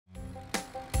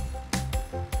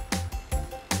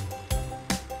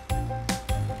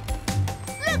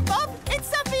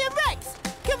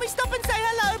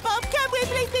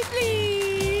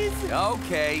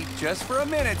Okay, just for a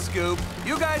minute, Scoop.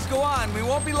 You guys go on. We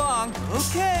won't be long.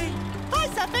 Okay. Hi,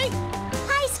 Sophie.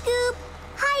 Hi, Scoop.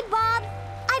 Hi, Bob.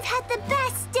 I've had the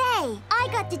best day. I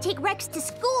got to take Rex to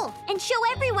school and show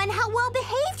everyone how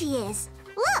well-behaved he is.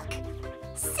 Look.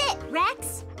 Sit,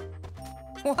 Rex.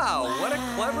 Wow, what a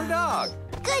clever dog.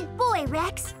 Good boy,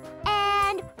 Rex.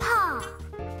 And paw.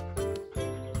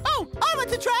 Oh, I want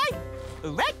to try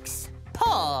Rex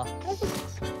paw.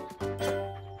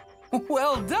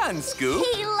 Well done, Scoop.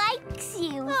 He likes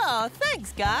you. Oh,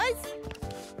 thanks, guys.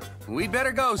 We'd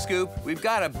better go, Scoop. We've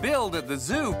got to build at the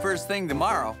zoo first thing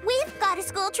tomorrow. We've got a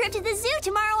school trip to the zoo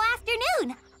tomorrow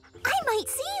afternoon. I might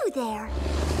see you there.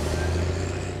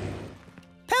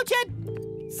 Pilchard,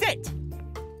 sit.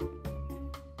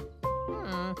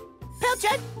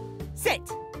 Pilchard, sit.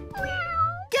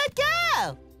 Good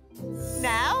girl.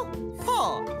 Now,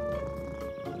 paw.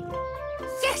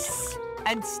 Yes.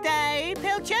 And stay,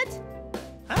 Pilchard.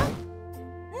 Huh?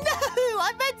 No,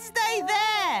 I meant stay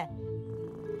there.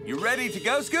 You ready to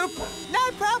go, Scoop?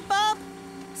 No problem, Bob.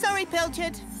 Sorry,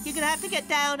 Pilchard. You're going to have to get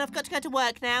down. I've got to go to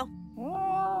work now.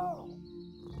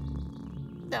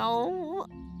 No.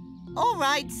 All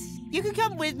right. You can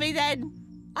come with me then.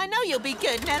 I know you'll be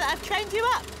good now that I've trained you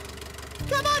up.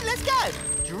 Come on, let's go.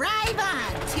 Drive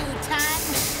on, 2-ton.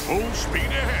 Full speed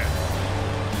ahead.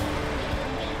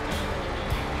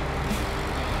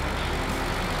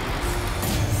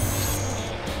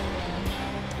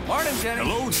 Morning, Jenny.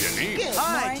 Hello, Jenny. Good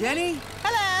Hi, morning. Jenny.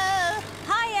 Hello.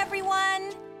 Hi,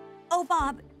 everyone. Oh,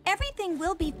 Bob, everything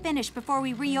will be finished before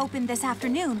we reopen this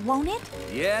afternoon, won't it?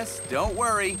 Yes, don't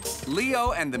worry.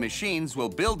 Leo and the machines will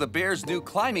build the bear's new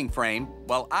climbing frame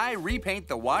while I repaint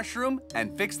the washroom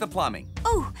and fix the plumbing.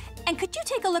 Oh, and could you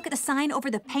take a look at the sign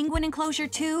over the penguin enclosure,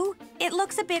 too? It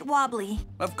looks a bit wobbly.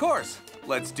 Of course.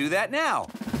 Let's do that now.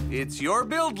 It's your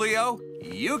build, Leo.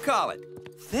 You call it.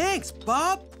 Thanks,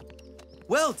 Bob.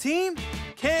 Well, team,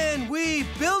 can we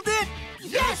build it?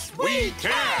 Yes, we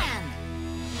can!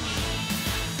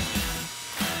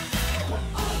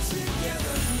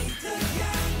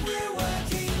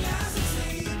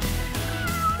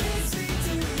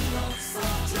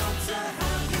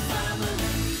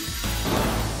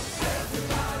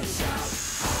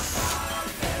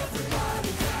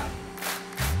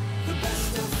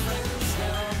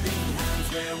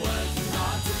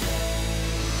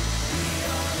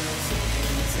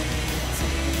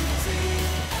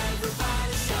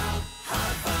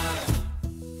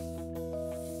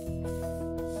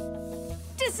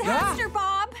 Disaster,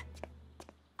 Bob!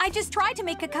 I just tried to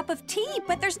make a cup of tea,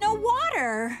 but there's no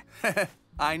water.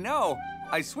 I know.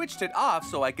 I switched it off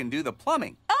so I can do the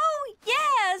plumbing. Oh,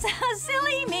 yes!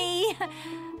 Silly me!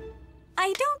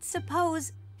 I don't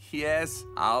suppose... Yes,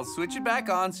 I'll switch it back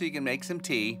on so you can make some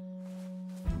tea.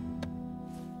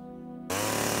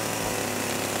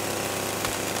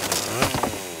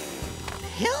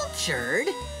 Pilchard?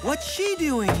 What's she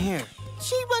doing here?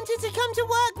 She wanted to come to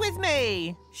work with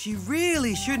me. She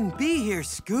really shouldn't be here,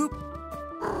 Scoop.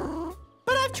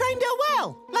 But I've trained her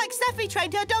well, like Steffi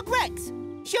trained her dog Rex.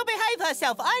 She'll behave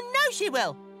herself. I know she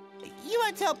will. You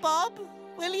won't tell Bob,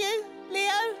 will you,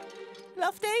 Leo?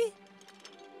 Lofty?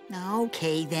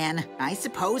 Okay, then. I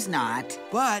suppose not.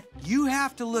 But you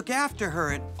have to look after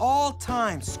her at all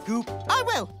times, Scoop. I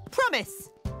will, promise.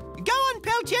 Go on,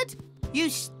 Pilchard. You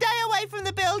stay away from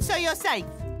the build so you're safe.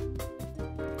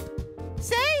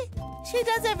 See? She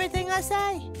does everything I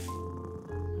say.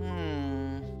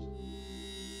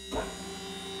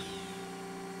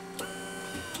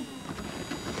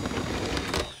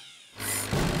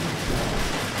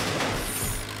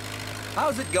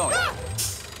 How's it going? Ah!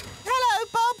 Hello,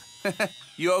 Bob.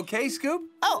 You okay, Scoop?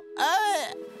 Oh,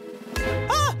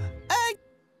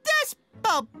 yes,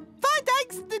 Bob. Fine,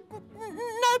 thanks.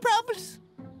 No problems.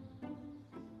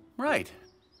 Right.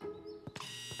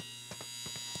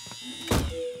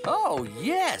 Oh,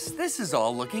 yes, this is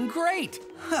all looking great.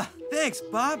 Huh, thanks,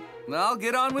 Bob. I'll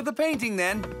get on with the painting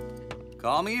then.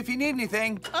 Call me if you need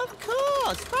anything. Of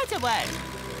course, right away.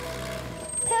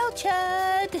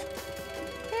 Pilchard.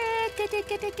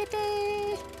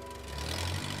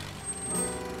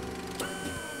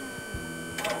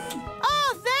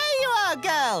 Oh, there you are,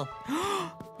 girl.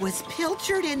 Was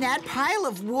Pilchard in that pile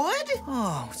of wood?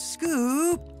 Oh,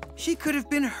 Scoop. She could have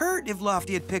been hurt if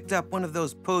Lofty had picked up one of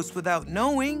those posts without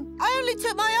knowing. I only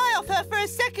took my eye off her for a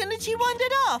second and she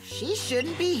wandered off. She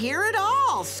shouldn't be here at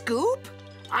all, Scoop.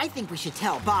 I think we should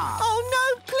tell Bob. Oh,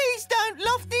 no, please don't,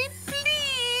 Lofty,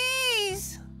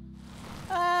 please.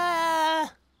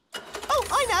 Oh,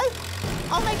 I know.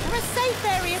 I'll make her a safe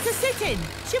area to sit in.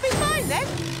 She'll be fine then.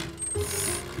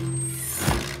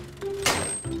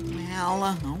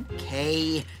 Well,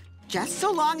 okay. just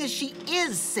so long as she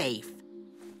is safe.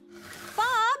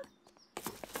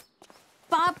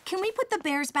 Bob, can we put the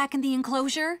bears back in the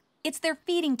enclosure? It's their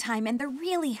feeding time and they're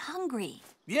really hungry.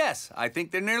 Yes, I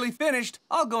think they're nearly finished.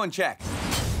 I'll go and check.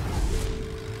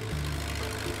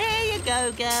 Here you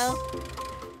go, girl.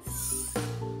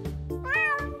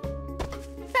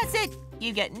 That's it.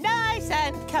 You get nice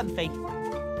and comfy.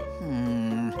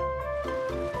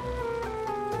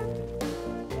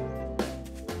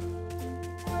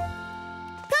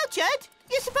 Pilchard,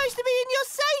 you're supposed to be in your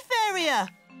safe area.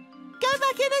 Go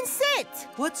back in and sit.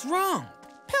 What's wrong?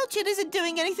 Pilchard isn't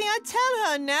doing anything I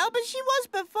tell her now, but she was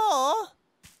before.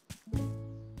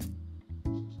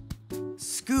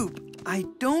 Scoop, I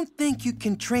don't think you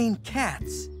can train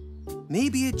cats.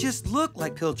 Maybe it just looked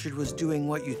like Pilchard was doing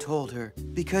what you told her,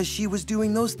 because she was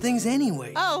doing those things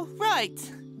anyway. Oh, right.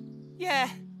 Yeah.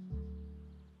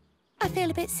 I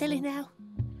feel a bit silly now.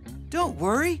 Don't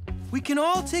worry. We can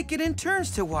all take it in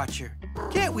turns to watch her.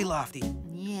 Can't we, Lofty?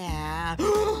 Yeah.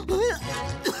 Oh,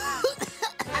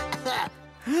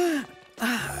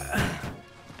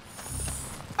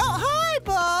 hi,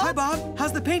 Bob. Hi, Bob.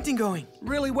 How's the painting going?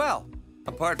 Really well.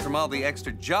 Apart from all the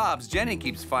extra jobs Jenny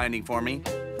keeps finding for me.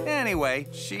 Anyway,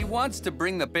 she wants to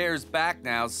bring the bears back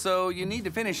now, so you need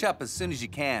to finish up as soon as you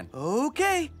can.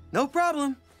 Okay, no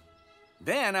problem.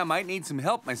 Then I might need some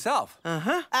help myself.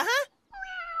 Uh-huh. Uh-huh.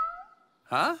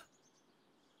 Huh?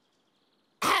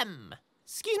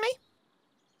 Excuse me?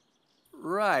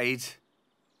 Right.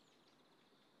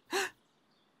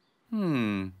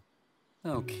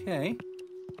 Okay.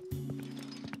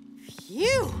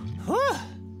 Phew. Whew.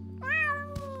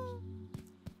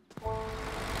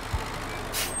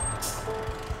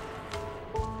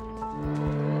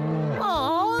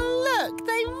 Oh, look,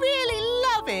 they really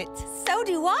love it. So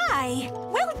do I.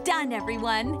 Well done,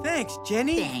 everyone. Thanks,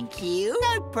 Jenny. Thank you.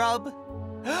 No prob.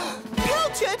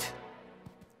 Pilchard!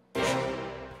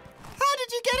 How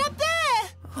did you get up there?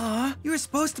 Aw, you were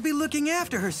supposed to be looking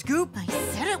after her, Scoop. I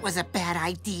said it was a bad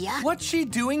idea. What's she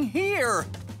doing here?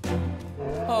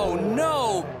 Oh,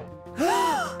 no!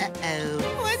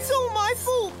 Uh-oh. It's all my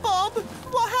fault, Bob.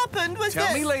 What happened was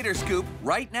Tell me later, Scoop.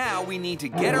 Right now, we need to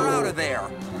get her out of there.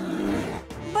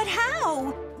 But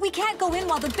how? We can't go in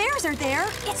while the bears are there.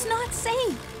 It's not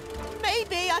safe.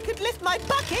 Maybe I could lift my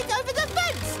bucket over the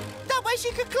fence. That way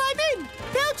she could climb in.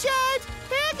 Pilchard!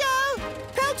 Here you go!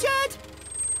 Pilchard!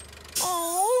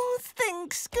 Oh,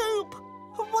 think, Scoop.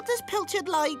 What does Pilchard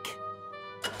like?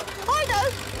 I know!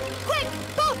 Quick,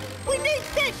 Bob! We need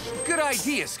fish! Good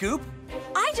idea, Scoop.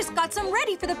 I just got some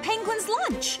ready for the penguins'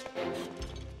 lunch.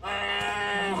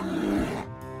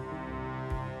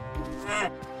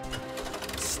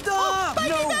 Stop! Baby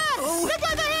No! bear! Oh,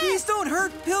 Look over here! please don't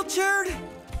hurt Pilchard!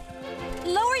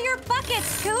 Lower your bucket,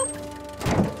 Scoop.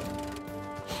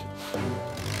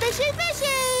 Fishy,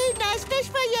 fishy! Nice fish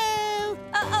for you!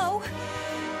 Uh-oh.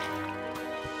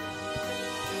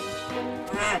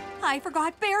 I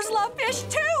forgot bears love fish,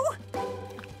 too.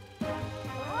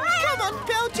 Come on,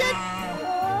 Pilchard!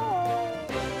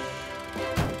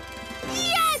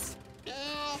 Yes!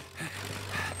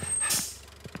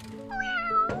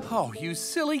 Oh, you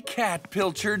silly cat,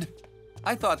 Pilchard.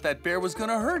 I thought that bear was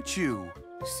gonna hurt you.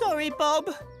 Sorry, Bob.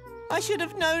 I should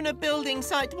have known a building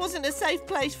site wasn't a safe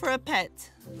place for a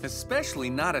pet. Especially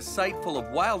not a site full of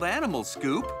wild animals,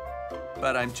 Scoop.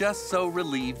 But I'm just so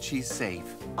relieved she's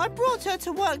safe. I brought her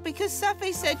to work because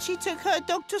Safi said she took her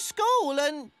dog to school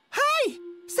and... Hey!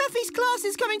 Safi's class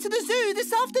is coming to the zoo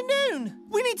this afternoon.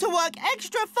 We need to work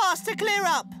extra fast to clear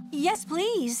up. Yes,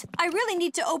 please. I really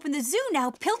need to open the zoo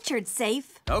now Pilchard's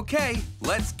safe. Okay,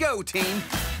 let's go, team.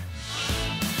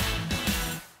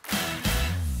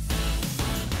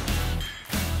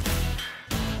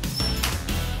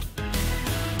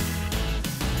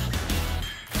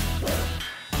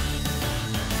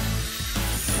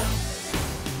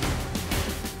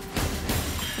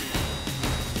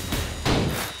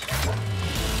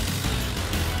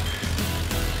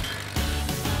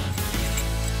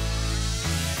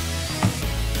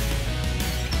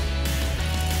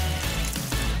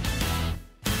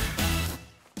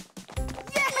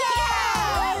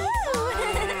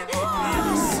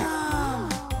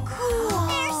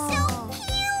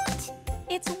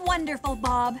 Wonderful,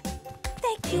 Bob.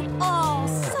 Thank you all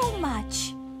so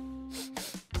much.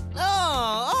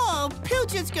 Oh,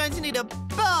 Pilchard's going to need a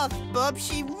bath, Bob.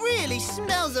 She really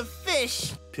smells of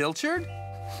fish. Pilchard?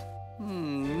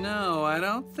 No, I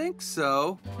don't think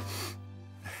so.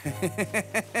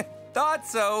 Thought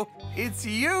so. It's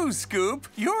you, Scoop.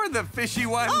 You're the fishy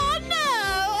one. Oh, no!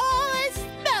 Oh, it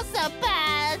smells so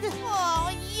bad. Oh,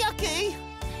 yucky.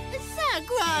 It's so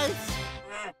gross.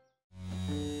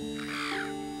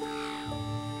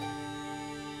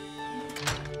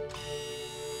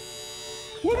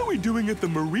 What are we doing at the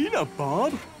marina,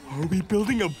 Bob? Are we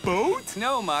building a boat?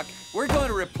 No, Muck. We're going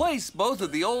to replace both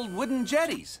of the old wooden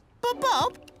jetties. But,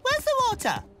 Bob, where's the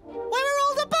water? Where are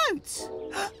all the boats?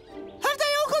 Have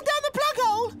they all gone down the plug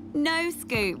hole? No,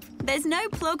 Scoop. There's no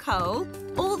plug hole.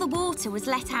 All the water was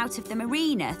let out of the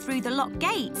marina through the lock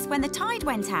gates when the tide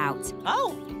went out.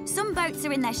 Oh. Some boats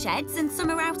are in their sheds and some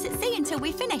are out at sea until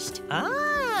we finished.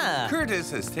 Ah.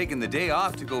 Curtis has taken the day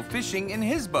off to go fishing in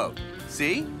his boat.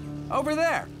 See? Over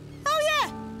there. Oh, yeah.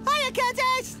 Hiya,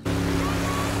 Curtis.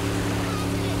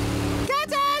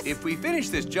 Curtis! If we finish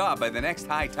this job by the next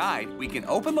high tide, we can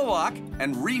open the lock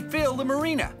and refill the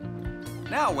marina.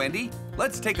 Now, Wendy,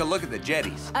 let's take a look at the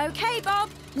jetties. Okay, Bob.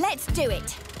 Let's do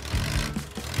it.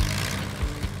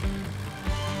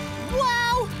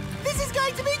 Wow! This is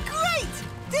going to be great!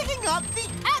 Digging up the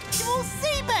actual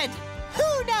seabed!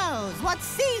 Who knows what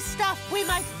sea stuff we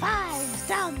might find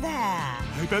down there?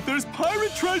 I bet there's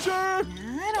pirate treasure!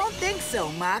 I don't think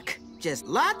so, Muck. Just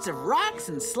lots of rocks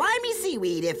and slimy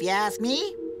seaweed, if you ask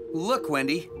me. Look,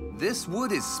 Wendy, this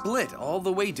wood is split all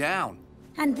the way down.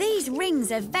 And these rings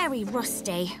are very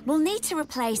rusty. We'll need to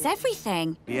replace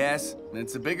everything. Yes,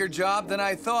 it's a bigger job than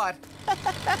I thought.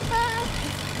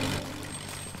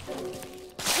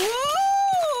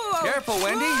 Whoa! Careful,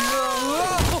 Wendy.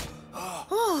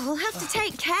 Oh, we'll have to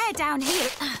take care down here.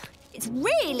 It's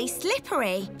really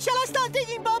slippery. Shall I start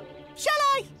digging, Bob? Shall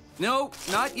I? No,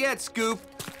 not yet, Scoop.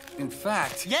 In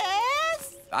fact,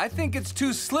 Yes? I think it's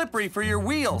too slippery for your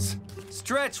wheels.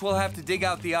 Stretch will have to dig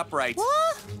out the uprights.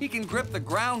 What? He can grip the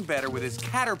ground better with his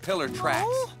caterpillar tracks.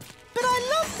 Oh, but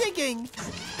I love digging. And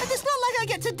it's not like I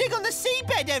get to dig on the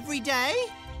seabed every day.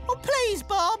 Oh, please,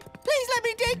 Bob. Please let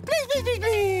me dig. Please, please, please,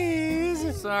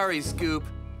 please. Sorry, Scoop.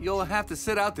 You'll have to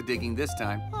sit out the digging this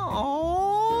time.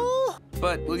 Oh.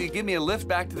 But will you give me a lift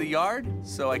back to the yard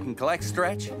so I can collect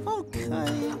Stretch? Okay.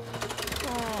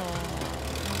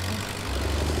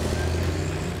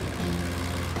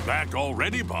 Back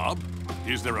already, Bob?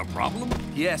 Is there a problem?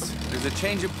 Yes, there's a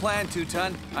change of plan,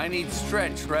 Two-Ton. I need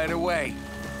Stretch right away.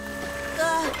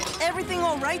 Everything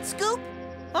all right, Scoop?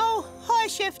 Oh, hi,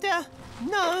 Shifter.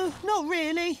 No, not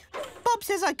really. Bob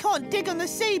says I can't dig on the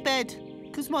seabed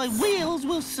because my wheels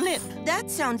will slip. That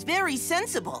sounds very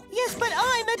sensible. Yes, but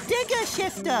I'm a digger,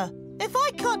 Shifter. If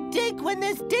I can't dig when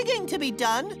there's digging to be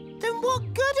done, then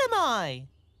what good am I?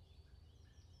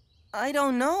 I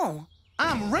don't know.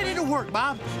 I'm ready to work,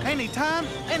 Bob. Anytime,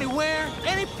 anywhere,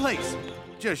 any place.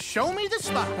 Just show me the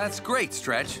spot. That's great,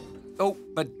 Stretch. Oh,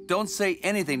 but don't say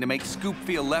anything to make Scoop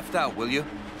feel left out, will you?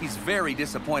 He's very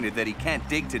disappointed that he can't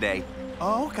dig today.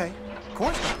 Oh, okay. Of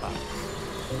course not, Bob.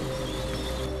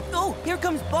 Oh, here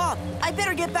comes Bob. I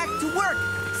better get back to work.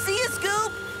 See you,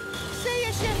 Scoop. See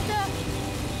ya, Shifter.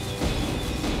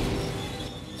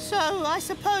 So, I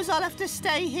suppose I'll have to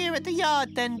stay here at the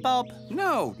yard then, Bob.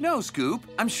 No, Scoop.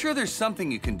 I'm sure there's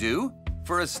something you can do.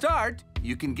 For a start,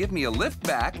 you can give me a lift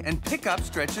back and pick up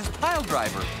Stretch's pile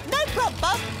driver. No problem,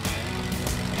 Bob.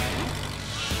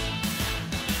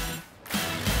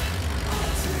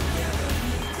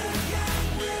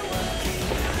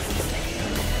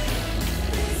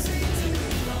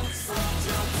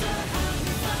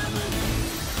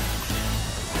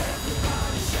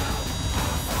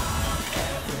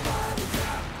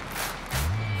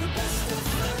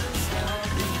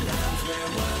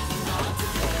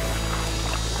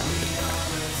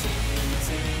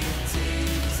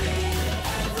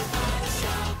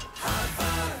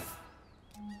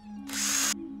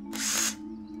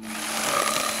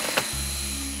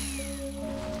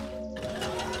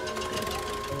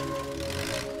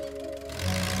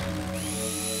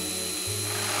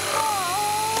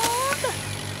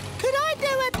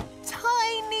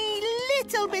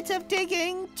 Of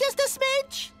digging, just a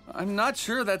smidge. I'm not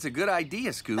sure that's a good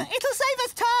idea, Scoop. It'll save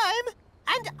us time,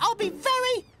 and I'll be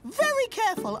very, very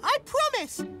careful. I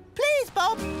promise. Please,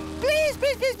 Bob. Please,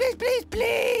 please, please, please, please,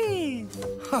 please.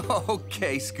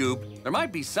 Okay, Scoop. There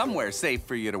might be somewhere safe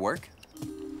for you to work.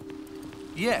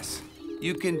 Yes,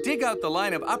 you can dig out the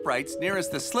line of uprights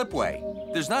nearest the slipway.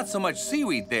 There's not so much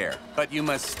seaweed there, but you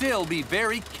must still be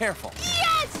very careful.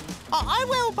 Yes! I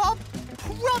will, Bob.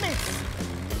 Promise.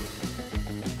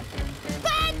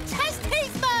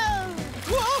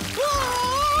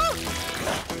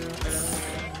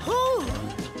 Oh,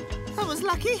 that was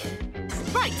lucky.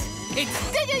 Right,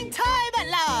 it's digging time at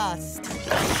last.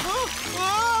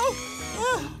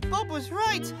 Bob was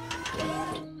right.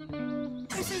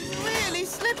 This is really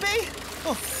slippy.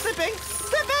 Oh, slipping.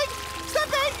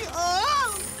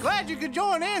 Oh! Glad you could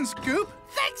join in, Scoop.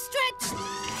 Thanks, Stretch.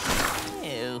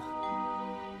 Ew.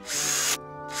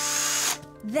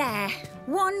 There,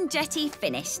 one jetty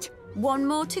finished. One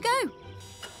more to go.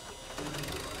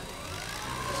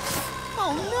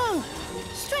 Oh, no.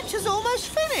 Stretch is almost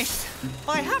finished.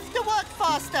 I have to work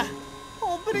faster.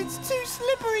 Oh, but it's too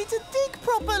slippery to dig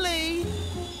properly.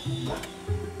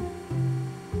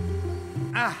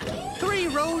 3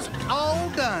 rows all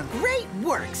done. Great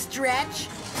work, Stretch.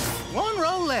 1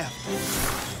 row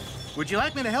left. Would you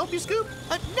like me to help you, Scoop?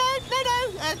 No.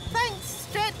 Thanks,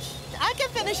 Stretch. I can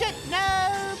finish it.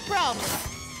 No problem.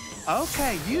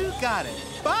 Okay, you got it.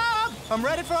 Bob, I'm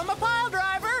ready for my pile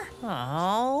driver.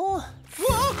 Oh.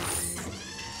 Whoa!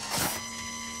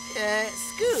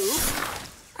 Scoop,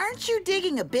 aren't you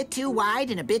digging a bit too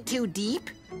wide and a bit too deep?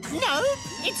 No,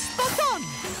 it's spot on.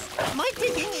 My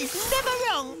digging is never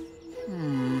wrong.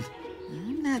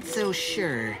 I'm not so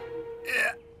sure.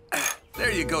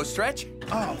 There you go, Stretch.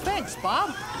 Oh, thanks,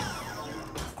 Bob.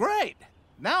 Great.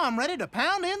 Now I'm ready to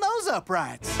pound in those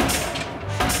uprights.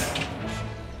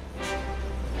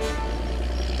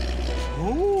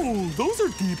 Oh, those are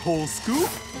deep holes, Scoop,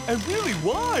 and really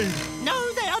wide.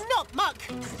 No, they are not, Muck.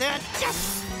 They're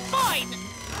just fine.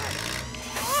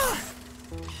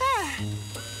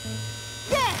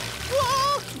 There.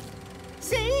 Whoa!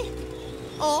 See?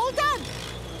 All done.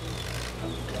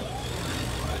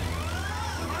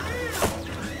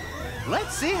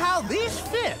 Let's see how these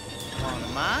fit.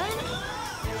 On mine.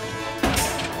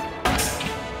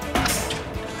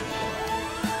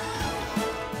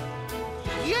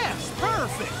 Yes,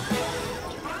 perfect.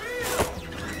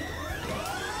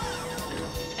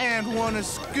 And 1 of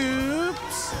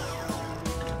Scoop's.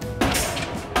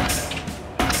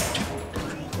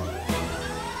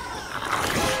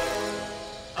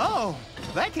 Oh,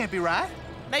 that can't be right.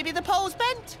 Maybe the pole's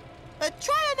bent.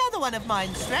 Try another one of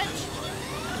mine, Stretch.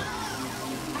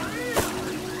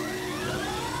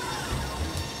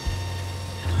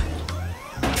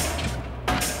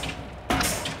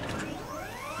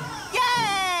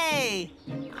 Yay!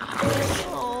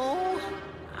 Oh.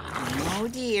 Oh,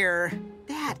 dear.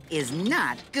 That is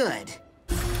not good.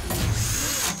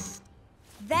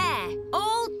 There,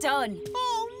 all done.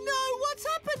 Oh, no, what's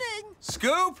happening?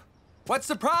 Scoop, what's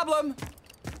the problem?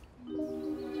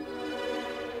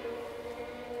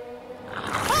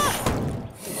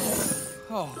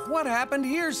 Oh, what happened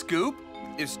here, Scoop?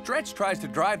 If Stretch tries to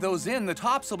drive those in, the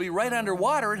tops will be right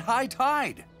underwater at high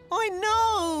tide. I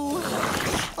know.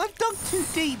 I've dug too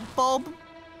deep, Bob.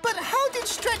 But how did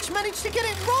Stretch manage to get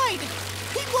it right?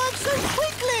 He worked so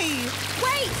quickly.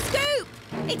 Wait, Scoop!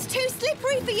 It's too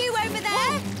slippery for you over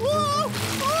there. Whoa!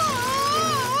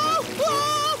 Whoa!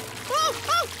 Whoa!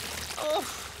 Oh,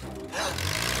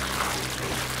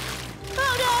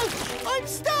 oh no! I'm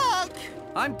stuck!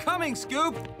 I'm coming,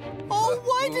 Scoop. Oh,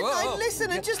 why didn't I Whoa.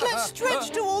 listen and just let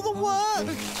Stretch do all the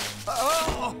work?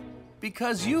 Oh,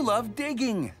 because you love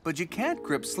digging, but you can't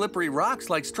grip slippery rocks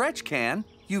like Stretch can.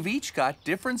 You've each got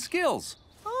different skills.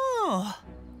 Oh.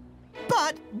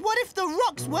 But what if the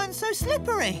rocks weren't so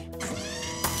slippery?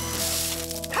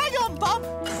 Hang on, Bob.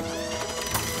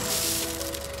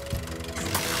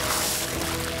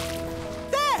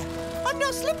 There! I'm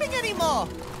not slipping anymore.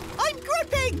 I'm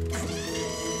gripping.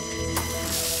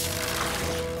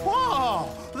 Whoa,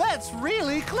 that's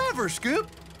really clever, Scoop.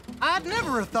 I'd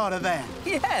never have thought of that.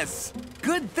 Yes,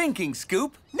 good thinking,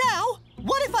 Scoop. Now,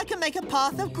 what if I can make a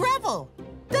path of gravel?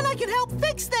 Then I can help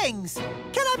fix things.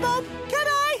 Can I, Bob? Can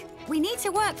I? We need to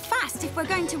work fast if we're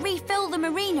going to refill the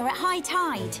marina at high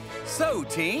tide. So,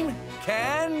 team,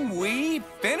 can we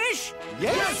finish?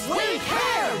 Yes, we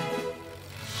can!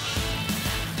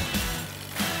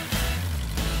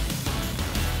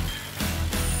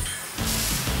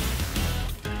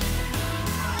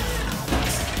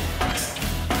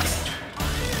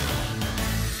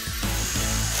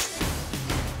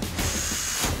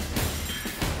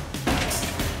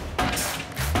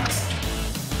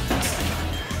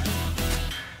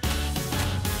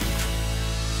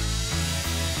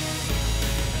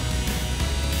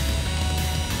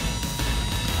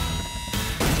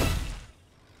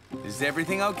 Is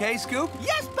everything okay, Scoop?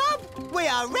 Yes, Bob. We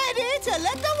are ready to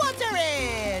let the water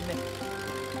in.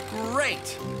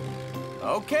 Great.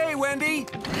 Okay, Wendy.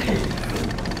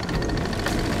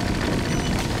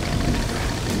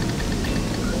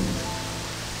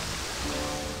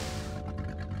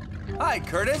 Hi,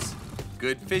 Curtis.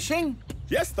 Good fishing?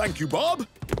 Yes, thank you, Bob.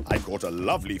 I caught a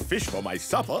lovely fish for my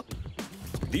supper.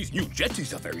 These new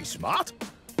jetties are very smart.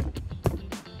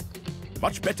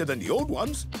 Much better than the old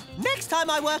ones. Next time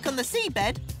I work on the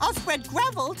seabed, I'll spread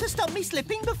gravel to stop me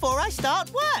slipping before I start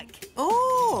work.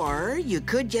 Or you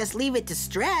could just leave it to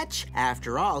Stretch.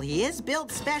 After all, he is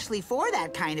built specially for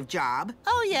that kind of job.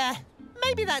 Oh, yeah.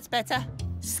 Maybe that's better.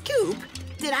 Scoop,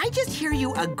 did I just hear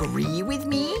you agree with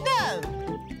me? No.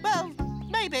 Well,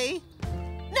 maybe.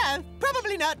 No,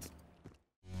 probably not.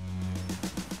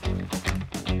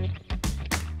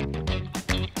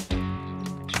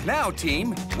 Now,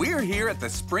 team, we're here at the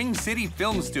Spring City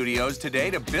Film Studios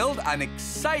today to build an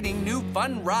exciting new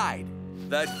fun ride.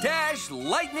 The Dash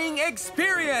Lightning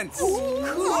Experience! Cool!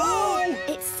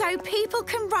 It's so people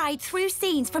can ride through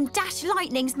scenes from Dash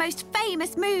Lightning's most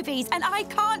famous movies, and I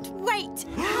can't wait!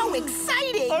 How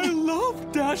exciting! I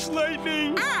love Dash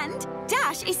Lightning! And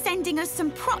Dash is sending us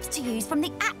some props to use from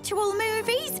the actual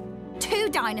movies. 2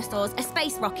 dinosaurs, a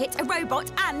space rocket, a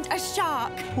robot, and a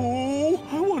shark. Oh,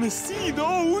 I want to see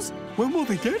those. When will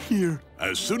they get here?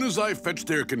 As soon as I fetch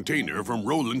their container from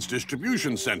Roland's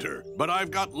distribution center. But I've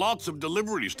got lots of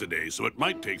deliveries today, so it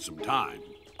might take some time.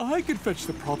 I could fetch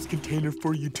the props container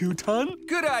for you, 2-Ton.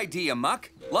 Good idea,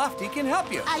 Muck. Lofty can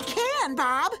help you. I can,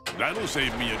 Bob. That'll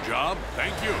save me a job.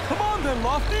 Thank you. Come on then,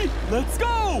 Lofty. Let's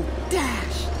go.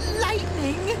 Dash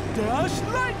Lightning! Dash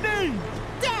Lightning!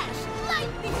 Dash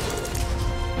Lightning!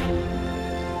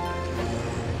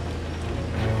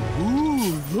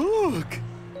 Ooh, look.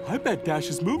 I bet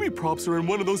Dash's movie props are in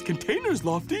one of those containers,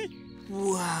 Lofty.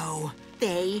 Whoa,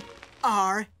 they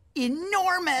are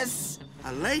enormous.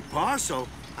 A late parcel?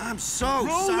 I'm so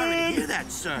sorry to hear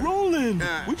that, sir. Roland,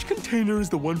 which container is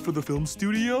the one for the film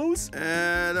studios?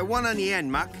 The one on the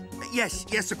end, Muck.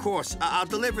 Yes, of course. I'll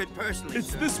deliver it personally.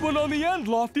 It's this one on the end,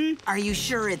 Lofty. Are you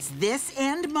sure it's this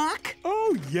end, Muck?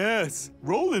 Oh, yes.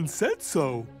 Roland said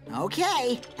so.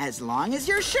 Okay, as long as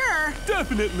you're sure.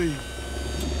 Definitely.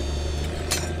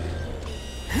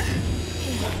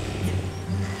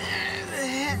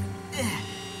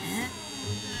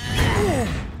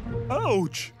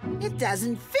 Ouch! It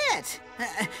doesn't fit.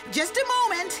 Just a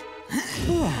moment.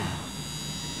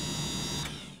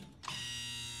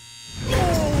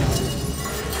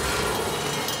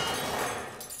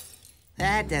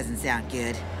 That doesn't sound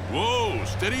good. Whoa,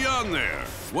 steady on there.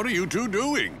 What are you two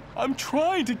doing? I'm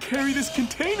trying to carry this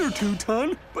container,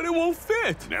 2-Ton, but it won't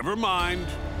fit. Never mind.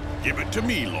 Give it to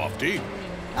me, Lofty.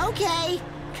 Okay,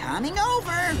 coming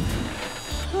over.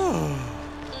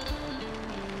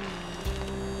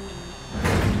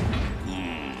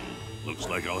 Looks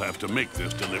like I'll have to make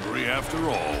this delivery after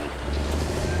all.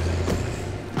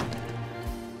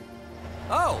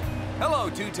 Oh, hello,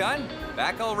 2-Ton.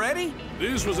 Back already?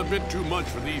 This was a bit too much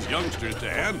for these youngsters to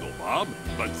handle, Bob.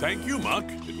 But thank you, Muck.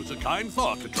 It was a kind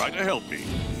thought to try to help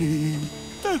me.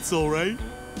 That's all right.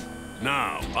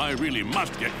 Now, I really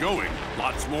must get going.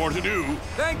 Lots more to do.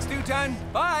 Thanks, 2-Ton.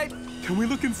 Bye. Can we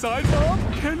look inside, Bob?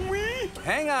 Can we?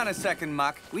 Hang on a second,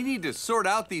 Muck. We need to sort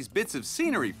out these bits of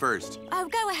scenery first. Oh,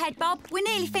 go ahead, Bob. We're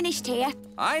nearly finished here.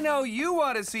 I know you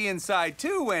want to see inside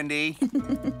too, Wendy.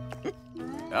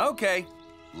 Okay,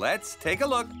 let's take a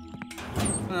look.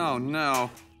 Oh, no.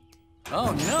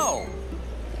 Oh, no.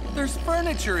 There's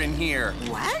furniture in here.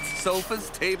 What? Sofas,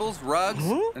 tables, rugs,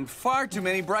 and far too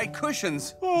many bright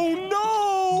cushions. Oh,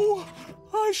 no!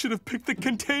 I should have picked the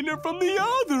container from the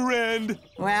other end.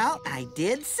 Well, I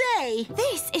did say.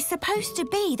 This is supposed to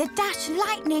be the Dash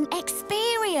Lightning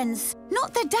experience,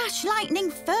 not the Dash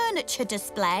Lightning furniture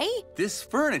display. This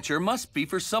furniture must be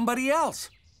for somebody else.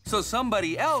 So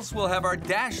somebody else will have our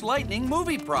Dash Lightning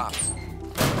movie props.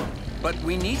 But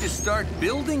we need to start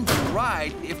building the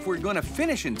ride if we're going to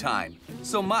finish in time.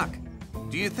 So, Muck,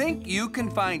 do you think you can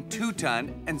find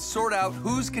 2-Ton and sort out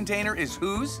whose container is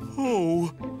whose?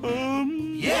 Oh,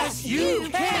 Yes, you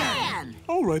can!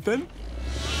 All right, then.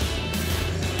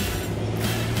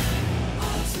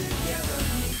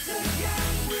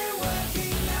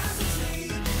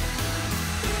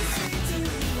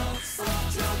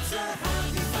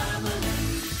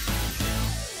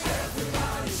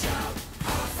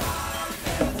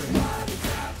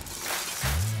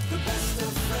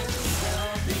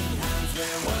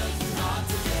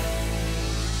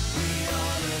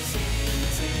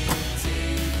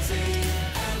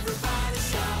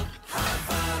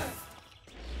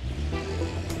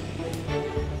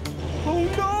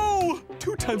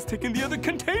 Ton's taking the other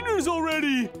containers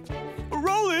already!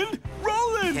 Roland!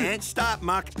 Roland! Can't stop,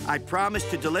 Muck. I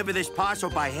promised to deliver this parcel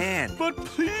by hand. But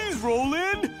please,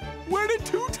 Roland! Where did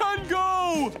 2-Ton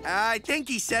go? I think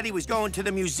he said he was going to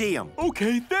the museum.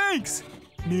 Okay, thanks.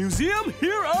 Museum,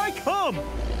 here I come!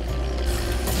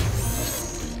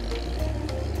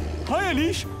 Hi,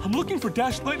 Anish. I'm looking for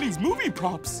Dash Lightning's movie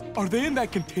props. Are they in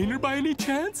that container by any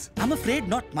chance? I'm afraid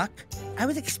not, Muck. I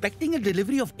was expecting a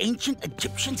delivery of ancient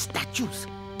Egyptian statues.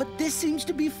 But this seems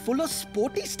to be full of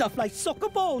sporty stuff like soccer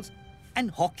balls and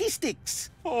hockey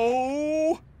sticks.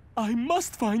 Oh, I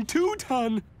must find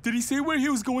 2-Ton. Did he say where he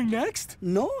was going next?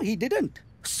 No, he didn't.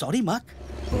 Sorry, Muck.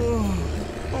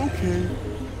 Okay.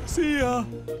 See ya.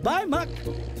 Bye, Muck.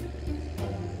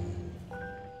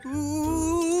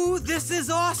 Ooh, this is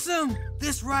awesome!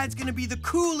 This ride's gonna be the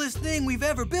coolest thing we've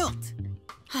ever built.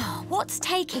 What's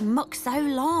taking Muck so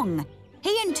long?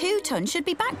 He and Two-Ton should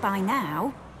be back by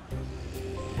now.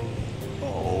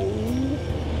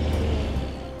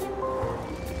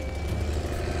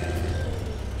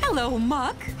 Hello,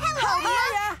 Muck. Hello,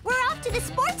 Muck. We're off to the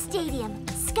sports stadium.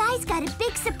 Sky's got a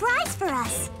big surprise for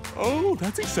us. Oh,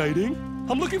 that's exciting.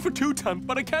 I'm looking for Two-Ton,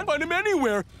 but I can't find him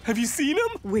anywhere. Have you seen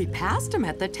him? We passed him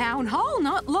at the town hall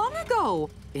not long ago.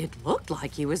 It looked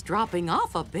like he was dropping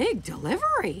off a big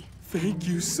delivery. Thank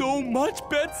you so much,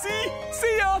 Betsy.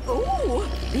 See ya. Ooh,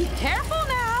 be careful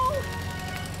now.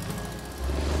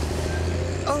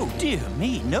 Oh, dear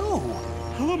me, no.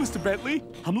 Hello, Mr. Bentley.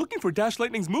 I'm looking for Dash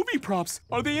Lightning's movie props.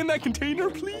 Are they in that container,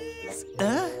 please?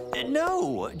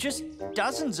 No, just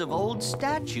dozens of old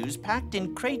statues packed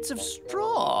in crates of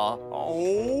straw.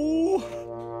 Oh,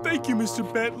 thank you, Mr.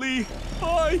 Bentley.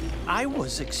 Bye. I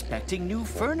was expecting new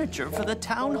furniture for the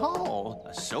town hall.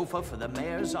 A sofa for the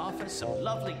mayor's office, some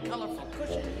lovely colorful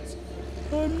cushions.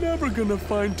 I'm never gonna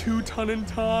find Two-Ton in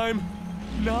time.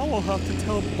 Now I'll have to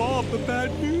tell Bob the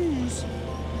bad news.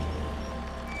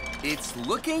 It's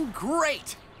looking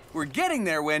great. We're getting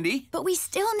there, Wendy. But we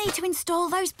still need to install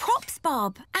those props,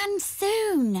 Bob. And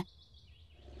soon.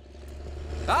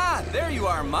 Ah, there you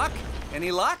are, Muck.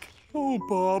 Any luck? Oh,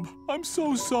 Bob, I'm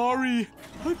so sorry.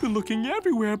 I've been looking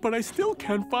everywhere, but I still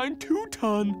can't find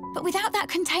Two-Ton. But without that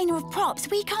container of props,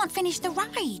 we can't finish the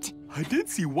ride. I did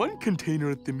see one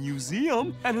container at the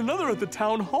museum and another at the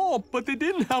town hall, but they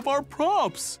didn't have our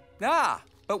props. Ah,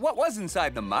 but what was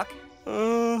inside them, Muck?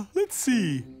 Let's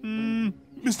see.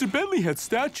 Mr. Bentley had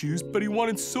statues, but he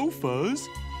wanted sofas.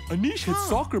 Anish had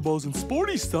soccer balls and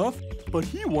sporty stuff, but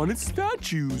he wanted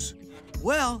statues.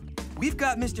 Well, we've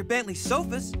got Mr. Bentley's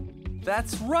sofas.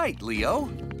 That's right, Leo.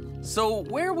 So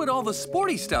where would all the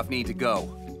sporty stuff need to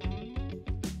go?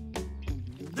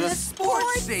 The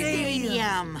sports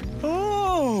stadium.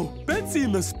 Oh, Betsy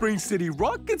and the Spring City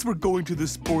Rockets were going to the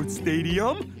sports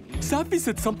stadium. Safi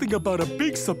said something about a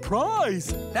big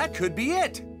surprise. That could be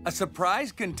it. A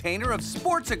surprise container of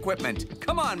sports equipment.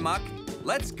 Come on, Muck.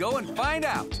 Let's go and find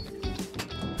out.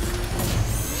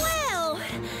 Well,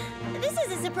 this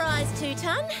is a surprise,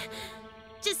 Two-Ton.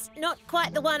 Just not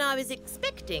quite the one I was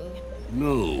expecting.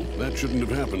 No, that shouldn't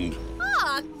have happened.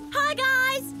 Ah, hi,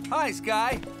 guys. Hi,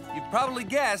 Sky. You've probably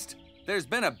guessed. There's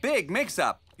been a big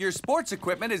mix-up. Your sports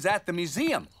equipment is at the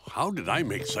museum. How did I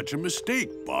make such a mistake,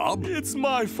 Bob? It's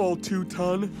my fault,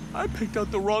 Two-Ton. I picked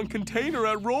out the wrong container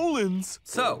at Roland's.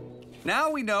 So, now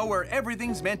we know where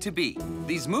everything's meant to be.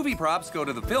 These movie props go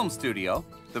to the film studio,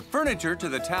 the furniture to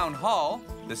the town hall,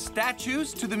 the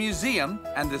statues to the museum,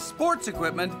 and the sports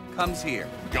equipment comes here.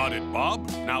 Got it, Bob.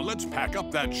 Now let's pack up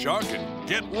that shark and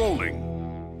get rolling.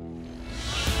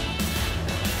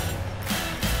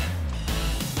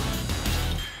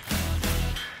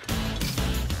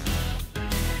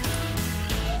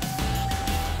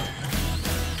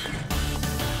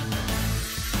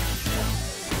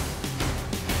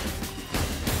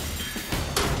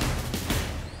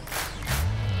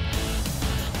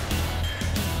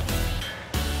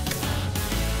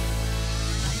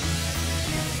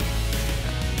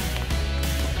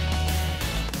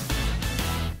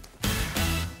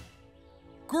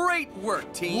 Great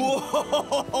work, team.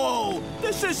 Whoa!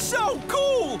 This is so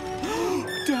cool!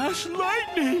 Dash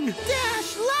Lightning!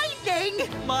 Dash Lightning!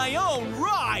 My own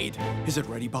ride! Is it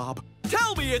ready, Bob?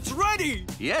 Tell me it's ready!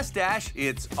 Yes, Dash,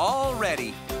 it's all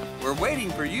ready. We're waiting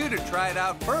for you to try it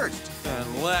out first.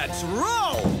 Then let's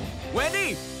roll!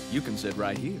 Wendy, you can sit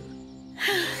right here.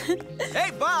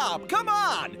 Hey, Bob, come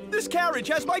on! This carriage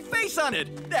has my face on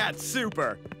it! That's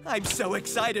super! I'm so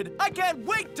excited! I can't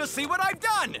wait to see what I've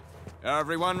done!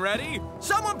 Everyone ready?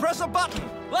 Someone press a button!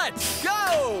 Let's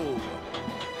go!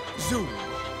 Zoom!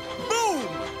 Boom!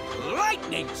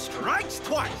 Lightning strikes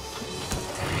twice!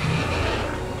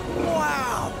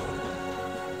 Wow!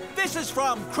 This is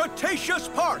from Cretaceous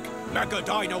Park! Mega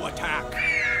Dino Attack!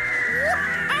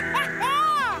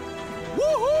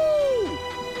 Woohoo!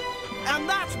 And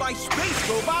that's my space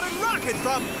robot and rocket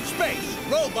from Space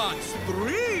Robots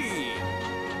 3!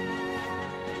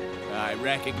 I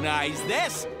recognize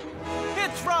this!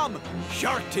 It's from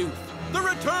Sharktooth, the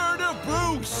return of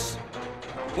Bruce!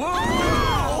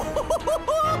 Whoa!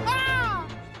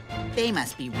 They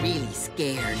must be really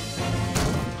scared.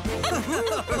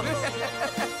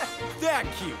 That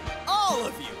cute, all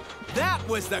of you! That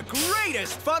was the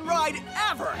greatest fun ride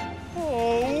ever!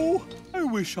 Oh, I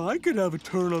wish I could have a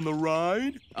turn on the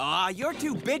ride. Aw, you're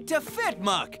too big to fit,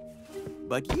 Muck.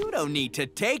 But you don't need to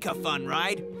take a fun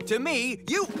ride. To me,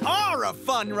 you are a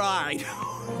fun ride.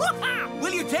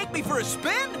 Will you take me for a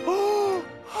spin?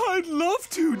 I'd love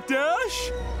to,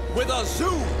 Dash. With a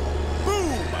zoom,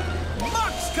 boom,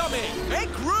 Muck coming!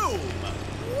 Make room!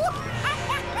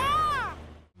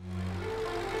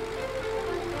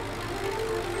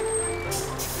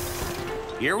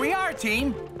 Here we are,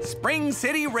 team. Spring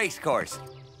City Racecourse.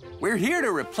 We're here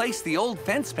to replace the old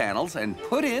fence panels and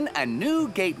put in a new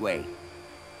gateway.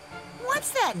 What's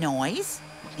that noise?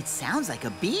 It sounds like a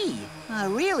bee. A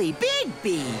really big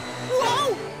bee.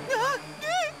 Whoa!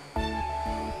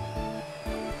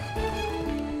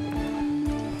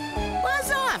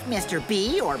 Buzz off, Mr.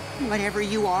 Bee, or whatever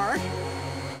you are.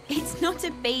 It's not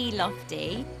a bee,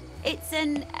 Lofty. It's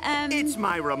an, It's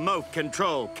my remote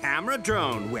control camera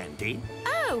drone, Wendy.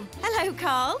 Oh, hello,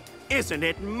 Carl. Isn't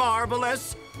it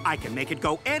marvelous? I can make it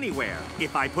go anywhere.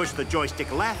 If I push the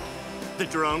joystick left, the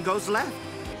drone goes left.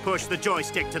 Push the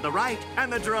joystick to the right,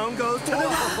 and the drone goes to the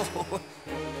left.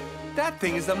 That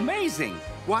thing is amazing.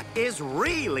 What is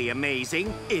really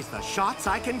amazing is the shots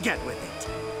I can get with it.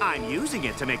 I'm using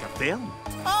it to make a film.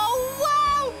 Oh,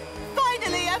 wow!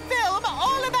 Finally, a film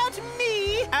all about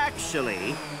me!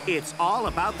 Actually, it's all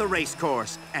about the race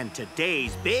course and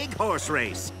today's big horse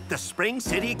race, the Spring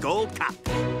City Gold Cup.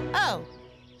 Oh,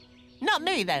 not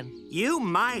me then. You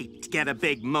might get a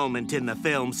big moment in the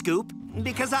film, Scoop,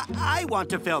 because I want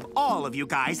to film all of you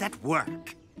guys at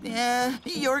work.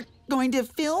 You're going to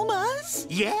film us?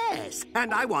 Yes,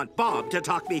 and I want Bob to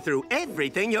talk me through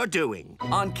everything you're doing.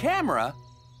 On camera?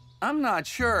 I'm not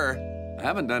sure. I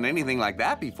haven't done anything like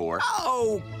that before.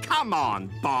 Oh, come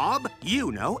on, Bob.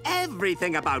 You know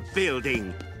everything about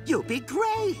building. You'll be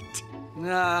great.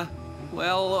 Well,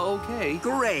 okay.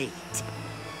 Great.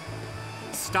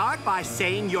 Start by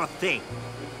saying your thing.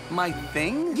 My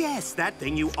thing? Yes, that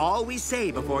thing you always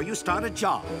say before you start a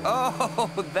job. Oh,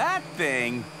 that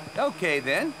thing. Okay,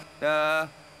 then.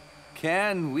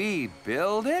 Can we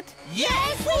build it?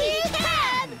 Yes, we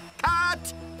can!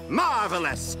 Cut!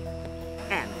 Marvelous!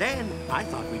 And then I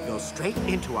thought we'd go straight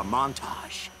into a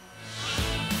montage.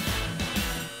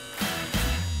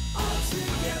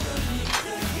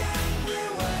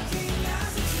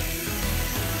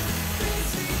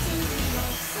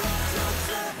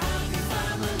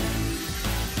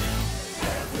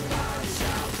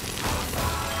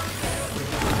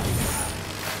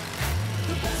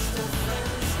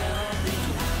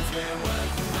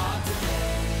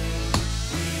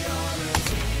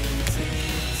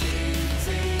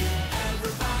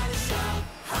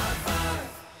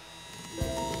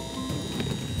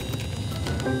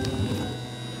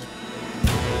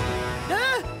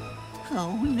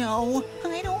 Oh, no.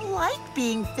 I don't like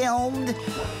being filmed.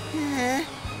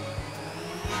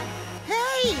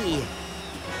 Hey!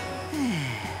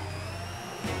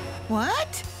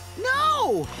 What?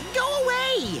 No! Go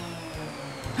away!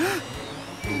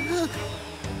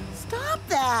 Stop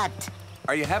that!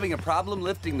 Are you having a problem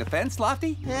lifting the fence,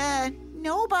 Lofty?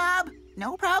 No, Bob.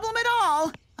 No problem at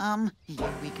all.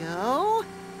 Here we go.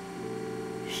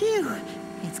 Phew.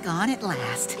 It's gone at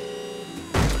last.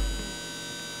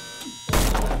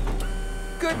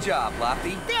 Good job,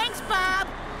 Lofty. Thanks, Bob.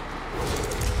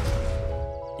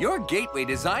 Your gateway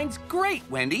design's great,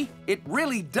 Wendy. It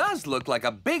really does look like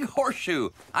a big horseshoe.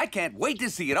 I can't wait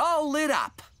to see it all lit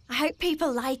up. I hope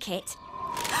people like it.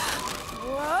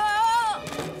 Whoa!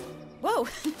 Whoa,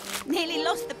 nearly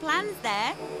lost the plans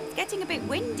there. It's getting a bit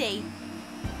windy.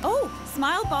 Oh,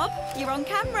 smile, Bob. You're on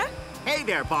camera. Hey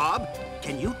there, Bob.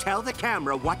 Can you tell the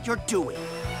camera what you're doing?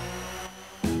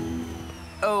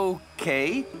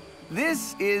 Okay.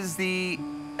 This is the,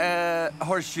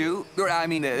 horseshoe, or I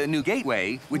mean, a new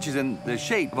gateway, which is in the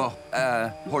shape of a,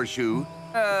 horseshoe.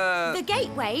 The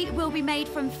gateway will be made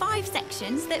from 5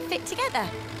 sections that fit together.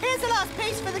 Here's the last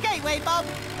piece for the gateway, Bob.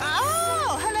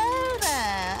 Oh, hello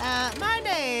there. My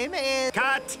name is...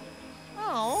 Cut!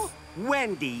 Oh.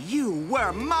 Wendy, you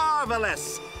were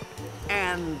marvelous.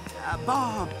 And,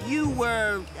 Bob, you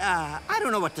were, I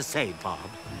don't know what to say, Bob.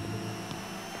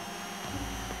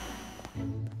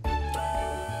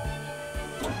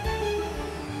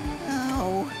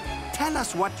 Tell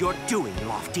us what you're doing,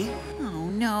 Lofty. Oh,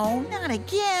 no, not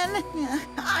again.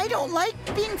 I don't like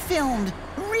being filmed.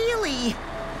 Really.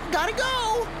 Gotta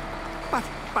go.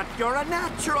 But you're a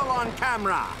natural on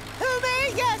camera. Who,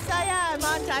 me? Yes, I am,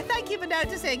 aren't I? Thank you for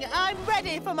noticing. I'm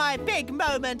ready for my big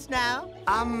moment now.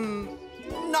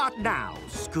 Not now,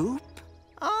 Scoop.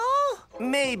 Oh?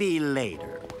 Maybe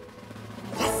later.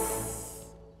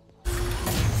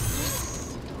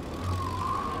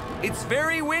 It's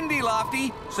very windy,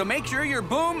 Lofty, so make sure your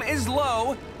boom is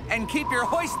low and keep your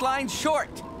hoist line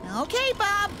short. Okay,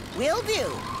 Bob. Will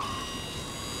do.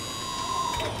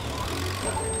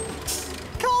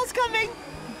 Carl's coming.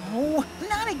 Oh,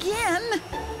 not again.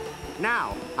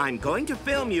 Now, I'm going to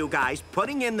film you guys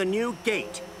putting in the new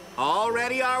gate. All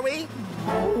ready, are we?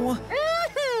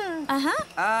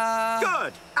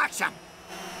 Good. Action.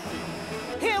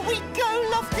 Here we go,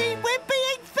 Lofty. We're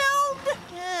being filmed.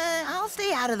 I'll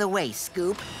stay out of the way,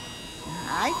 Scoop.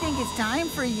 I think it's time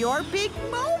for your big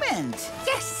moment.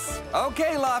 Yes!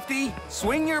 Okay, Lofty.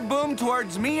 Swing your boom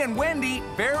towards me and Wendy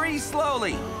very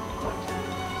slowly.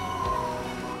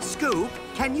 Scoop,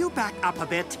 can you back up a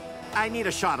bit? I need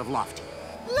a shot of Lofty.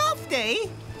 Lofty?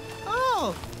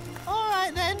 Oh, all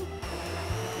right then.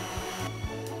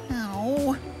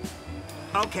 Oh.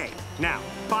 Okay, now,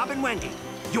 Bob and Wendy,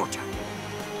 your turn.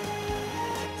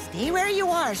 Stay where you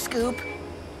are, Scoop.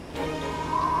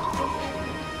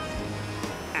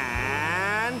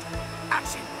 And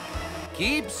action.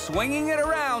 Keep swinging it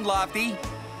around, Lofty.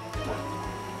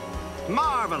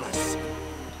 Marvelous.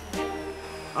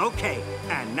 Okay,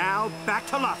 and now back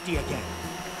to Lofty again.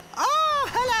 Oh,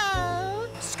 hello.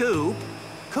 Scoop,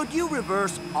 could you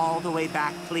reverse all the way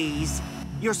back, please?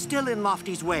 You're still in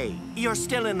Lofty's way. You're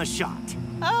still in the shot.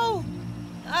 Oh,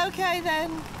 okay then.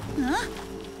 Huh?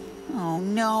 Oh,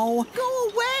 no. Go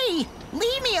away!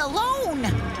 Leave me alone!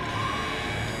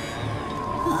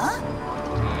 Huh?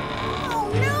 Oh,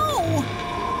 no!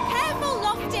 Careful,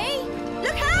 Lofty!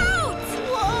 Look out!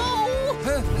 Whoa!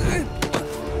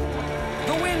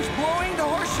 The wind's blowing the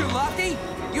horseshoe, Lofty.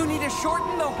 You need to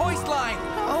shorten the hoist line.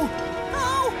 Oh!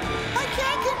 Oh! I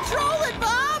can't control it,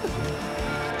 Bob!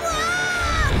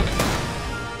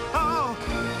 Oh!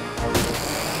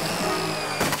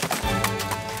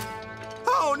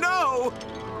 Oh, no!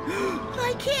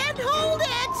 I can't hold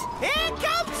it! Here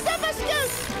comes Summer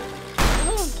Scoop!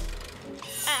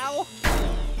 Ow!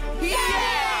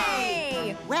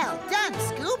 Yay! Well done,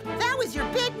 Scoop. That was your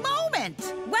big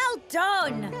moment. Well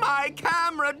done! My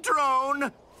camera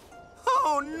drone!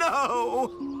 Oh,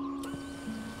 no!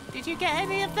 Did you get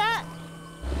any of that?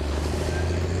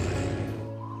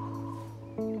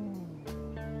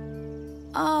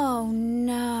 Oh,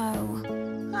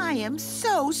 no. I am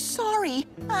so sorry.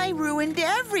 I ruined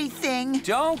everything.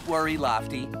 Don't worry,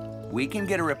 Lofty. We can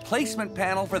get a replacement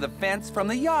panel for the fence from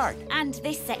the yard. And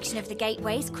this section of the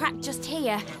gateway's cracked just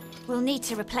here. We'll need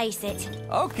to replace it.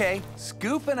 Okay,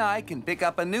 Scoop and I can pick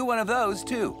up a new one of those,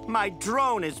 too. My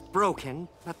drone is broken,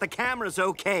 but the camera's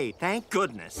okay, thank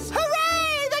goodness.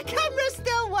 Hooray! The camera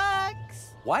still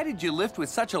works! Why did you lift with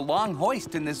such a long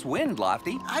hoist in this wind,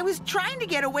 Lofty? I was trying to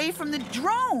get away from the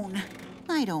drone.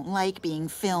 I don't like being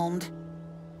filmed.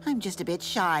 I'm just a bit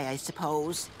shy, I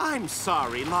suppose. I'm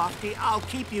sorry, Lofty. I'll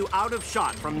keep you out of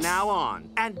shot from now on.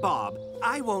 And Bob,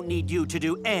 I won't need you to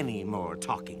do any more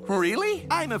talking. Really?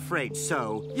 I'm afraid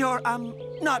so. You're,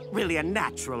 not really a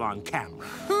natural on camera.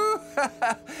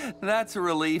 That's a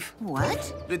relief.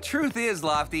 What? The truth is,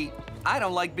 Lofty, I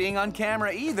don't like being on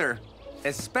camera either.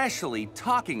 Especially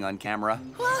talking on camera.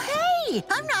 Well, hey,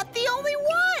 I'm not the only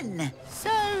one. So,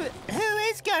 who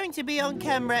is going to be on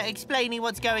camera explaining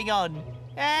what's going on?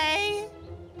 Hey?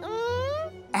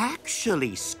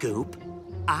 Actually, Scoop,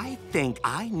 I think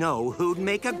I know who'd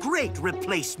make a great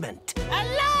replacement. At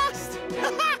last!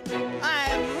 I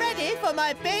am ready for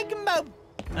my big moment.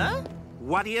 Huh?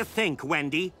 What do you think,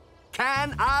 Wendy?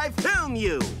 Can I film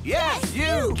you? Yes,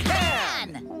 you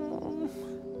can!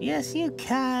 Yes, you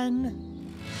can.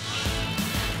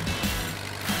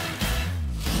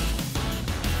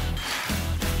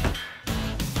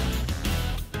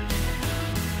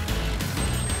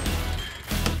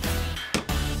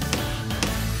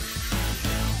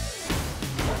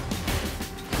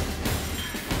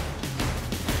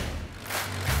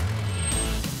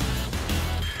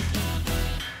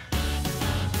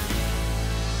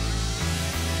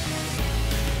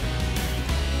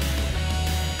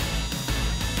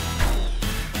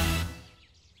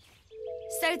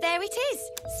 So there it is.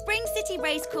 Spring City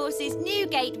Racecourse's new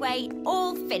gateway,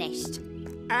 all finished.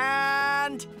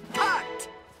 And cut!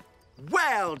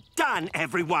 Well done,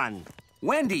 everyone.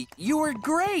 Wendy, you were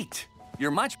great.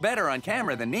 You're much better on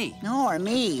camera than me. Nor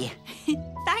me.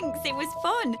 Thanks, it was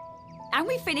fun. And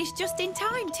we finished just in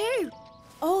time, too.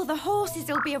 All the horses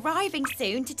will be arriving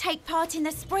soon to take part in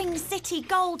the Spring City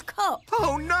Gold Cup.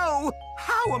 Oh, no!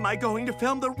 How am I going to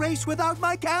film the race without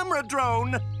my camera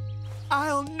drone?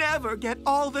 I'll never get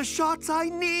all the shots I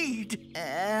need.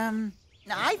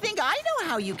 I think I know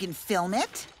how you can film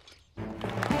it.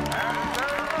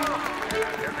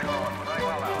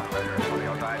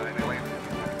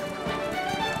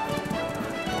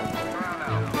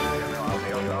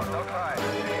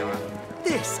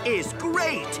 This is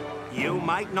great! You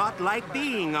might not like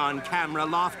being on camera,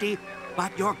 Lofty,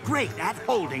 but you're great at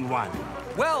holding one.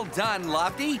 Well done,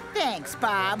 Lofty. Thanks,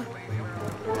 Bob.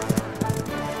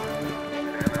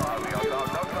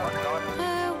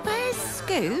 Where's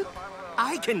Scoop? ship?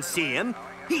 I can see him.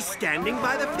 He's standing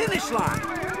by the finish line.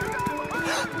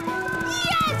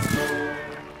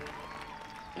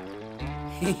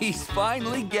 He's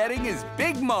finally getting his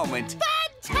big moment.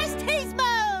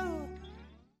 Fantastismo!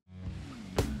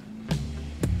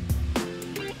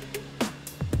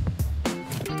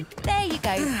 There you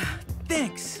go.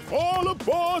 Thanks. All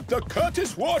aboard the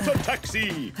Curtis Water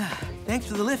Taxi! Thanks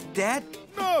for the lift, Dad.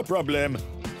 No problem.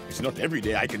 It's not every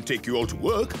day I can take you all to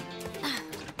work.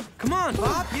 Come on,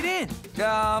 Bob, get in.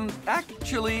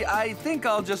 Actually, I think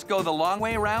I'll just go the long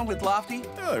way around with Lofty.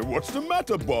 What's the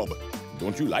matter, Bob?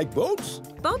 Don't you like boats?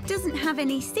 Bob doesn't have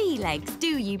any sea legs,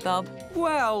 do you, Bob?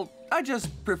 Well, I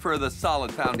just prefer the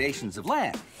solid foundations of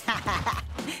land.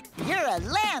 You're a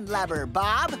landlubber,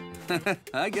 Bob.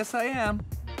 I guess I am.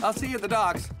 I'll see you at the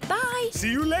docks. Bye.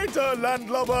 See you later,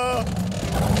 landlubber.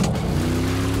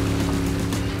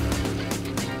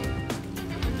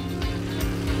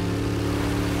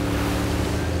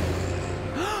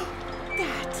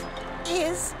 That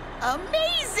is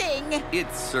amazing!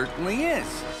 It certainly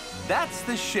is. That's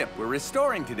the ship we're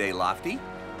restoring today, Lofty.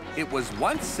 It was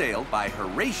once sailed by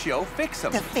Horatio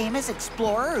Fixham. The famous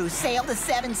explorer who sailed the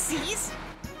 7 seas?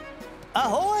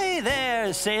 Ahoy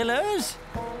there, sailors!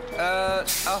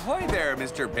 Ahoy there,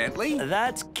 Mr. Bentley.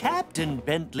 That's Captain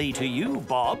Bentley to you,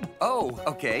 Bob. Oh,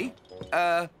 okay.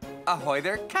 Ahoy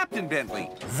there, Captain Bentley.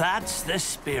 That's the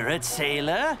spirit,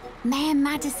 sailor. Mayor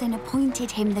Madison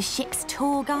appointed him the ship's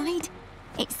tour guide.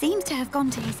 It seems to have gone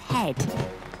to his head.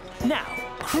 Now,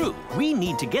 crew, we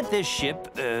need to get this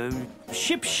ship,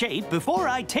 ship-shape before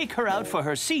I take her out for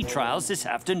her sea trials this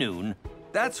afternoon.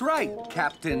 That's right,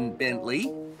 Captain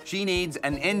Bentley. She needs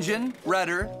an engine,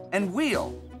 rudder, and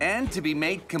wheel, and to be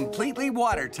made completely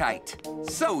watertight.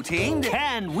 So, team...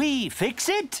 Can we fix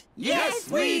it? Yes,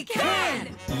 we can!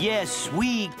 Yes,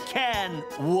 we can.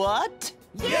 What?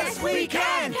 Yes, we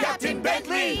can, Captain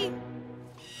Bentley!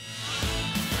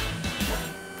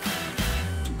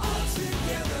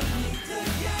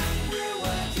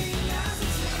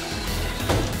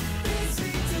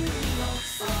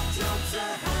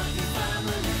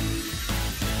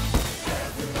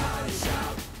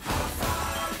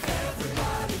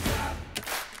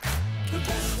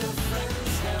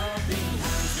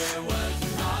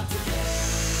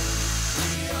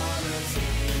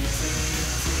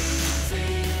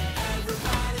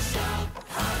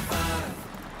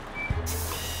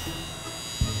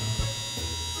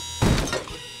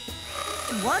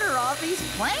 What are all these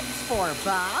planks for,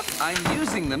 Bob? I'm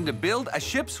using them to build a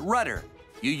ship's rudder.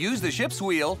 You use the ship's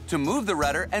wheel to move the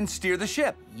rudder and steer the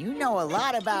ship. You know a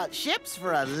lot about ships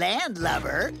for a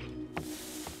landlubber.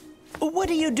 What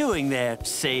are you doing there,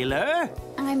 sailor?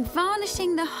 I'm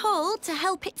varnishing the hull to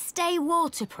help it stay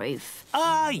waterproof.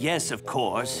 Ah, yes, of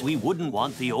course. We wouldn't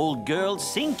want the old girl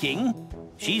sinking.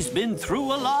 She's been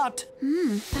through a lot.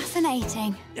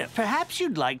 Fascinating. Perhaps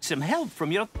you'd like some help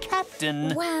from your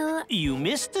captain. Well... You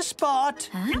missed a spot.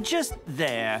 Huh? Just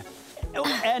there.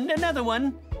 Oh, and another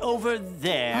one over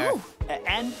there. Oh.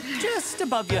 And just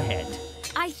above your head.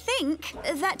 I think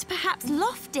that perhaps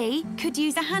Lofty could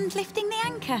use a hand lifting the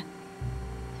anchor.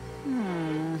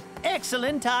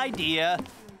 Excellent idea.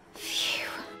 Phew.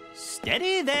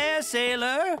 Steady there,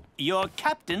 sailor. Your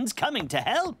captain's coming to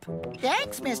help.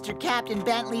 Thanks, Mr. Captain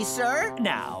Bentley, sir.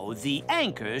 Now, the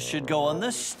anchor should go on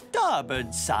the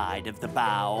starboard side of the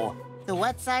bow. The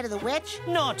what side of the which?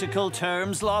 Nautical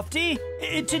terms, Lofty.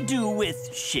 To do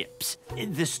with ships.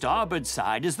 The starboard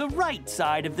side is the right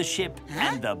side of the ship,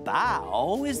 and the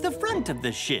bow is the front of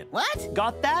the ship. What?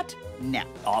 Got that? No.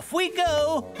 Off we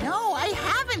go. No, I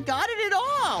haven't got it at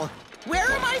all. Where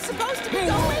am I supposed to be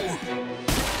going?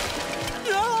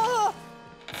 Ah!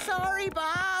 Sorry,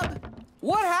 Bob.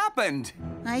 What happened?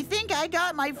 I think I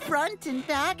got my front and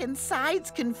back and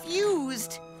sides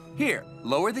confused. Here,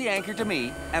 lower the anchor to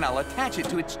me, and I'll attach it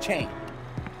to its chain.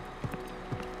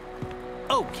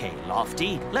 Okay,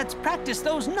 Lofty, let's practice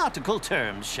those nautical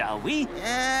terms, shall we?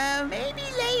 Maybe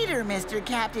later, Mr.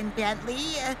 Captain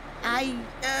Bentley.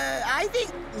 I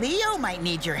think Leo might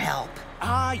need your help.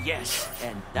 Ah, yes.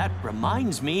 And that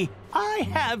reminds me, I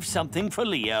have something for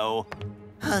Leo.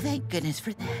 Oh, thank goodness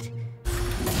for that.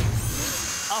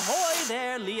 Ahoy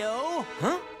there, Leo.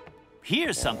 Huh?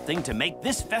 Here's something to make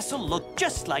this vessel look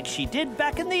just like she did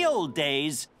back in the old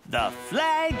days. The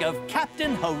flag of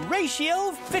Captain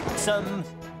Horatio Fixham.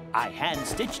 I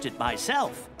hand-stitched it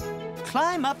myself.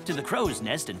 Climb up to the crow's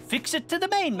nest and fix it to the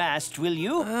mainmast, will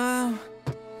you?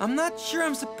 I'm not sure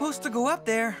I'm supposed to go up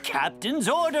there. Captain's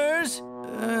orders.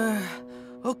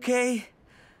 Okay.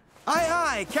 Aye,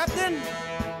 aye, Captain.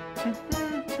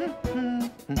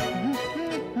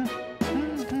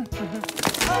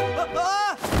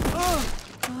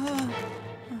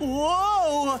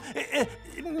 Whoa!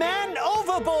 Man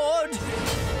overboard!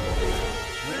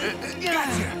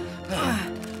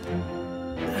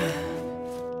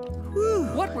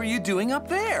 What were you doing up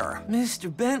there?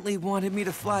 Mr. Bentley wanted me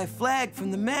to fly a flag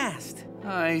from the mast.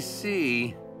 I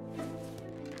see.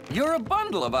 You're a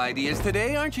bundle of ideas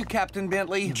today, aren't you, Captain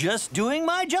Bentley? Just doing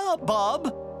my job,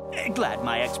 Bob. Glad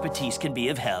my expertise can be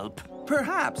of help.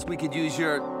 Perhaps we could use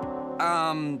your,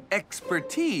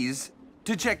 expertise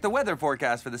to check the weather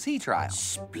forecast for the sea trial.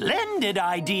 Splendid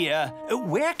idea.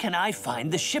 Where can I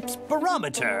find the ship's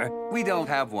barometer? We don't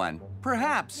have one.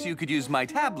 Perhaps you could use my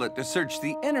tablet to search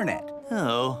the internet.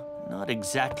 Oh, not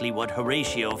exactly what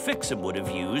Horatio Fixham would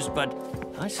have used, but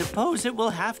I suppose it will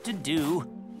have to do.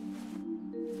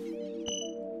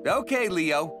 Okay,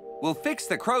 Leo. We'll fix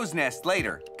the crow's nest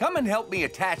later. Come and help me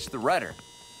attach the rudder.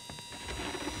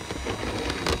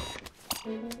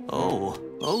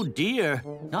 Oh dear.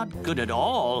 Not good at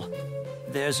all.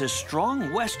 There's a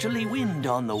strong westerly wind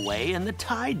on the way and the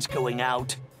tide's going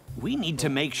out. We need to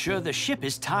make sure the ship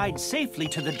is tied safely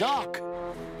to the dock.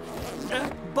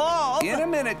 Bob! In a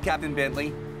minute, Captain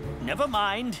Bentley. Never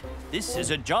mind. This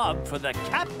is a job for the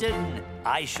captain.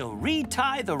 I shall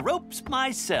retie the ropes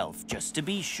myself, just to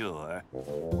be sure.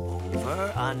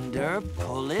 Over, under,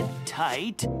 pull it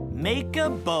tight, make a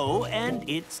bow, and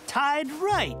it's tied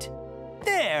right.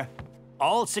 There,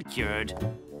 all secured.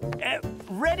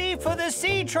 Ready for the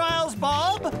sea trials,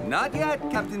 Bob? Not yet,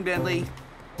 Captain Bentley.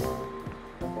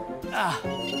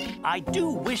 I do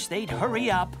wish they'd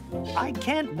hurry up. I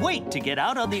can't wait to get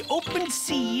out on the open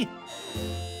sea.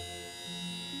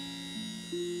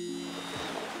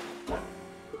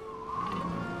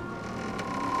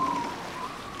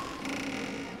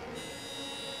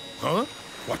 Huh?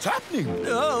 What's happening?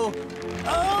 Oh,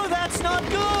 that's not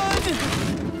good!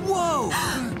 Whoa!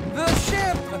 The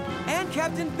ship! And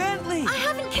Captain Bentley! I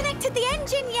haven't connected the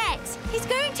engine yet. He's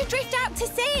going to drift out to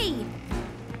sea.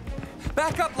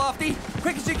 Back up, Lofty.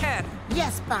 Quick as you can.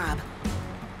 Yes, Bob.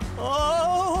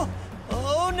 Oh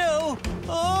no!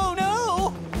 Oh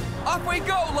no! Off we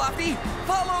go, Lofty.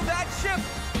 Follow that ship.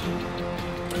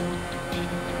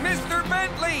 Mr.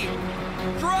 Bentley,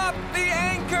 drop the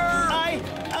anchor.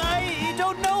 I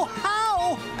don't know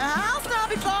how. I'll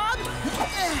stop it, Bob.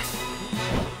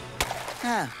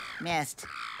 Oh, missed.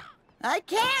 I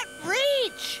can't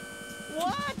reach.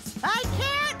 What? I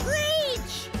can't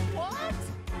reach. What?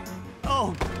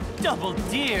 Oh, double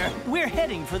dear. We're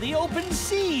heading for the open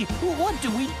sea. What do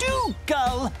we do,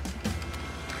 Gull?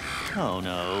 Oh,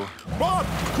 no. Bob,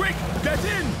 quick, get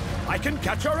in! I can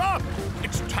catch her up!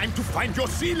 It's time to find your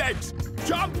sea legs!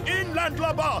 Jump in,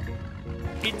 landlubber!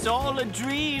 It's all a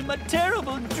dream, a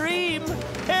terrible dream.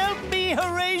 Help me,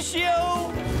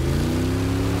 Horatio!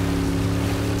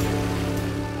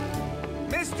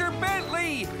 Mr.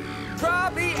 Bentley,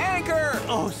 drop the anchor!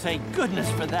 Oh, thank goodness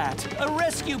for that. A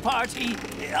rescue party.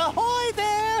 Ahoy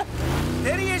there!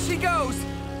 Steady as she goes.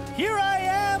 Here I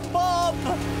am, Bob.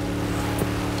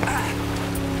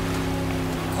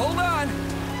 Hold on.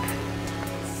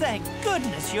 Thank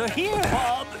goodness you're here,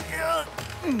 Bob.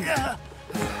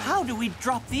 How do we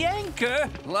drop the anchor?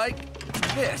 Like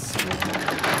this.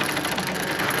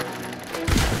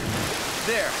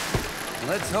 There.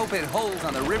 Let's hope it holds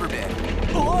on the riverbed.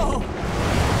 Whoa!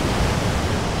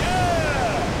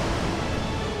 Yeah!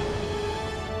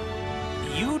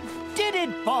 You did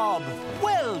it, Bob.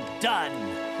 Well done.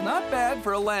 Not bad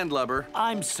for a landlubber.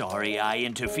 I'm sorry I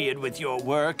interfered with your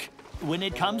work. When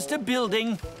it comes to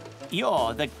building,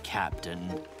 you're the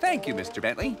captain. Thank you, Mr.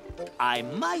 Bentley. I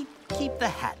might keep the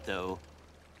hat, though.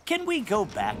 Can we go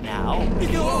back now?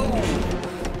 Whoa!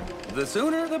 The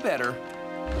sooner, the better.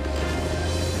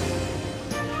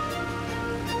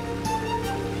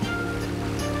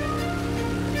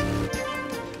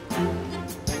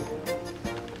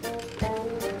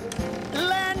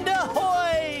 Land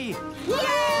ahoy!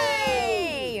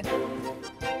 Yay!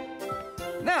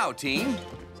 Now, team,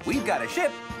 we've got a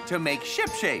ship to make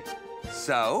shipshape.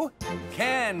 So,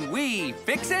 can we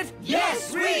fix it?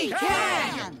 Yes, we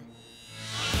can!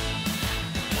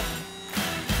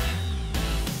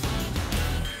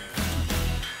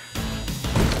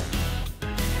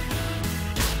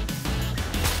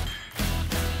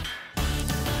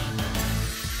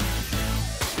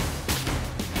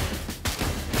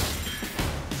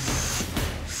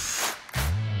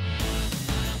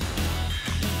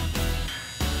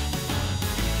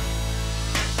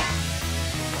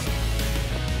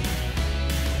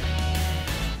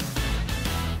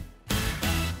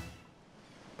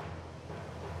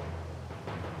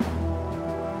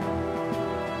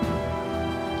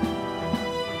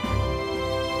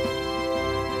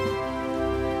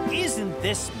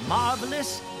 this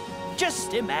marvelous?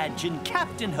 Just imagine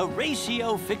Captain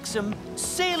Horatio Fixham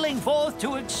sailing forth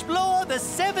to explore the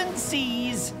 7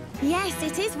 seas. Yes,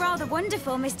 it is rather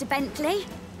wonderful, Mr. Bentley.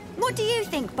 What do you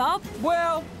think, Bob?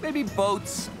 Well, maybe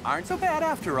boats aren't so bad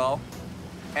after all.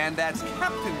 And that's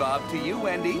Captain Bob to you,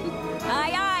 Wendy.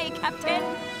 Aye, aye, Captain.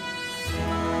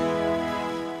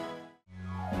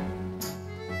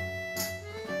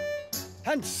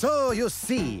 And so you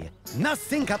see,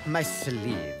 nothing up my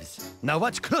sleeves. Now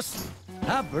watch close.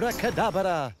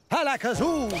 Abracadabra,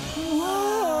 alakazoo.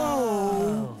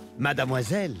 Whoa!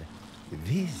 Mademoiselle,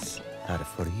 these are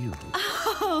for you.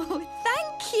 Oh,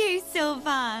 thank you,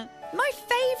 Sylvain. My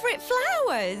favourite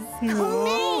flowers.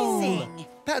 Amazing.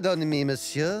 Pardon me,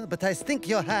 monsieur, but I think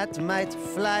your hat might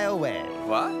fly away.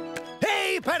 What?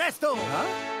 Hey, Presto! Huh?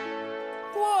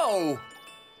 Whoa!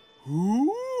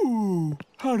 Ooh,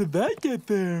 how did that get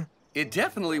there? It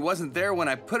definitely wasn't there when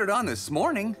I put it on this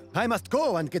morning. I must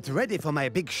go and get ready for my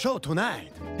big show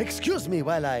tonight. Excuse me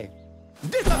while I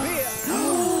disappear.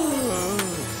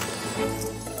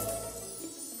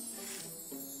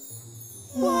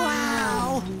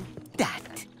 Wow!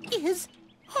 That is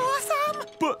awesome!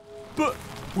 But,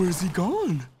 where's he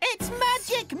gone? It's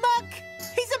magic, Muck!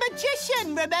 He's a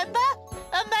magician, remember?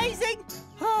 Amazing!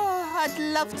 Oh, I'd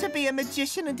love to be a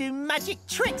magician and do magic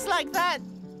tricks like that.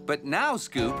 But now,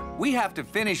 Scoop, we have to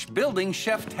finish building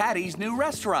Chef Tatty's new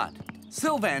restaurant.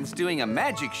 Sylvain's doing a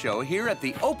magic show here at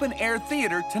the Open Air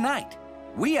Theater tonight.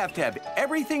 We have to have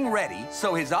everything ready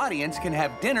so his audience can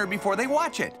have dinner before they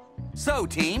watch it. So,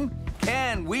 team,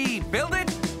 can we build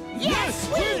it? Yes,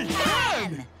 we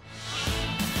can!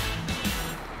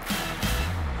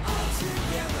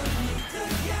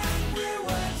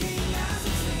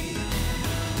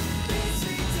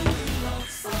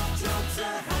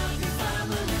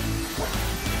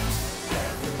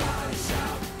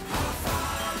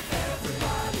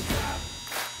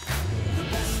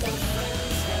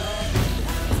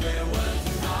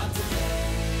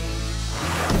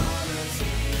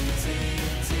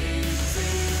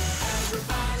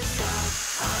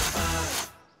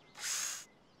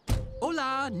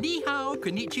 Hola, ni hao,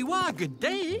 konnichiwa, good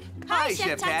day. Hi,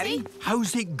 Chef Tatty.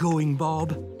 How's it going,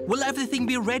 Bob? Will everything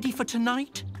be ready for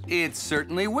tonight? It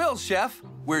certainly will, Chef.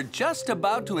 We're just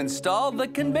about to install the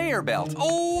conveyor belt.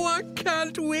 Oh, I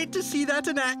can't wait to see that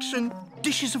in action.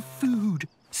 Dishes of food,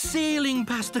 sailing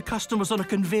past the customers on a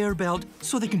conveyor belt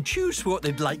so they can choose what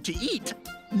they'd like to eat.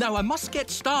 Now, I must get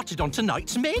started on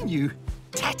tonight's menu.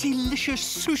 Tattylicious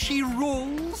sushi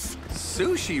rolls.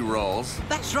 Sushi rolls?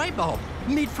 That's right, Bob.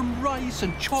 Made from rice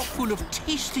and chock full of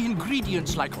tasty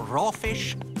ingredients like raw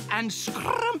fish and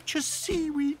scrumptious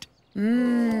seaweed.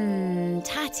 Mmm,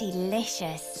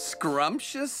 tattylicious.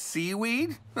 Scrumptious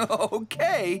seaweed?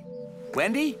 Okay.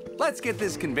 Wendy, let's get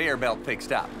this conveyor belt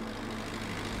fixed up.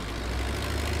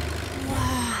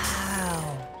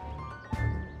 Wow.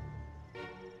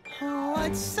 Oh,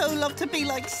 I'd so love to be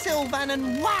like Sylvain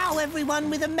and wow everyone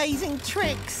with amazing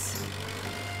tricks.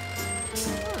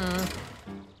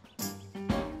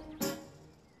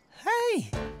 Hey,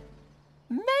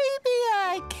 maybe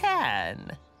I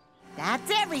can.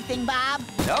 That's everything, Bob.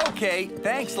 Okay,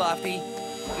 thanks, Lofty.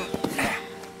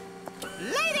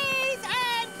 Ladies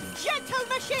and gentle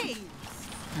machines.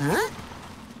 Huh?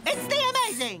 It's the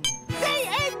amazing, the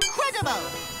incredible,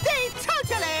 the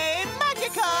totally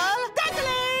magical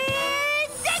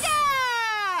Dazzling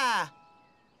Digger!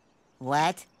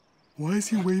 What? Why is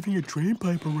he waving a drain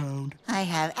pipe around? I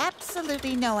have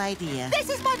absolutely no idea. This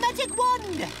is my magic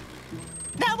wand.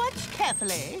 Now watch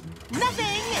carefully.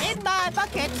 Nothing in my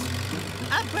bucket.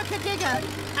 Abracadabra,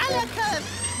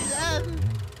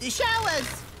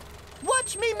 showers.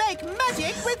 Watch me make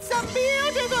magic with some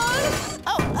beautiful...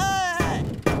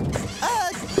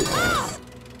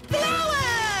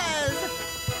 flowers!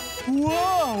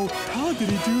 Whoa! How did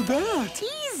he do that?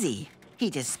 Easy. He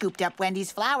just scooped up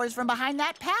Wendy's flowers from behind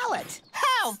that pallet.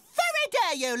 How very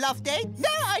dare you, Lofty! No,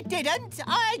 I didn't.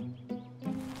 Oh,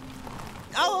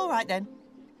 all right then.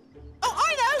 Oh,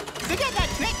 I know! Forget that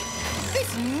trick.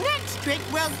 This next trick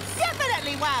will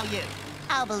definitely wow you.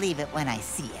 I'll believe it when I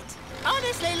see it.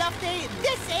 Honestly, Lofty,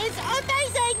 this is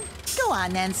amazing! Go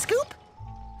on then, Scoop.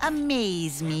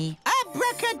 Amaze me.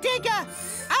 Abracadabra!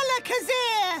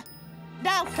 Alakazir!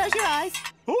 Now, close your eyes.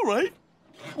 All right.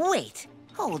 Wait.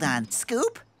 Hold on,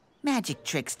 Scoop. Magic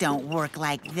tricks don't work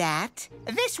like that.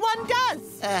 This one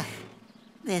does.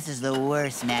 This is the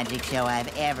worst magic show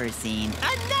I've ever seen.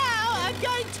 And now I'm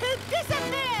going to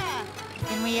disappear.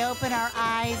 Can we open our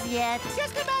eyes yet?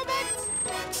 Just a moment.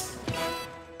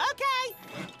 Okay.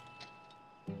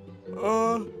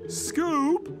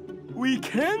 Scoop, We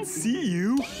can see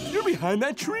you. You're behind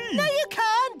that tree. No, you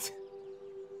can't.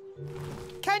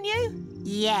 Can you?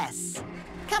 Yes.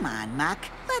 Come on, Muck.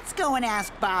 Let's go and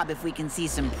ask Bob if we can see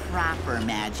some proper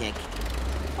magic.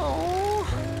 Oh.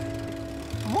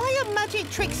 Why are magic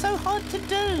tricks so hard to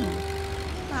do?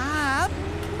 Bob,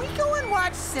 can we go and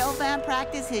watch Sylvan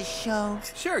practice his show?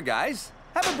 Sure, guys.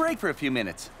 Have a break for a few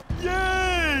minutes.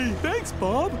 Yay! Thanks,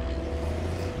 Bob.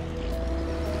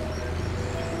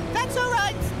 That's all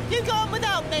right. You go on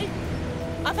without me.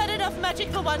 I've had enough magic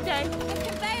for one day. The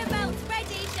conveyor belt's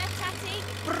ready, Chef Tatty.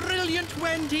 Brilliant,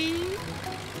 Wendy.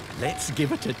 Let's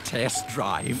give it a test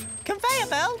drive. Conveyor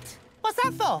belt? What's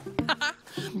that for?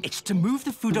 It's to move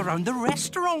the food around the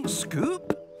restaurant,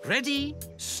 Scoop. Ready,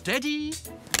 steady.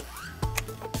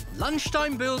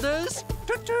 Lunchtime builders.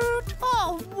 Toot toot.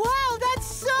 Oh, wow, that's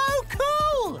so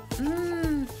cool!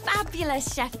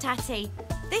 Fabulous, Chef Tatty.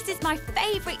 This is my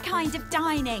favourite kind of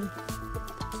dining.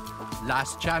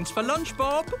 Last chance for lunch,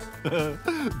 Bob.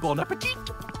 Bon appetit.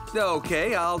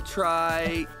 Okay, I'll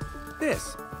try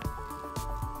this.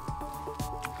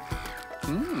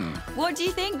 What do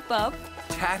you think, Bob?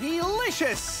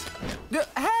 Tattylicious!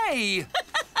 Hey!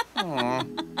 Aw.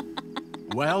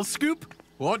 Well, Scoop,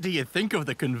 what do you think of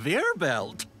the conveyor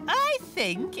belt? I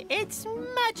think it's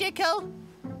magical.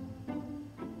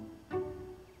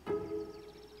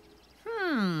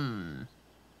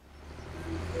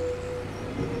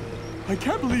 I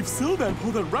can't believe Sylvan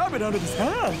pulled that rabbit out of his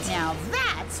hands. Now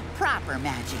that's proper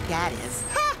magic, that is.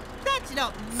 Ha! That's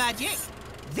not magic.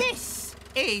 This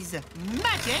is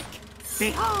magic.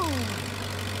 Behold!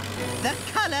 The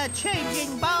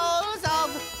color-changing balls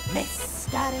of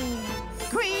mystery.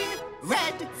 Green,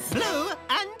 red, blue,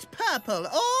 and purple,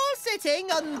 all sitting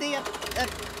on the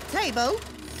table.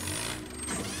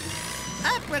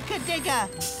 Abracadabra,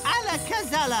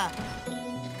 alakazala.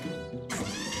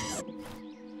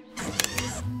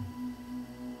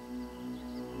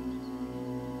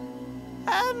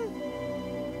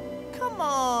 Come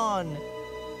on.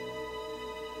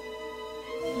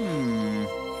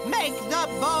 Make the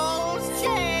balls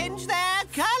change their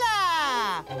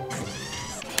color!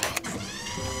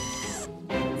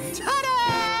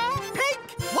 Ta-da! Pink,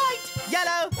 white,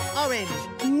 yellow, orange.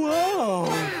 Wow!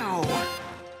 Wow.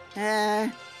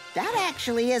 That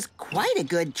actually is quite a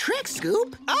good trick,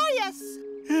 Scoop. Oh, yes.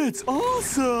 It's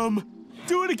awesome!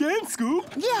 Do it again,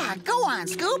 Scoop. Yeah, go on,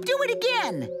 Scoop. Do it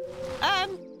again.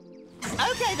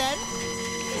 Okay then.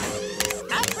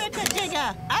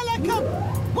 Abracadabra, alacum.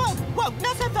 Whoa,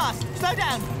 not so fast. Slow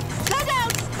down. Slow down.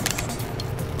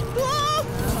 Whoa!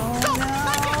 Stop!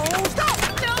 No. Stop!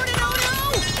 No!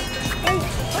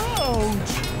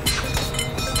 Ouch!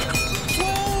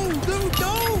 Whoa, no!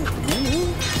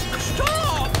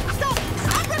 Stop! Stop!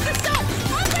 Abracadabra!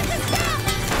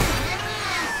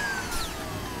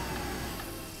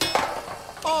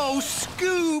 Oh,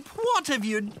 Scoop, what have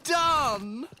you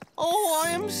done? Oh, I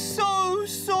am so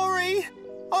sorry.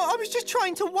 I was just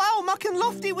trying to wow Muck and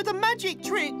Lofty with a magic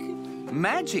trick.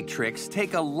 Magic tricks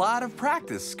take a lot of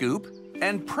practice, Scoop,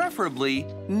 and preferably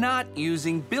not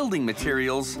using building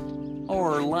materials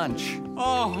or lunch.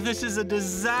 Oh, this is a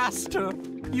disaster.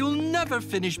 You'll never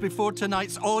finish before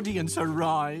tonight's audience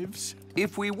arrives.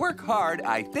 If we work hard,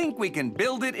 I think we can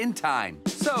build it in time.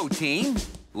 So, team,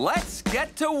 let's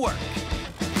get to work.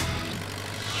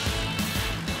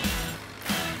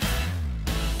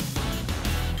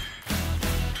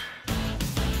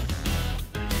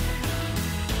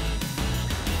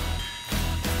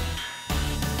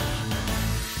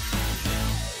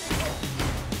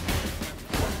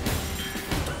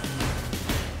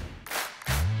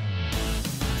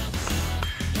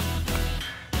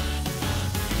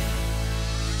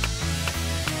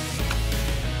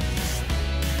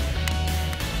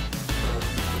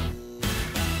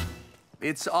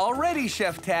 It's all ready,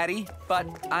 Chef Tatty, but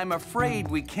I'm afraid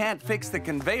we can't fix the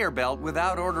conveyor belt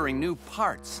without ordering new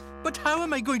parts. But how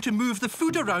am I going to move the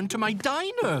food around to my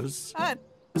diners?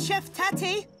 Chef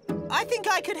Tatty, I think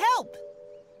I could help.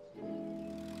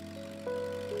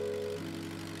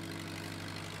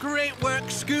 Great work,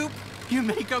 Scoop. You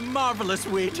make a marvelous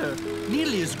waiter.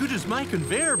 Nearly as good as my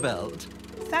conveyor belt.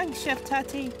 Thanks, Chef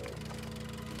Tatty.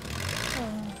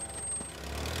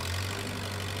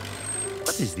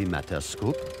 What is the matter,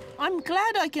 Scoop? I'm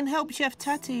glad I can help Chef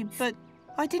Tatty, but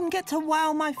I didn't get to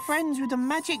wow my friends with a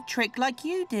magic trick like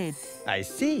you did. I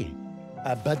see.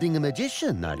 A budding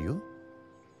magician, are you?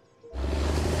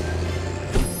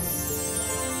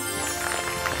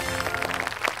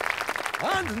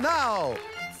 And now,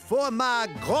 for my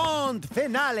grand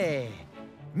finale.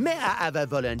 May I have a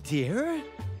volunteer?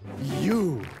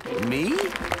 You. Me?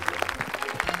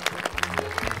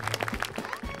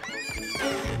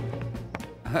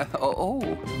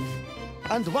 Oh.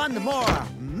 And one more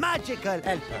magical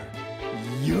helper.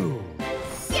 You.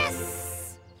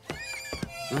 Yes!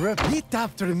 Repeat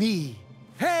after me.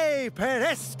 Hey,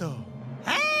 Presto.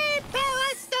 Hey,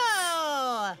 Presto!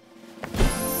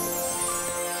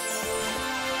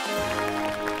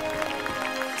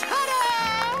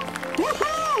 Ta-da!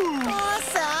 Woohoo!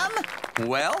 Awesome!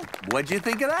 Well, what'd you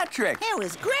think of that trick? It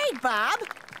was great, Bob.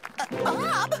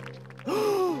 Bob?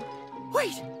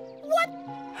 Wait, what?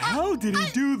 How did he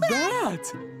do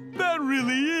that? That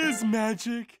really is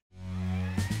magic.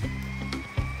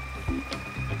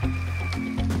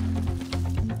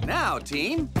 Now,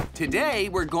 team, today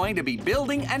we're going to be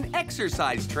building an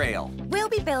exercise trail. We'll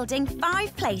be building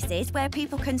 5 places where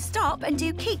people can stop and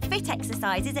do keep fit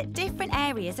exercises at different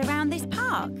areas around this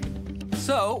park.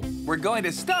 So, we're going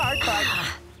to start by...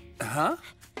 Huh?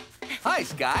 Hi,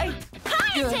 Sky.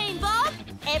 Hi, Team Bob!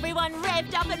 Everyone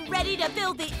revved up and ready to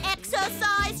build the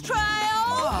exercise trail?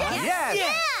 Yes!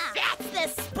 Yeah! That's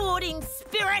the sporting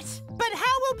spirit! But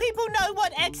how will people know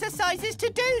what exercises to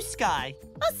do, Sky?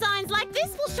 Well, signs like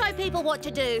this will show people what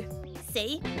to do.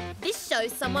 See? This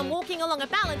shows someone walking along a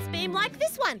balance beam like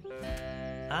this one.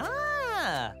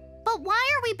 Ah! But why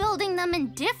are we building them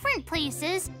in different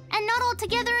places and not all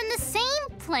together in the same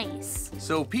place?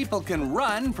 So people can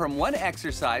run from one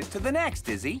exercise to the next,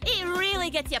 Izzy. It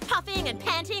really gets you puffing and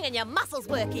panting and your muscles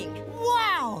working.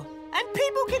 Wow! And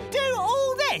people can do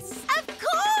all this? Of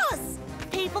course!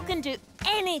 People can do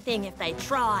anything if they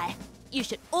try. You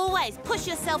should always push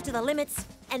yourself to the limits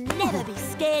and never be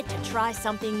scared to try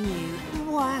something new.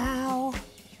 Wow!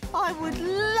 I would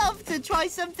love to try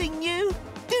something new.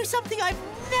 Do something I've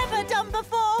never done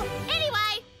before.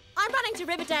 Anyway, I'm running to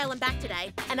Riverdale and back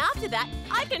today, and after that,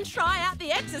 I can try out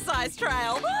the exercise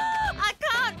trail. I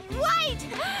can't wait!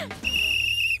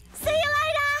 See you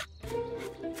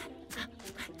later!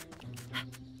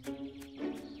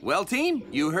 Well, team,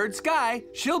 you heard Sky.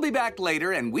 She'll be back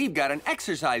later, and we've got an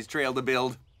exercise trail to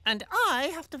build. And I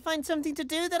have to find something to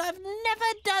do that I've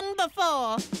never done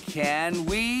before. Can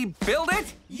we build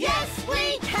it? Yes,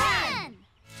 we can!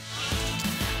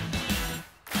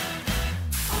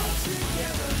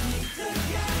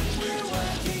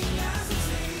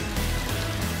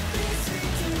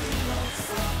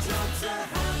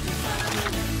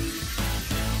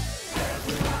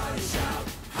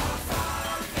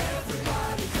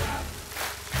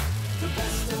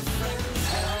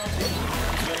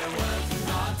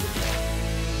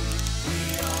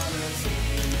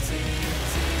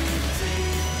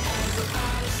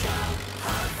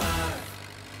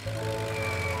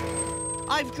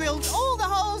 I've drilled all the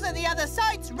holes at the other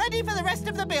sites ready for the rest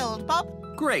of the build, Bob.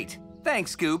 Great.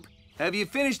 Thanks, Scoop. Have you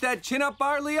finished that chin-up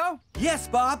bar, Leo? Yes,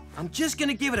 Bob. I'm just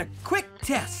gonna give it a quick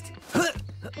test. Go,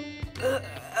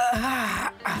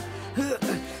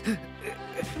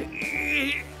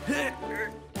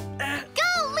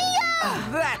 Leo!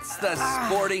 That's the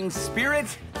sporting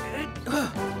spirit.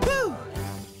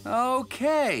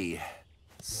 Okay.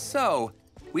 So,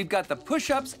 we've got the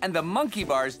push-ups and the monkey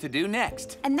bars to do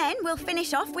next. And then we'll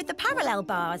finish off with the parallel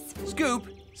bars. Scoop,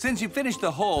 since you finished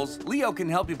the holes, Leo can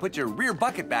help you put your rear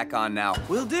bucket back on now.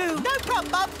 Will do. No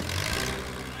problem, Bob.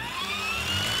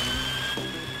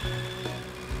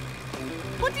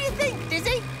 What do you think,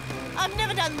 Dizzy? I've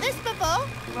never done this before.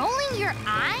 Rolling your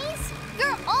eyes?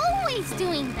 You're always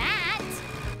doing that.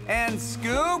 And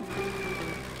Scoop?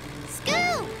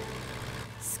 Scoop!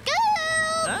 Scoop!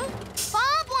 Huh?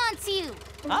 Bob wants you.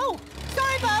 Oh,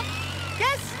 sorry, Bob.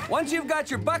 Yes? Once you've got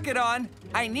your bucket on,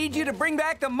 I need you to bring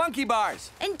back the monkey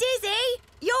bars. And Dizzy,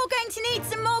 you're going to need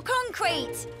some more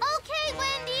concrete. Okay,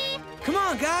 Wendy. Come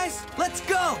on, guys. Let's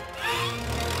go.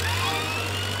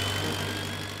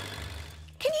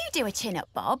 Can you do a chin-up,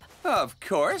 Bob? Of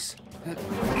course.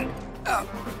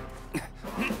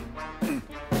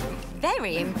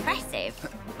 Very impressive.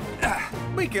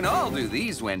 We can all do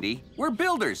these, Wendy. We're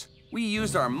builders. We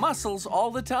use our muscles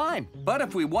all the time. But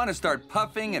if we want to start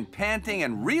puffing and panting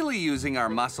and really using our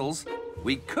muscles,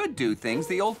 we could do things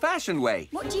the old-fashioned way.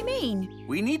 What do you mean?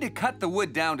 We need to cut the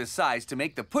wood down to size to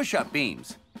make the push-up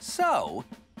beams. So,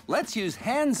 let's use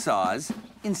hand saws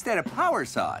instead of power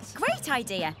saws. Great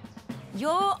idea.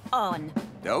 You're on.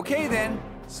 Okay, then.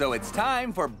 So it's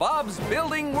time for Bob's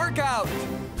building workout.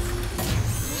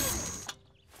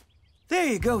 There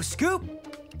you go, Scoop.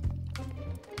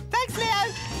 Thanks,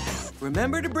 Leo.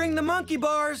 Remember to bring the monkey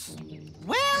bars.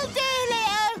 Will do,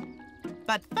 Leo.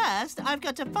 But first, I've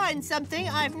got to find something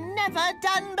I've never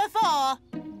done before.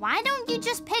 Why don't you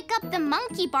just pick up the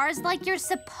monkey bars like you're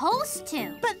supposed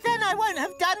to? But then I won't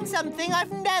have done something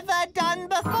I've never done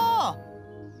before.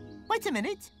 Wait a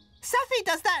minute. Safi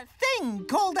does that thing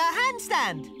called a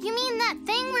handstand. You mean that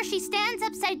thing where she stands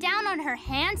upside down on her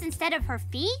hands instead of her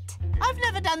feet? I've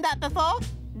never done that before.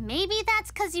 Maybe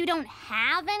that's because you don't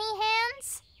have any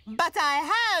hands? But I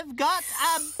have got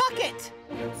a bucket.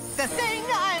 The thing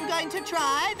I am going to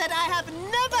try that I have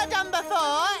never done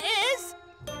before is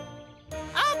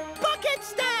a bucket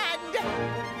stand.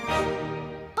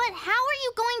 But how are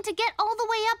you going to get all the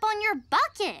way up on your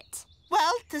bucket?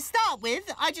 Well, to start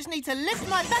with, I just need to lift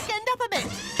my back end up a bit.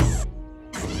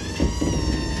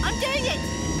 I'm doing it!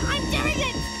 I'm doing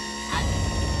it!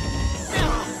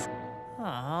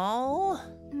 Oh.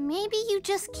 Maybe you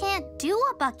just can't do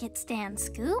a bucket stand,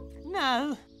 Scoop.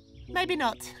 No, maybe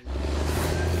not.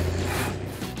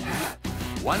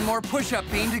 One more push-up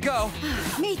bean to go.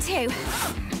 Me too.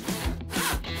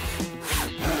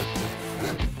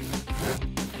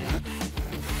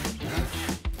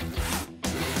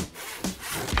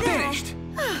 Finished.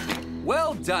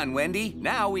 Well done, Wendy.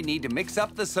 Now we need to mix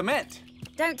up the cement.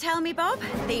 Don't tell me, Bob.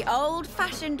 The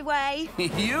old-fashioned way.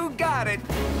 You got it.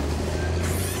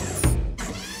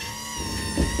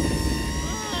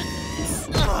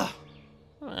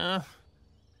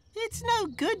 It's no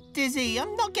good, Dizzy.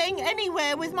 I'm not getting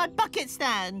anywhere with my bucket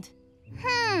stand.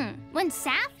 When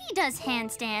Safi does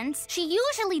handstands, she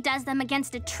usually does them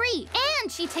against a tree,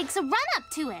 and she takes a run-up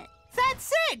to it.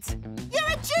 That's it! You're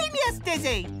a genius,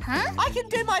 Dizzy! Huh? I can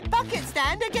do my bucket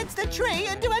stand against a tree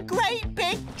and do a great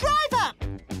big drive-up!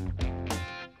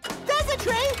 There's a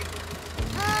tree!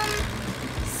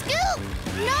 Scoop!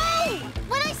 No!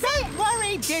 When I say... Don't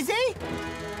worry, Dizzy!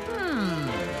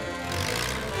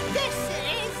 This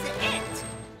is it!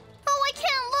 Oh, I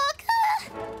can't look!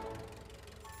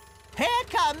 Here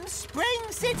comes Spring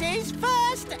City's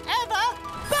first ever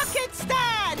bucket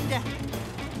stand!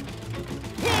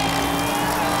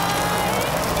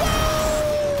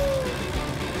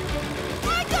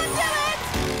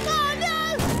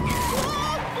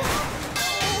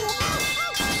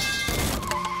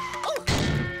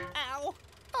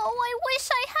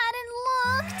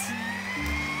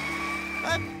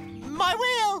 My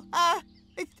wheel!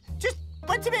 It just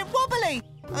went a bit wobbly.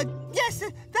 Yes,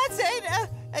 that's it.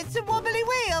 It's a wobbly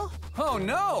wheel. Oh,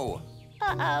 no!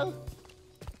 Uh-oh.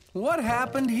 What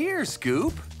happened here,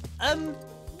 Scoop? Well,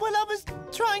 I was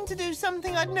trying to do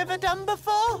something I'd never done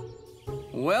before.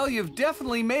 Well, you've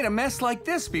definitely made a mess like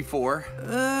this before.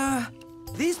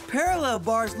 These parallel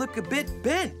bars look a bit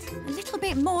bent. A little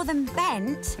bit more than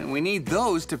bent. And we need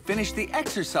those to finish the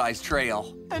exercise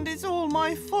trail. And it's all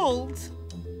my fault.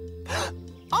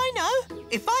 I know!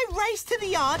 If I race to the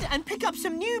yard and pick up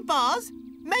some new bars,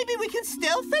 maybe we can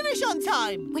still finish on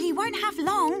time. Well, you won't have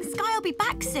long. Sky will be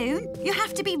back soon. You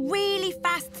have to be really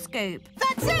fast, Scoop.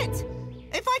 That's it!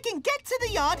 If I can get to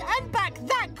the yard and back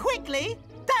that quickly,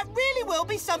 that really will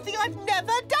be something I've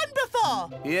never done before.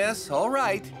 Yes, all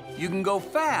right. You can go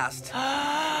fast.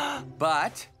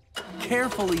 But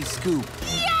carefully, Scoop.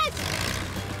 Yes!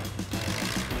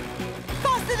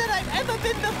 Faster than I've ever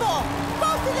been before!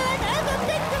 Faster than I've ever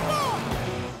been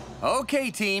before!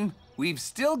 Okay, team. We've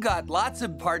still got lots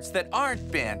of parts that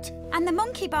aren't bent. And the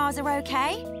monkey bars are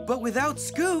okay. But without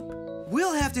Scoop,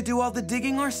 we'll have to do all the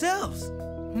digging ourselves.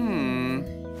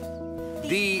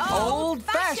 The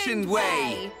old-fashioned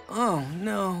way. Oh,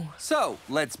 no. So,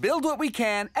 let's build what we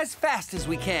can as fast as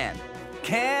we can.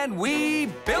 Can we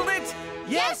build it?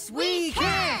 Yes, we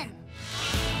can!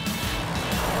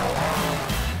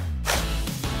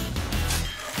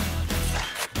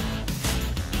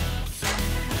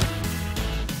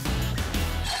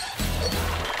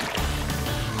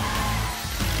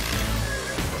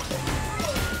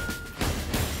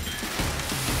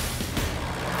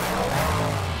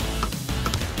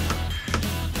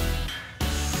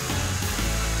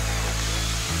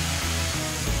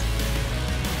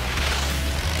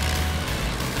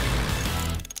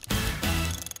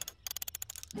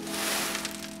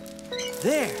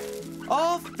 There,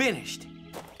 all finished.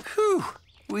 Whew,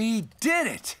 we did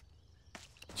it.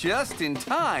 Just in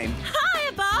time.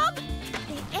 Hiya, Bob!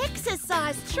 The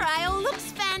exercise trail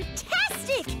looks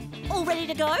fantastic. All ready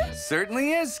to go?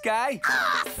 Certainly is, Sky.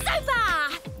 Ah,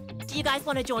 super! Do you guys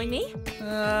want to join me?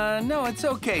 No, it's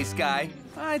okay, Sky.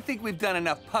 I think we've done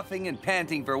enough puffing and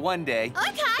panting for one day.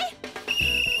 Okay.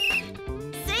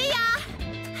 See ya!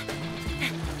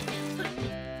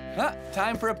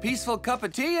 Time for a peaceful cup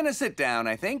of tea and a sit-down,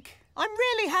 I think. I'm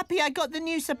really happy I got the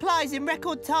new supplies in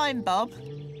record time, Bob.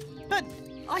 But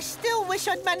I still wish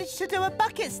I'd managed to do a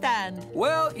bucket stand.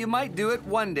 Well, you might do it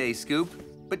one day, Scoop.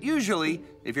 But usually,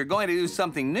 if you're going to do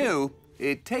something new,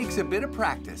 it takes a bit of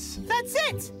practice. That's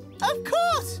it! Of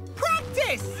course!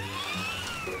 Practice!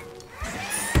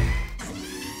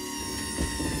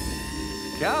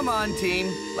 Come on,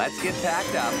 team. Let's get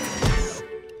packed up.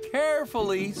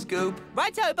 Carefully, Scoop.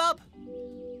 Righto, Bob.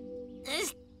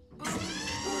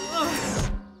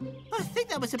 I think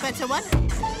that was a better one.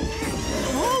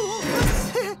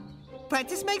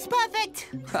 Practice makes perfect.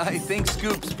 I think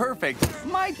Scoop's perfect.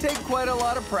 Might take quite a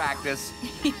lot of practice.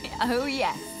 Oh,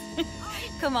 yes.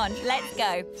 Come on, let's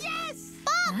go. Yes!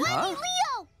 Bob, Wendy,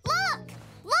 Leo, look!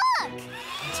 Look!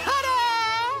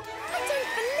 Ta-da! I don't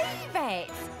believe it.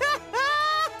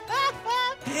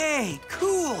 Hey,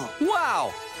 cool!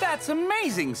 Wow, that's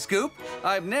amazing, Scoop.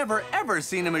 I've never, ever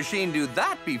seen a machine do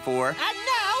that before. And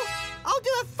now, I'll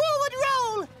do a forward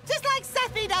roll, just like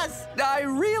Sappy does. I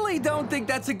really don't think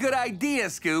that's a good idea,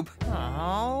 Scoop.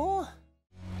 Oh.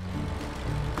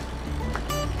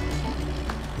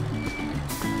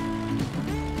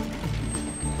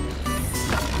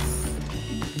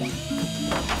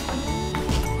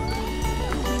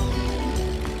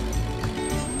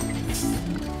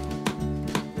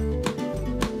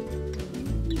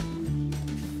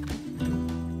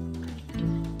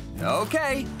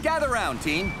 Okay, gather round,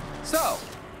 team. So,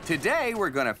 today we're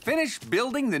gonna finish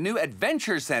building the new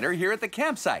adventure center here at the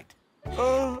campsite.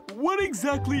 What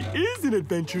exactly is an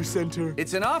adventure center?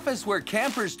 It's an office where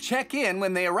campers check in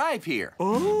when they arrive here.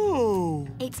 Oh!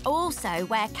 It's also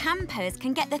where campers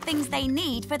can get the things they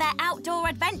need for their outdoor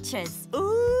adventures.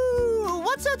 Ooh,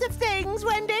 what sort of things,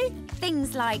 Wendy?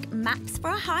 Things like maps for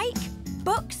a hike,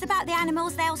 books about the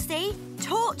animals they'll see,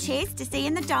 torches to see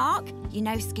in the dark. You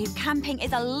know, Scoop, camping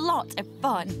is a lot of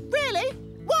fun. Really?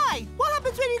 Why? What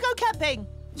happens when you go camping?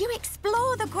 You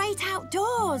explore the great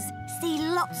outdoors, see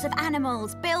lots of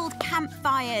animals, build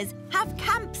campfires, have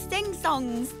camp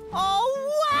sing-songs.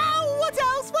 Oh, wow! What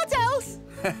else? What else?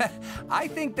 I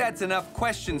think that's enough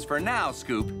questions for now,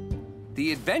 Scoop.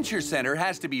 The Adventure Center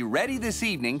has to be ready this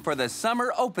evening for the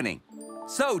summer opening.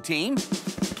 So, team,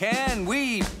 can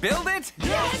we build it?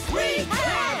 Yes, we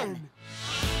can!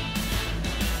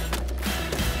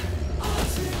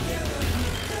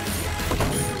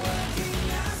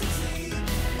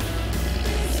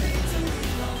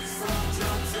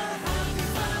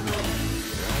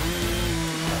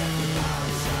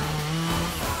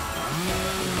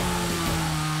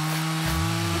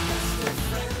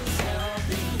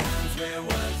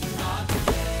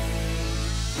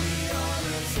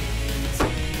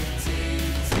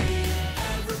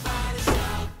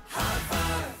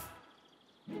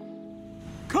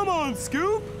 Come on,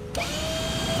 Scoop!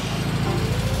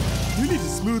 You need to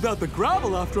smooth out the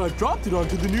gravel after I've dropped it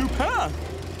onto the new path.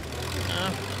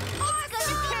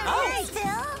 Hey,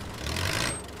 Phil!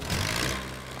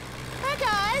 Hey,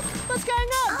 guys! What's going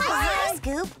on? Hi,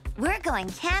 Scoop. We're going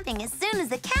camping as soon as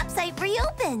the campsite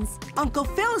reopens. Uncle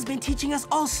Phil has been teaching us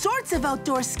all sorts of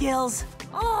outdoor skills.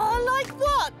 Oh, like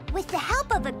what? With the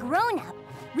help of a grown-up,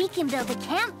 we can build a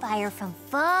campfire from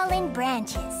fallen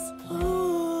branches.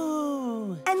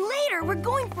 Ooh. And later, we're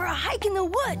going for a hike in the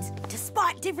woods to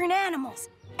spot different animals.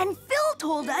 And Phil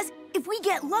told us if we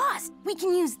get lost, we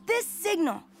can use this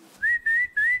signal.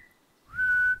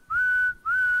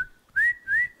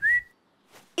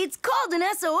 It's called an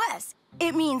SOS.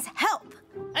 It means help.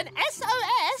 An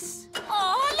SOS?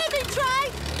 Oh, let me try.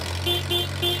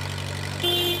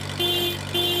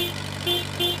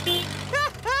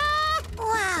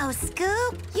 Wow,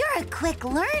 Scoop, you're a quick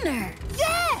learner.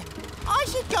 Yeah! I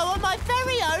should go on my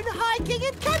very own hiking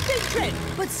and camping trip.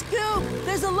 But Scoop,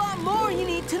 there's a lot more you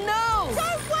need to know.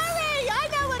 Don't worry, I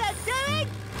know what I'm doing.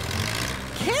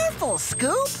 Careful,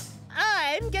 Scoop.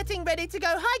 I'm getting ready to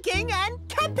go hiking and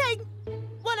camping.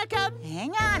 Wanna come?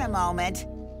 Hang on a moment.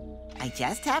 I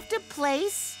just have to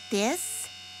place this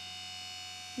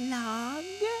log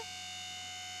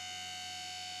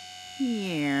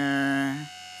here.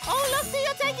 Oh, Lofty,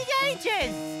 you're taking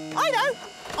ages. I know.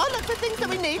 I'll look for things that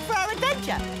we need for our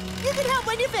adventure. You can help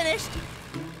when you're finished.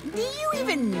 Do you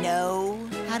even know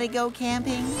how to go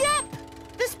camping? Yep.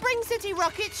 The Spring City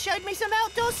Rockets showed me some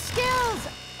outdoor skills.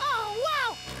 Oh,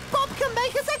 wow. Bob can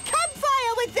make us a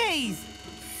campfire with these.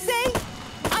 See?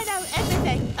 I know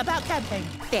everything about camping.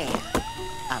 There.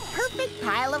 A perfect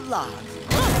pile of logs.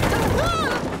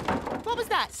 What was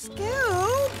that?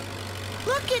 Scoop!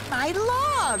 Look at my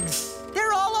logs.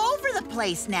 They're all over the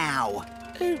place now.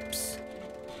 Oops.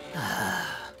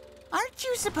 Aren't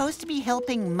you supposed to be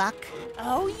helping Muck?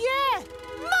 Oh, yeah.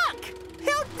 Muck!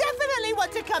 He'll definitely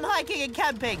want to come hiking and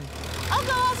camping. I'll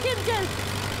go ask him to.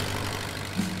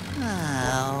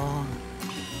 Oh.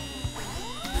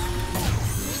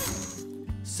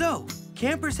 So,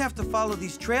 campers have to follow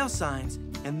these trail signs,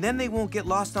 and then they won't get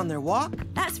lost on their walk?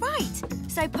 That's right.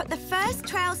 So put the first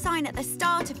trail sign at the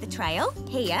start of the trail,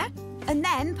 here, and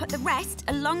then put the rest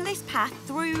along this path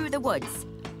through the woods.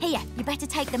 Here, you better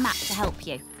take the map to help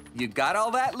you. You got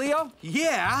all that, Leo?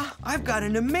 Yeah, I've got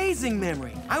an amazing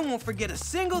memory. I won't forget a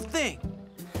single thing.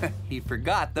 He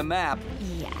forgot the map.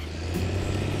 Yeah.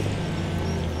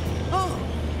 Oh.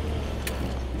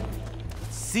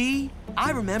 See?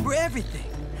 I remember everything.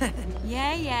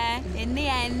 Yeah, in the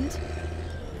end.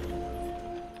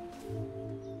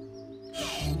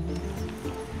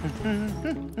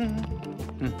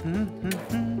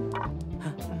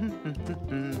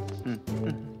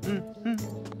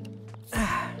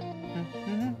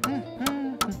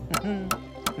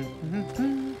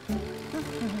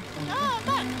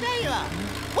 Muck, there you are.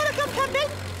 Wanna come camping?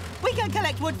 We can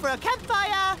collect wood for a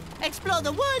campfire, explore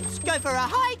the woods, go for a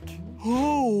hike.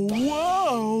 Oh,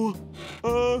 wow!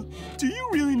 Do you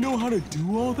really know how to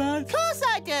do all that? Of course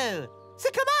I do. So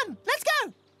come on, let's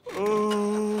go.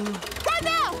 Right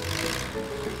now!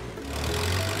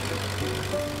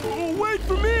 Oh, wait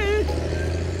for me!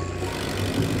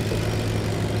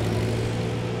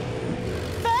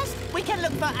 First, we can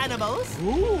look for animals.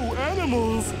 Oh,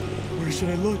 animals! Where should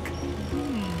I look?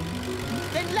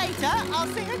 Then later, I'll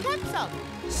sing a camp song.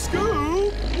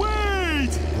 Scoop!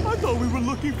 Wait! I thought we were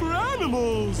looking for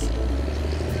animals!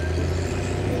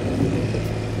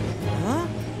 Huh?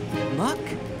 Muck?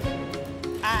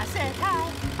 I said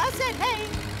hi, I said hey,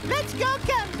 let's go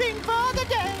camping for the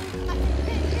day.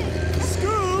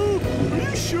 Scoop! Are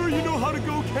you sure you know how to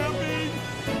go camping?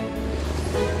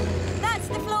 That's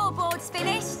the floorboards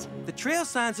finished. The trail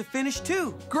signs are finished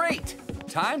too. Great!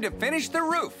 Time to finish the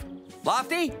roof.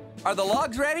 Lofty, are the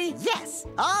logs ready? Yes,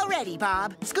 all ready,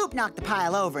 Bob. Scoop knocked the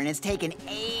pile over, and it's taken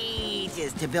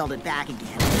ages to build it back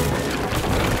again.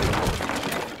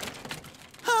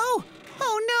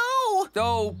 Oh no!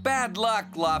 Oh, bad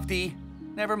luck, Lofty.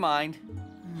 Never mind.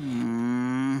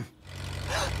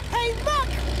 Hey, Muck,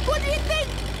 what do you think?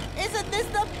 Isn't this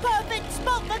the perfect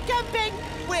spot for camping?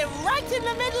 We're right in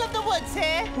the middle of the woods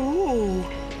here. Oh,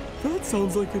 that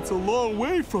sounds like it's a long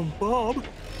way from Bob.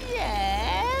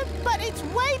 Yeah, but it's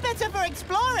way better for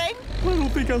exploring. I don't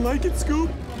think I like it, Scoop.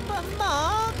 But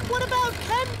Mark, what about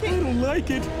camping? I don't like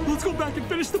it. Let's go back and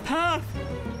finish the path.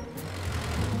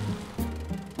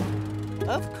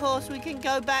 Of course we can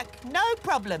go back, no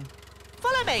problem.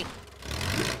 Follow me.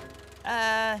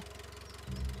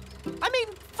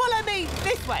 Follow me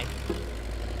this way.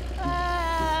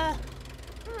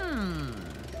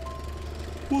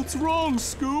 What's wrong,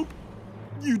 Scoop?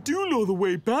 You do know the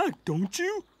way back, don't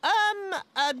you?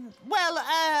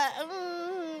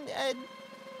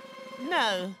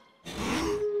 No.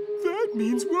 That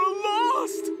means we're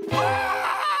lost!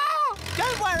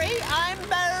 Don't worry, I'm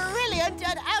brilliant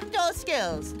at outdoor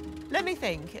skills. Let me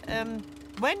think.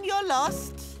 When you're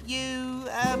lost, you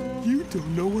You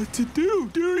don't know what to do,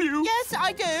 do you? Yes,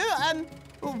 I do.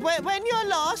 When you're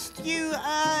lost,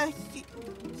 yes!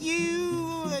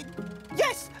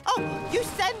 Oh, you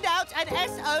send out an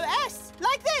SOS,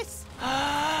 like this.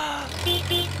 Beep,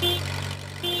 beep, beep.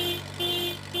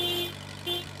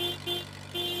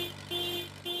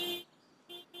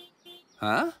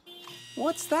 Huh?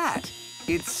 What's that?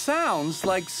 It sounds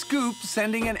like Scoop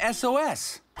sending an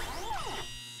SOS.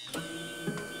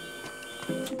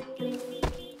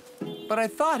 But I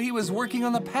thought he was working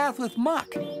on the path with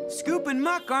Muck. Scoop and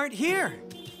Muck aren't here.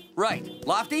 Right.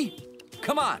 Lofty,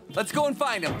 come on. Let's go and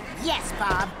find him. Yes,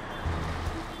 Bob.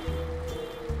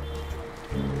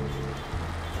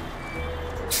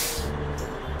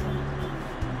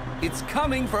 It's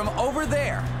coming from over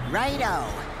there. Righto.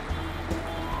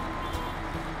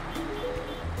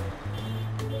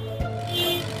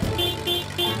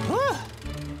 Whew.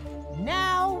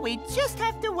 Now we just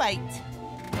have to wait.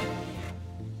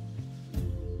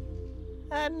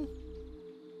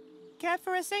 Care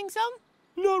for a sing-song?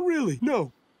 Not really,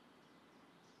 no.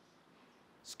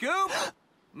 Scoop!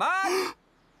 Muck!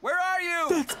 Where are you?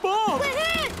 That's Bob! We're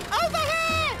here! Over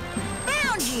here!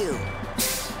 Found you!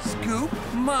 Scoop?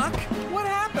 Muck? What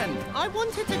happened? I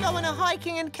wanted to go on a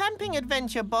hiking and camping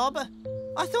adventure, Bob.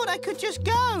 I thought I could just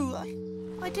go.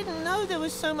 I didn't know there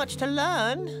was so much to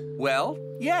learn. Well,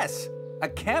 yes. A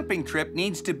camping trip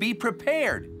needs to be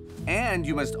prepared. And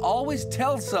you must always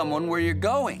tell someone where you're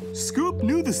going. Scoop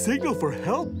knew the signal for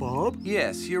help, Bob.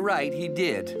 Yes, you're right, he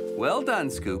did. Well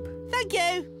done, Scoop. Thank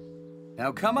you.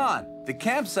 Now come on. The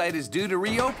campsite is due to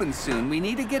reopen soon. We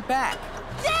need to get back.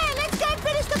 Yeah, let's go and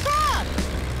finish the park.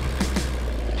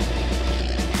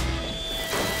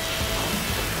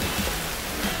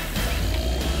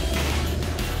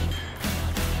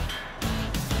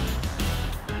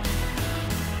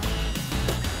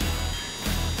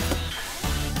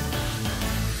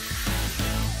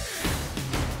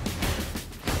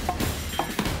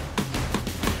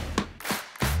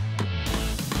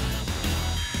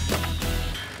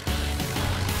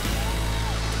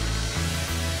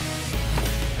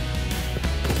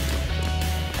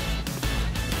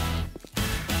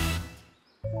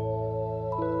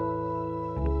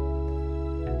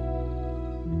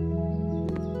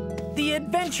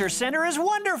 Adventure Center is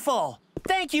wonderful.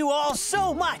 Thank you all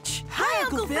so much. Hi,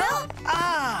 Uncle Phil.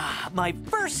 Ah, my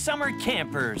first summer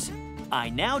campers. I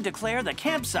now declare the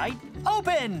campsite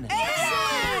open.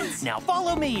 Excellent! Now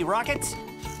follow me, Rockets.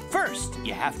 First,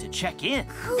 you have to check in.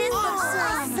 This looks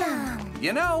awesome.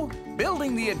 You know,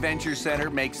 building the Adventure Center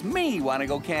makes me want to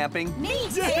go camping. Me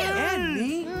too. And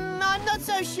me. I'm not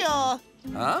so sure.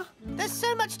 Huh? There's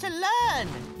so much to learn.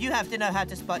 You have to know how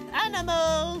to spot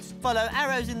animals, follow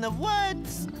arrows in the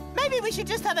woods. Maybe we should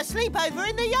just have a sleepover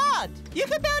in the yard. You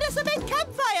can build us a big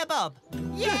campfire, Bob.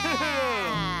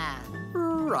 Yeah!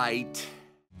 Right.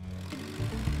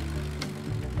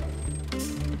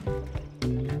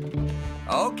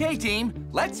 Okay, team,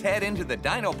 let's head into the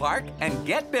Dino Park and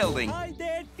get building. Hi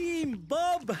there, team.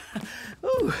 Bob.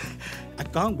 Ooh, I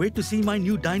can't wait to see my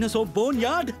new dinosaur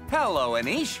boneyard. Hello,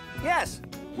 Anish. Yes,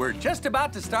 we're just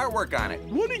about to start work on it.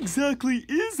 What exactly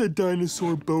is a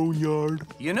dinosaur boneyard?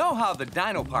 You know how the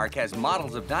Dino Park has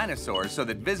models of dinosaurs so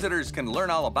that visitors can learn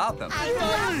all about them? I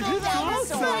love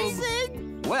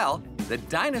dinosaurs. Well, the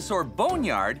Dinosaur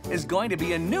Boneyard is going to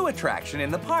be a new attraction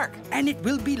in the park. And it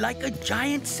will be like a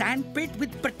giant sand pit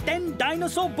with pretend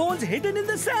dinosaur bones hidden in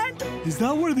the sand. Is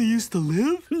that where they used to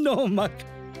live? No, Muck.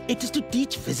 It is to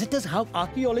teach visitors how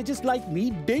archaeologists like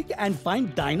me dig and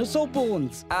find dinosaur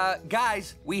bones.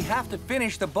 Guys, we have to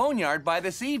finish the boneyard by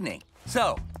this evening.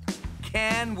 So,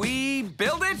 can we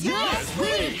build it? Yes,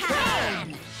 we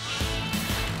can!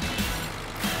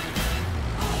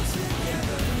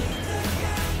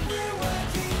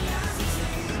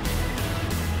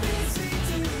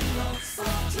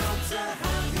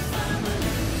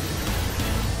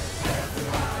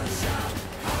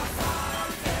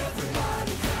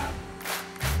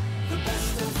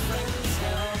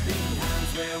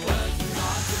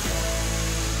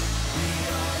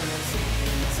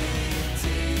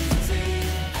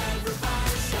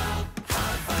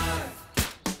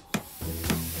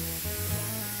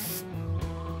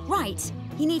 Right,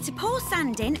 you need to pour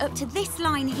sand in up to this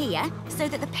line here so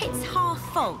that the pit's half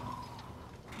full.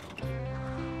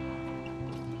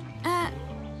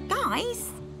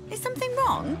 Guys, is something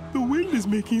wrong? The wind is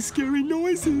making scary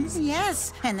noises.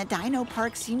 Yes, and the Dino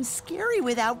Park seems scary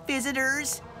without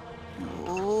visitors.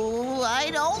 Oh, I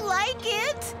don't like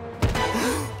it.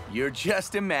 You're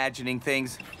just imagining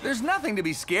things. There's nothing to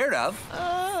be scared of.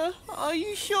 Are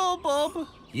you sure, Bob?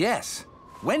 Yes.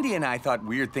 Wendy and I thought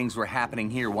weird things were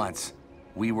happening here once.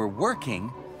 We were working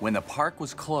when the park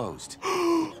was closed.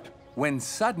 When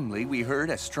suddenly we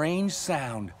heard a strange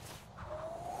sound.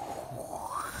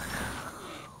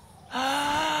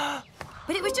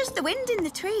 But it was just the wind in the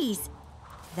trees.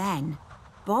 Then,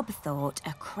 Bob thought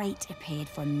a crate appeared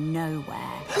from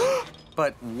nowhere.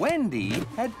 But Wendy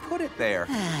had put it there.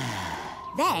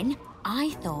 Then,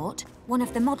 I thought one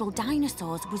of the model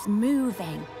dinosaurs was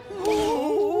moving.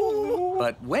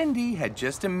 But Wendy had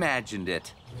just imagined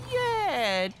it.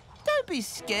 Yeah, don't be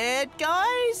scared,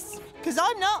 guys. Because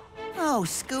I'm not. Oh,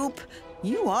 Scoop,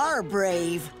 you are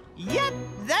brave. Yep,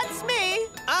 that's me.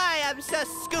 I am Sir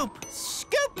Scoop.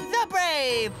 Scoop the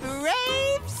Brave.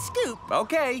 Brave Scoop.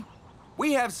 Okay,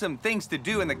 we have some things to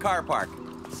do in the car park.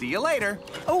 See you later.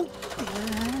 Oh.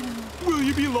 Will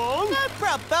you be long? No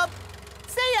problem, Bob.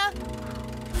 See ya.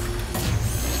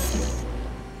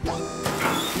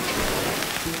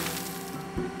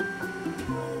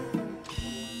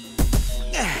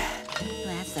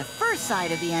 That's the first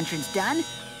side of the entrance done.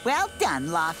 Well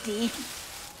done, Lofty.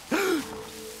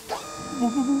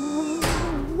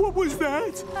 What was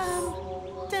that?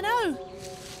 Dunno.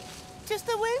 Just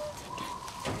the wind?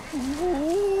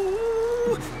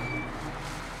 Ooh.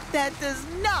 That does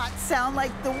not sound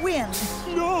like the wind.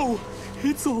 No,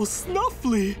 it's all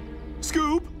snuffly.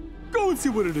 Scoop, go and see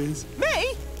what it is.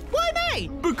 Me? Why me?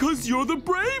 Because you're the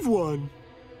brave one.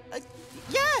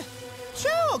 Yeah,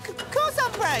 sure. Of course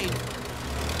I'm brave.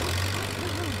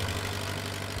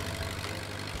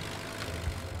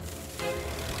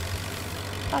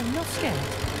 I'm not scared.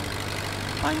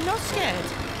 I'm not scared.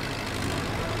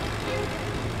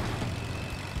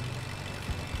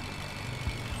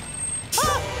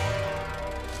 Ah!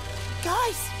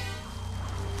 Guys,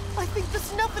 I think the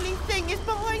snuffling thing is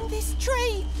behind this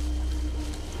tree.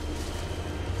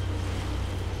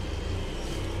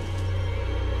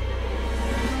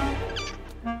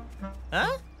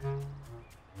 Huh?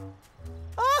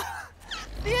 Oh,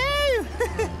 you!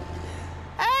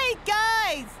 Hey,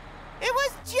 guys! It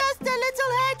was just a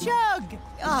little hedgehog!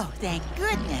 Oh, thank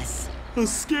goodness. A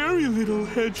scary little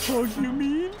hedgehog, you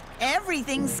mean?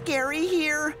 Everything's scary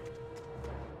here.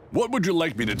 What would you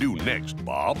like me to do next,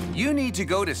 Bob? You need to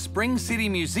go to Spring City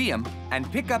Museum and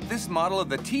pick up this model of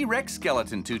the T-Rex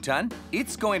skeleton, Two-Ton.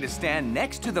 It's going to stand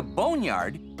next to the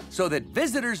boneyard so that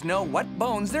visitors know what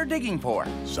bones they're digging for.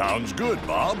 Sounds good,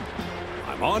 Bob.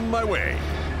 I'm on my way.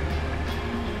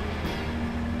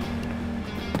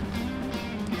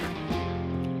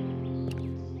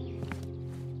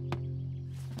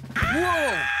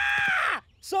 Whoa!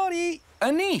 Sorry.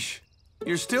 Anish,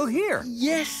 you're still here.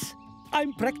 Yes.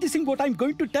 I'm practicing what I'm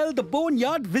going to tell the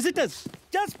boneyard visitors.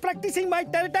 Just practicing my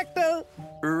pterodactyl.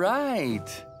 Right.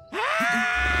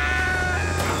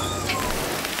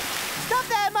 Stop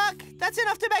there, Muck. That's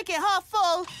enough to make it half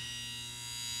full.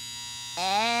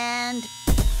 And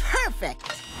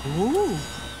perfect. Oh,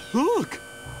 look.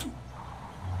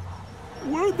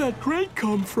 Where'd that crate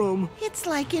come from? It's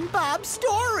like in Bob's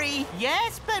story.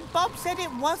 Yes, but Bob said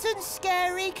it wasn't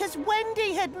scary because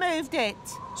Wendy had moved it.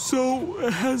 So,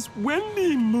 has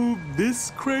Wendy moved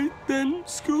this crate then,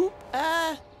 Scoop?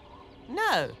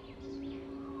 No.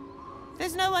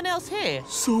 There's no one else here.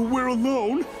 So we're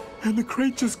alone, and the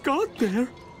crate just got there,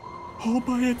 all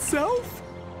by itself?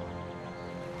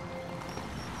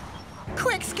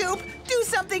 Quick, Scoop, do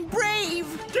something brave.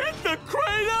 Get the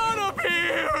crate out of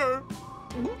here!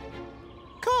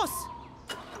 Of course.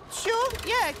 Sure,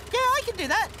 yeah, I can do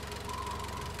that.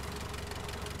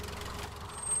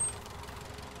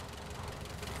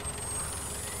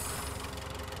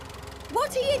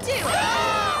 What are you doing?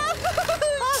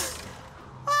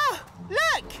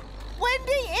 Look!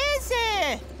 Wendy is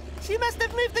here! She must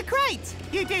have moved the crate.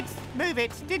 You did move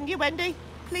it, didn't you, Wendy?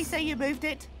 Please say you moved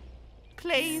it.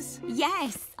 Please.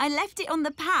 Yes, I left it on the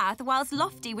path whilst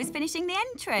Lofty was finishing the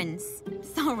entrance.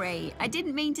 Sorry, I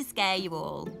didn't mean to scare you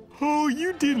all. Oh,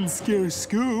 you didn't scare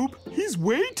Scoop. He's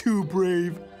way too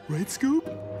brave. Right, Scoop?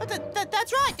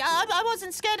 That's right. I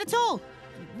wasn't scared at all.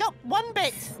 Not one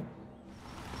bit.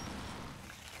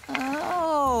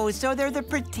 Oh, so they're the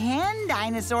pretend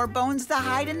dinosaur bones to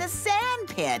hide in the sand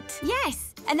pit.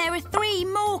 Yes, and there are 3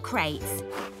 more crates.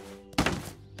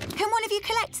 Can one of you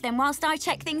collect them whilst I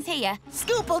check things here?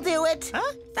 Scoop will do it.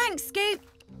 Huh? Thanks, Scoop.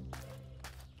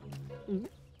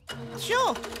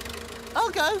 Sure. I'll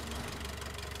go.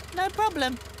 No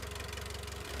problem.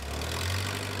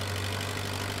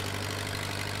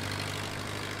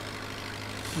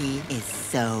 He is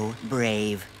so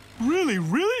brave. Really,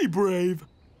 really brave.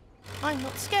 I'm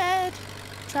not scared.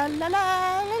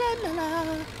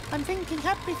 Tra-la-la-la-la-la. I'm thinking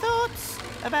happy thoughts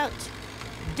about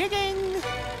digging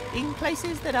in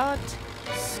places that aren't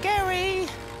scary,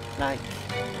 like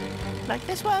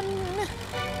this one.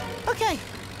 Okay,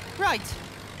 right.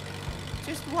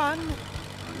 Just one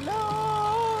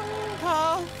long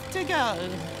path to go.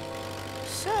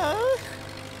 So,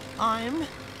 I'm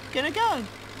gonna go.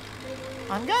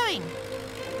 I'm going.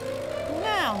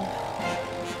 Now.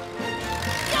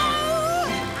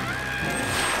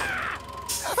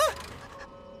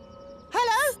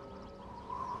 Hello?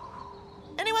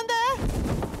 Anyone there?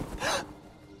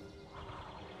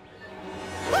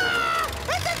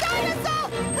 It's a dinosaur!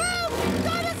 Help!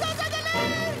 Dinosaurs on the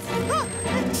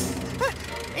loose!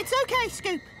 It's okay,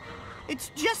 Scoop. It's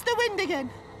just the wind again.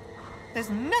 There's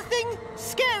nothing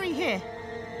scary here.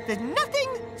 There's nothing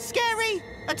scary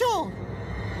at all.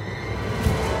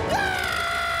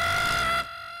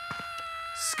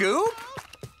 Scoop?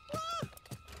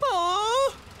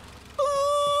 Oh!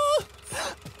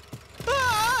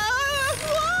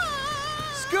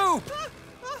 Scoop!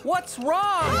 What's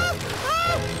wrong?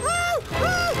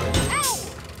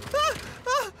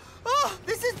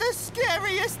 This is the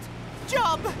scariest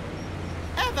job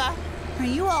ever. Are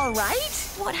you all right?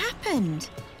 What happened?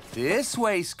 This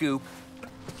way, Scoop.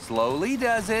 Slowly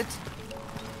does it.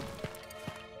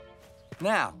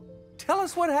 Now, tell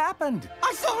us what happened.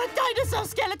 I saw a dinosaur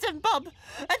skeleton, Bob,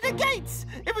 at the gates.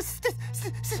 It was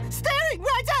staring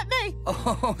right at me.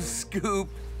 Oh, Scoop.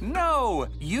 No,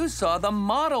 you saw the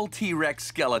model T-Rex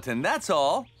skeleton, that's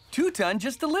all. Two-Ton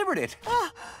just delivered it.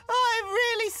 It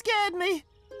really scared me.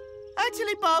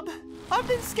 Actually, Bob, I've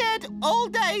been scared all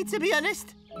day, to be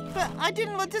honest. But I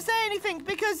didn't want to say anything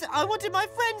because I wanted my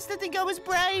friends to think I was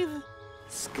brave.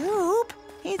 Scoop,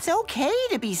 it's okay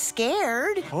to be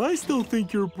scared. I still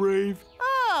think you're brave.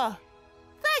 Oh,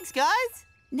 thanks, guys.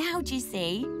 Now do you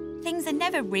see? Things are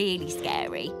never really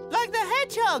scary. Like the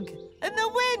hedgehog and the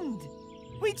wind.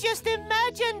 We just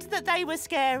imagined that they were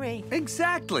scary.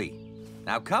 Exactly.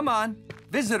 Now, come on.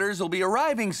 Visitors will be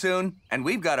arriving soon, and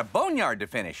we've got a boneyard to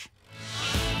finish.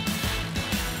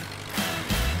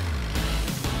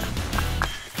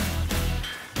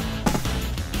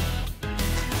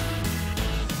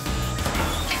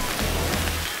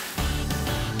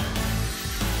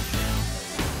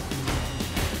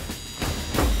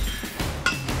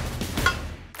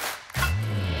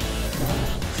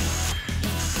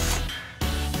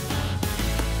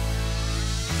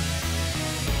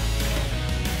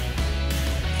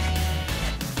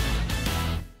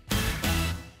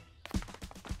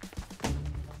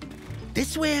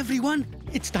 This way, everyone.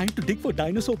 It's time to dig for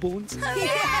dinosaur bones.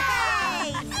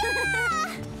 Yay!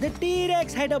 The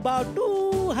T-Rex had about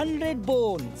 200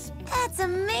 bones. That's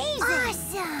amazing!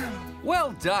 Awesome!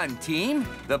 Well done, team.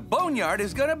 The boneyard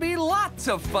is gonna be lots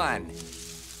of fun.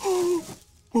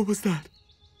 What was that?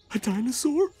 A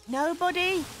dinosaur?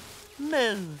 Nobody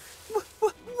move.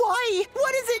 Why?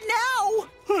 What is it now?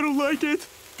 I don't like it.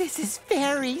 This is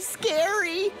very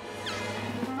scary.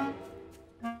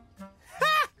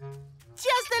 Ha!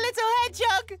 Just a little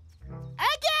hedgehog!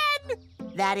 Again!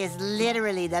 That is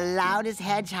literally the loudest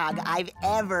hedgehog I've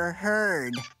ever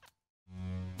heard.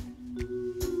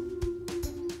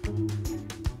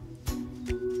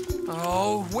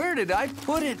 Oh, where did I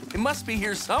put it? It must be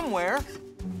here somewhere.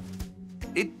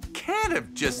 It can't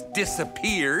have just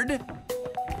disappeared.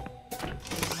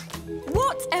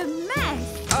 What a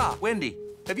mess! Ah, Wendy,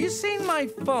 have you seen my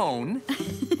phone?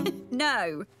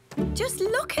 No. Just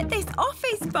look at this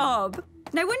office, Bob.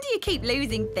 No wonder you keep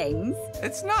losing things.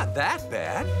 It's not that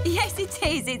bad. Yes, it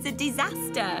is. It's a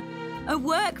disaster. A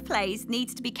workplace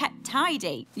needs to be kept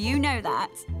tidy. You know that.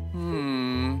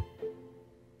 Hang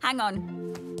on.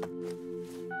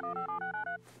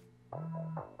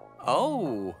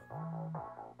 Oh.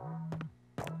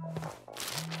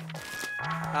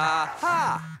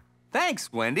 Aha!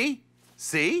 Thanks, Wendy.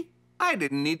 See? I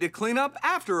didn't need to clean up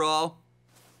after all.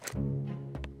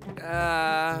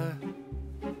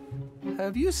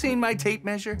 Have you seen my tape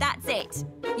measure? That's it.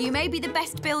 You may be the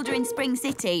best builder in Spring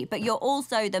City, but you're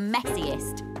also the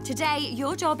messiest. Today,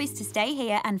 your job is to stay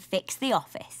here and fix the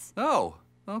office. Oh,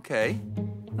 okay.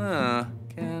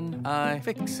 Can I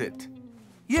fix it?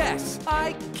 Yes,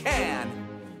 I can!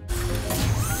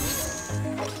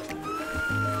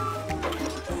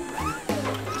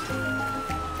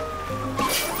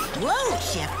 Whoa,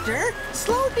 Shifter!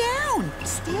 Slow down!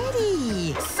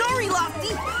 Steady! Sorry,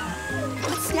 Lofty.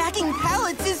 But stacking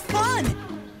pallets is fun.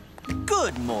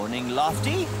 Good morning,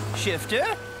 Lofty. Shifter.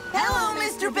 Hello,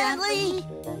 Mr. Bentley.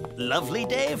 Lovely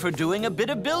day for doing a bit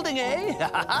of building, eh?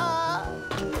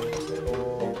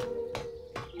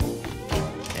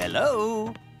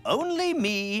 Hello. Only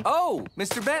me. Oh,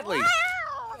 Mr. Bentley.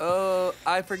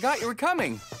 I forgot you were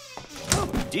coming.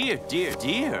 Dear, dear,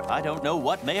 dear. I don't know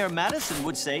what Mayor Madison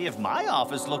would say if my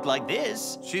office looked like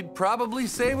this. She'd probably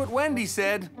say what Wendy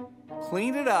said.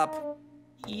 Clean it up.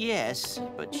 Yes,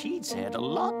 but she'd say it a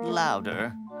lot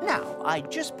louder. Now, I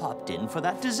just popped in for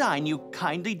that design you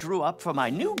kindly drew up for my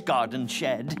new garden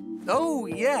shed. Oh,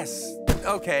 yes.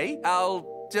 Okay,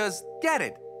 I'll just get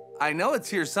it. I know it's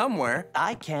here somewhere.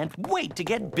 I can't wait to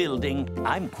get building.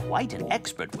 I'm quite an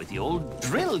expert with the old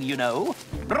drill, you know.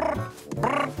 Brr,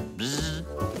 brr, bzz,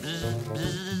 bzz,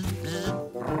 bzz,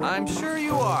 bzz. I'm sure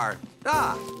you are.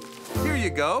 Ah, here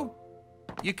you go.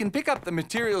 You can pick up the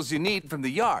materials you need from the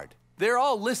yard. They're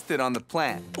all listed on the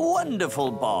plan.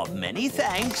 Wonderful, Bob. Many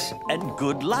thanks. And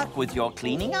good luck with your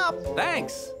cleaning up.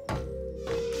 Thanks.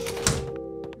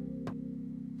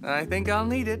 I think I'll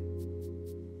need it.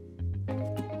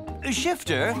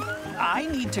 Shifter, I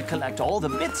need to collect all the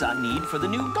bits I need for the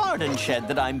new garden shed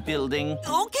that I'm building.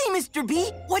 Okay, Mr. B.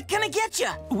 What can I get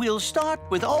you? We'll start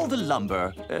with all the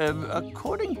lumber.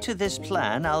 According to this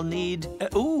plan, I'll need,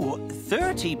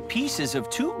 30 pieces of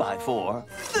 2x4.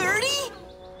 30?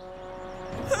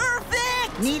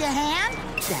 Perfect! Need a hand?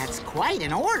 That's quite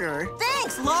an order.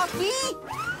 Thanks, Lofty!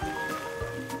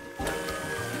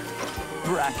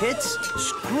 Brackets,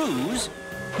 screws,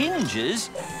 hinges,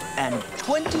 and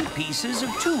 20 pieces of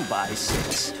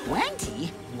 2x6.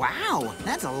 20? Wow,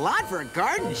 that's a lot for a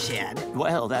garden shed.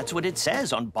 Well, that's what it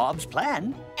says on Bob's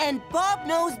plan. And Bob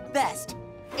knows best.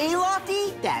 Eh,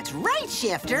 Lofty? That's right,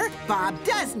 Shifter. Bob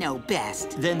does know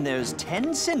best. Then there's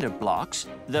 10 cinder blocks,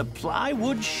 the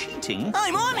plywood sheeting.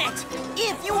 I'm on it!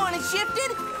 If you want it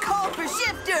shifted, call for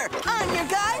Shifter. I'm your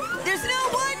guy. There's no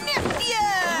one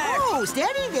niftier! Oh,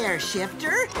 steady there,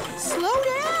 Shifter. Slow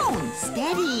down.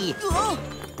 Steady. Oh,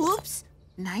 oops.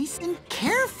 Nice and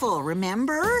careful,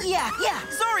 remember? Yeah.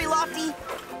 Sorry, Lofty.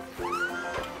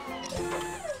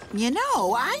 You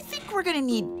know, I think we're gonna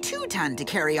need 2 tons to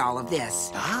carry all of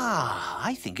this. Ah,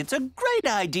 I think it's a great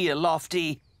idea,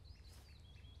 Lofty.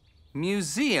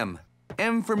 Museum.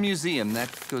 M for museum. That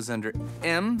goes under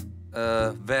M.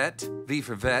 Vet. V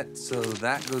for vet. So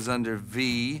that goes under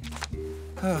V.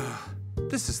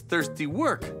 This is thirsty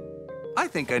work. I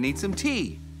think I need some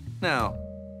tea. Now,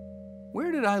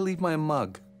 where did I leave my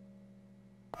mug?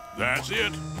 That's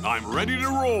it. I'm ready to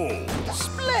roll.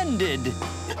 Splendid.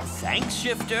 Thanks,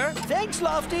 Shifter. Thanks,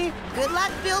 Lofty. Good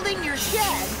luck building your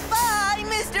shed. Bye,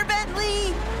 Mr.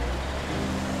 Bentley.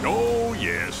 Oh,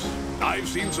 yes. I've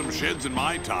seen some sheds in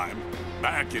my time.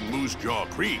 Back in Moose Jaw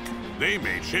Creek, they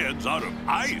made sheds out of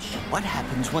ice. What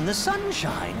happens when the sun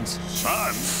shines?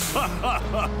 Sun?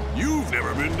 You've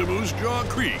never been to Moose Jaw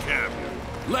Creek, have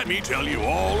you? Let me tell you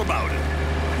all about it.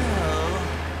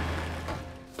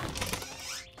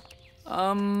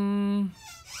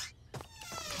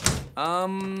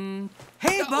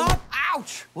 Hey, Bob!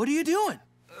 Ouch! What are you doing?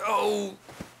 Oh,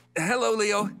 hello,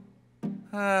 Leo.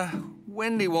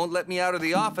 Wendy won't let me out of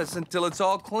the office until it's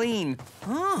all clean.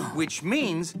 Which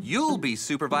means you'll be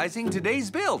supervising today's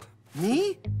build.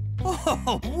 Me?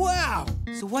 Oh, wow!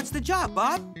 So what's the job,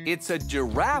 Bob? It's a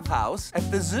giraffe house at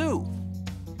the zoo.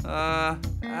 I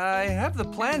have the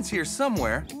plans here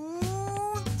somewhere.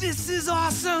 Ooh, this is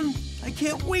awesome! I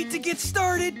can't wait to get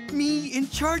started. Me in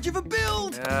charge of a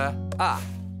build.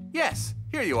 Yes,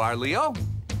 here you are, Leo.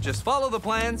 Just follow the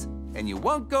plans and you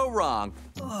won't go wrong.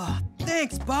 Oh,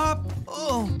 thanks, Bob.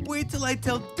 Oh, wait till I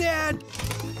tell Dad.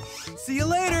 See you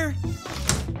later.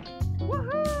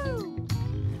 Woohoo!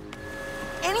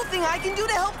 Anything I can do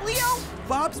to help Leo?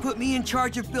 Bob's put me in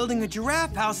charge of building a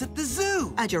giraffe house at the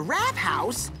zoo. A giraffe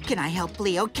house? Can I help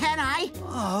Leo? Can I?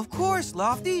 Oh, of course,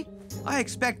 Lofty. I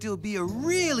expect it'll be a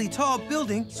really tall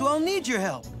building, so I'll need your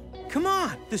help. Come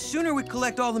on, the sooner we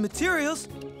collect all the materials,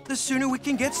 the sooner we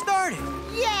can get started.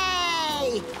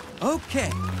 Yay!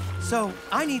 Okay, so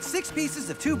I need 6 pieces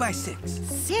of 2x6.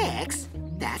 6?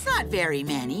 That's not very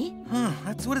many.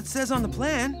 That's what it says on the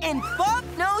plan. And Bob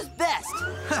knows best.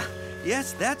 Ha!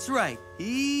 Yes, that's right.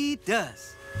 He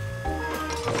does.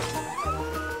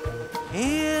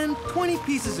 And 20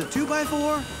 pieces of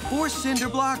 2x4, 4 cinder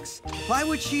blocks,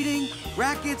 plywood sheeting,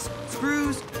 brackets,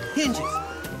 screws, hinges.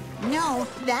 No,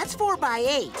 that's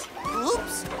 4x8.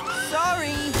 Oops,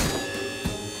 sorry.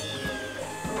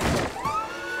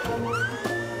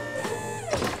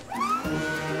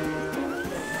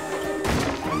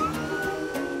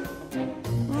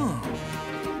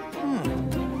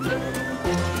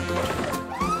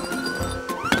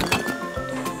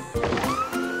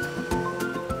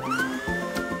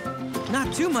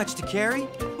 Not too much to carry.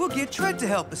 We'll get Tread to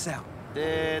help us out.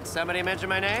 Did somebody mention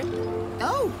my name?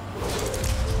 Oh.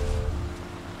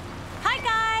 Hi,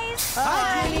 guys.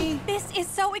 Hi, Jenny. This is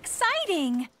so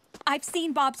exciting. I've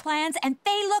seen Bob's plans, and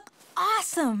they look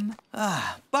awesome.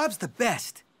 Bob's the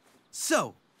best.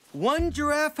 So, one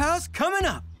giraffe house coming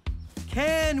up.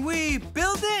 Can we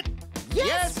build it?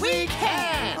 Yes, we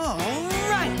can. All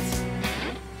right.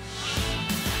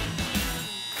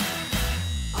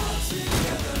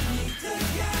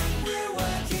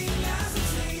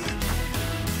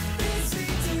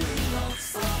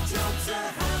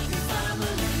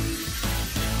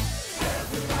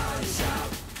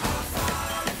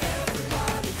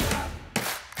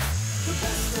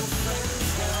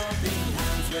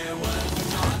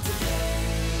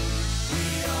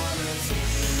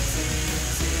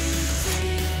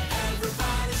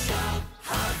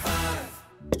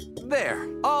 There,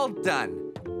 all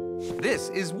done. This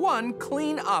is one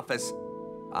clean office.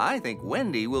 I think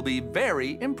Wendy will be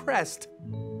very impressed.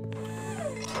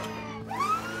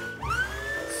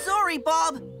 Sorry,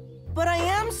 Bob, but I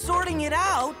am sorting it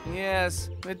out. Yes,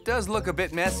 it does look a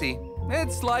bit messy.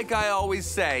 It's like I always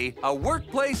say, a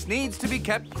workplace needs to be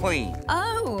kept clean.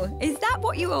 Oh, is that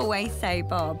what you always say,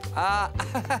 Bob?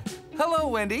 Hello,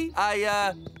 Wendy.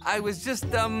 I was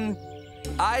just,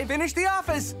 I finished the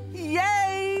office.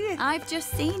 Yay! I've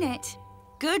just seen it.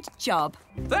 Good job.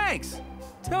 Thanks.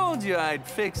 Told you I'd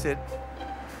fix it.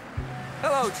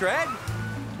 Hello, Tread.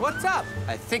 What's up?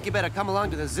 I think you better come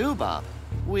along to the zoo, Bob.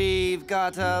 We've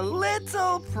got a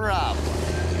little problem.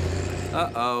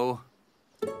 Uh-oh.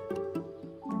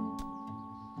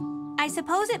 I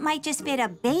suppose it might just fit a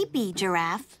baby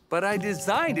giraffe. But I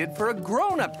designed it for a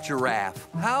grown-up giraffe.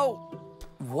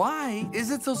 Why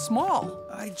is it so small?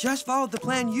 I just followed the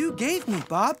plan you gave me,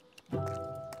 Bob.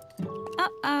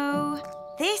 Uh-oh.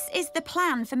 This is the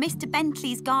plan for Mr.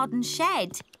 Bentley's garden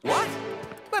shed. What?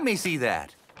 Let me see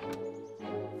that.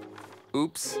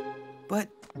 Oops. But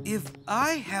if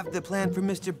I have the plan for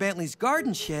Mr. Bentley's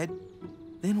garden shed,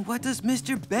 then what does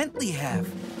Mr. Bentley have?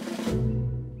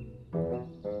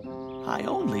 I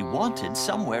only wanted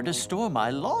somewhere to store my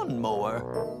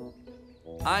lawnmower.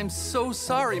 I'm so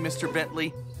sorry, Mr.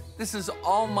 Bentley. This is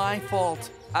all my fault.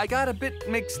 I got a bit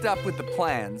mixed up with the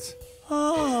plans.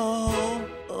 Oh.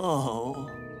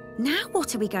 Now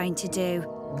what are we going to do?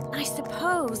 I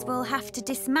suppose we'll have to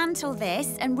dismantle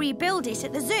this and rebuild it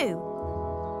at the zoo.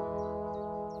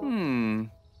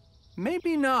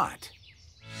 Maybe not.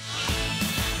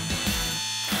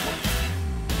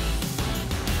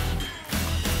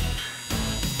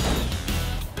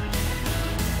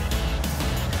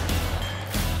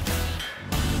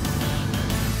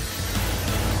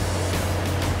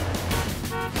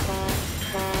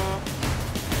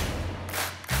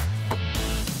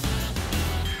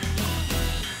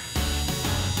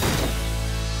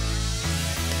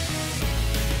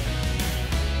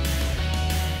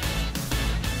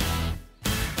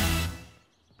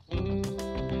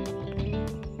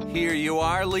 Here you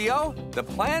are, Leo. The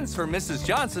plans for Mrs.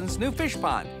 Johnson's new fish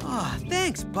pond. Ah,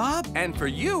 thanks, Bob. And for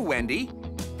you, Wendy,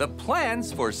 the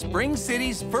plans for Spring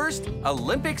City's first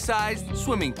Olympic-sized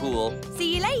swimming pool.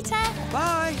 See you later.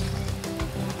 Bye.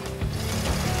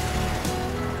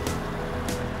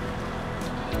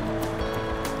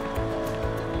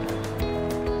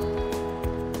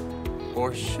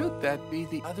 Or should that be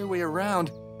the other way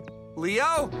around?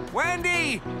 Leo,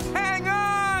 Wendy, hang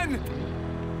on!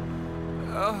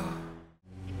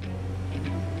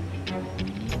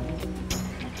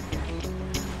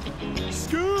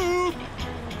 Scoop!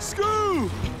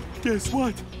 Scoop! Guess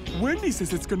what? Wendy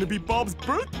says it's gonna be Bob's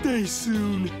birthday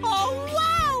soon. Oh,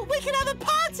 wow! We can have a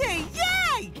party!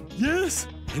 Yay! Yes,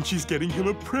 and she's getting him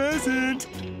a present.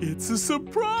 It's a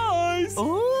surprise.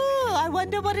 Ooh, I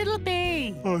wonder what it'll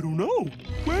be. I don't know.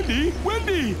 Wendy,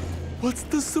 what's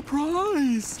the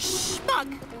surprise? Shh, Muck.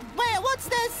 What's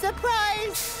the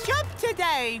surprise job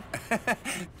today?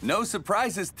 No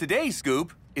surprises today,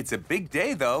 Scoop. It's a big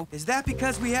day, though. Is that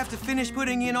because we have to finish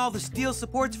putting in all the steel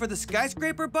supports for the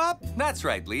skyscraper, Bob? That's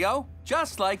right, Leo.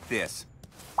 Just like this.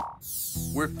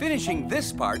 We're finishing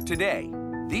this part today.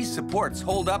 These supports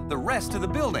hold up the rest of the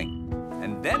building.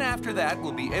 And then after that,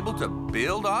 we'll be able to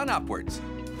build on upwards.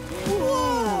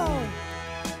 Whoa!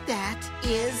 That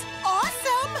is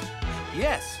awesome!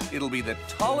 Yes, it'll be the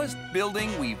tallest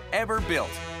building we've ever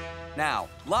built. Now,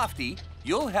 Lofty,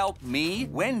 you'll help me,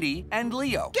 Wendy, and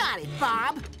Leo. Got it,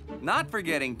 Bob. Not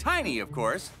forgetting Tiny, of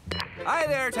course. Hi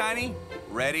there, Tiny.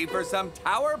 Ready for some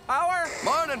tower power?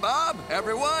 Morning, Bob,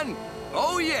 everyone.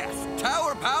 Oh, yes,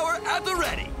 tower power at the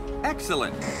ready.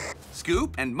 Excellent.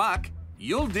 Scoop and Muck,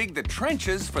 you'll dig the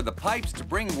trenches for the pipes to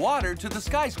bring water to the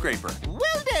skyscraper.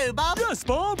 Will do, Bob. Yes,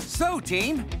 Bob. So,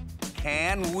 team,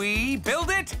 can we build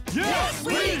it? Yes,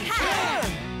 we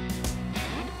can!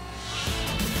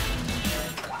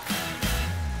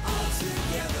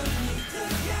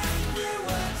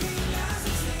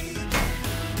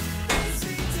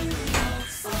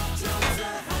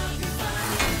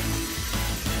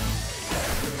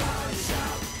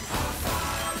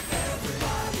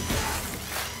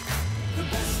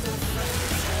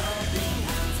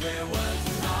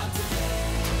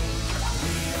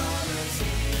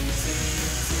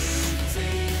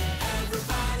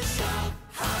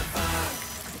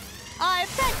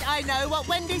 I know what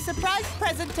Wendy's surprise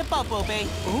present to Bob will be.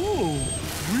 Oh,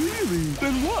 really?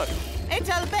 Then what?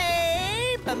 It'll be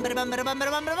a new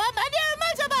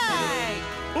motorbike!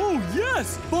 Oh,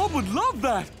 yes! Bob would love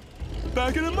that!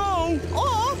 Back in a mo!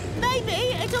 Or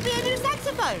maybe it'll be a new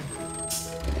saxophone.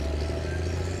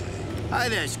 Hi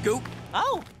there, Scoop.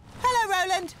 Oh, hello,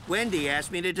 Roland. Wendy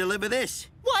asked me to deliver this.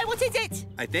 Why, what is it?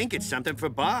 I think it's something for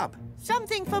Bob.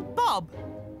 Something for Bob?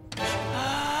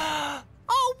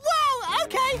 Oh, wow!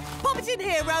 Okay, pop it in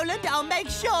here, Roland. I'll make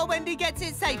sure Wendy gets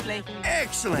it safely.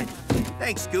 Excellent.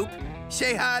 Thanks, Scoop.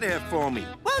 Say hi to her for me.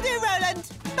 Will do, Roland.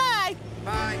 Bye.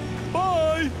 Bye.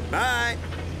 Bye. Bye.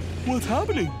 What's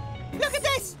happening? Look at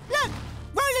this. Look.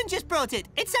 Roland just brought it.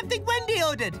 It's something Wendy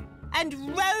ordered. And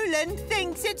Roland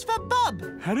thinks it's for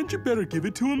Bob. Hadn't you better give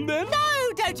it to him then?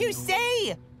 No, don't you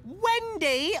see?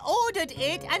 Wendy ordered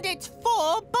it and it's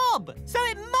for Bob. So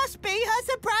it must be her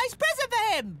surprise present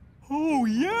for him. Oh,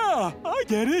 yeah. I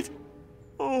get it.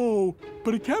 Oh,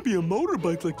 but it can't be a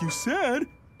motorbike like you said.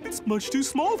 It's much too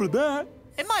small for that.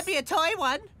 It might be a toy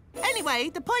one. Anyway,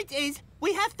 the point is,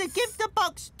 we have to give the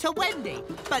box to Wendy,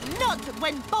 but not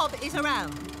when Bob is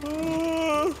around.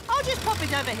 I'll just pop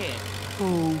it over here.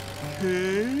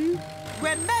 Okay.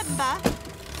 Remember,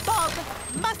 Bob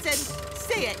mustn't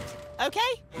see it,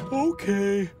 okay?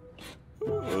 Okay.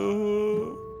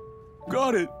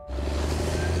 Got it.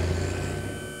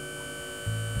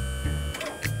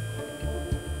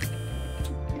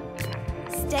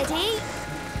 Steady.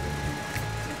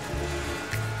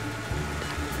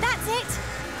 That's it.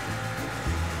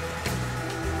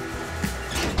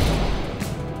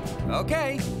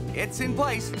 Okay, it's in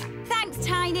place. Thanks,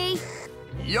 Tiny.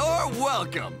 You're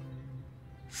welcome.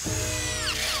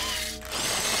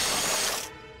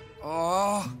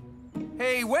 Oh.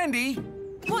 Hey, Wendy.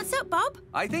 What's up, Bob?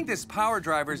 I think this power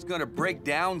driver's gonna break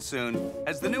down soon.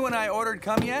 Has the new one I ordered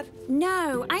come yet?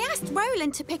 No, I asked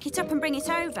Roland to pick it up and bring it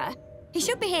over. He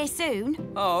should be here soon.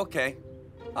 Oh, okay.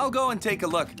 I'll go and take a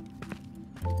look.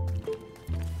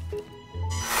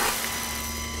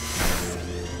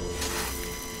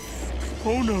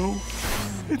 Oh, no.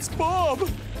 It's Bob.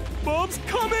 Bob's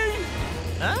coming.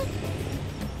 Huh?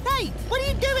 Hey, what are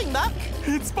you doing, Muck?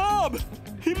 It's Bob.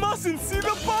 He mustn't see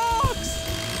the box.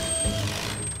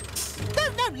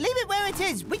 No, leave it where it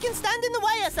is. We can stand in the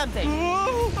way or something.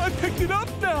 Oh, I picked it up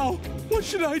now. What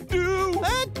should I do?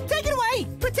 Take it away!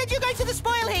 Pretend you're going to the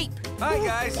spoil heap! Hi,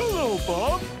 guys. Hello,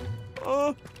 Bob.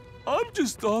 I'm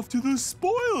just off to the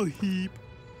spoil heap.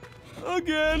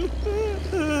 Again.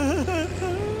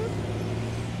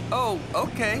 Oh,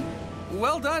 okay.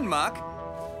 Well done, Muck.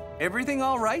 Everything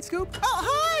all right, Scoop? Oh,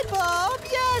 hi, Bob.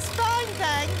 Yes, fine,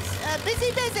 thanks.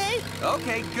 Busy.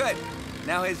 Okay, good.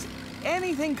 Now, has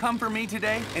anything come for me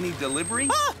today? Any delivery?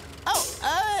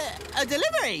 A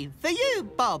delivery for you,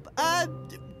 Bob.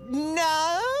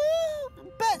 No.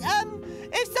 But,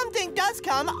 if something does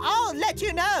come, I'll let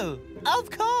you know.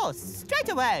 Of course, straight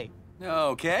away.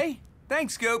 Okay.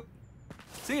 Thanks, Scoop.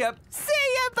 See ya.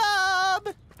 See ya,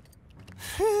 Bob.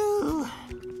 Phew.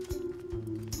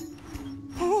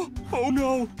 Oh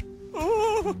no.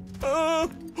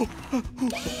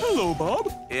 Hello,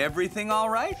 Bob. Everything all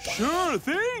right? Sure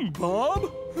thing,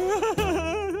 Bob.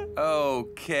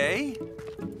 Okay.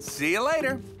 See you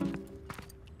later.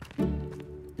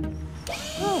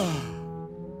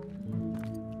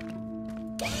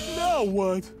 Now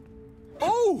what?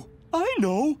 Oh, I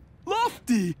know.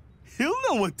 Lofty. He'll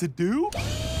know what to do.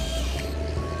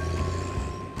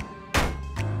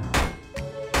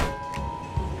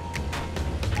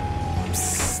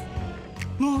 Psst.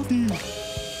 Lofty.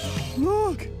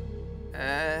 Look.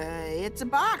 It's a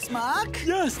box, Muck.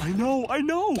 Yes, I know.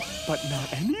 But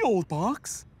not any old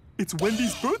box. It's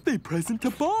Wendy's birthday present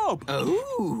to Bob.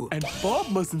 Oh. And Bob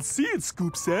mustn't see it,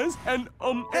 Scoop says. Hey,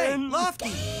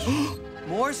 Lofty.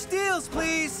 More steals,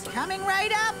 please. Coming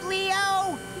right up,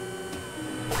 Leo.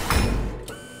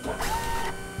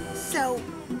 So,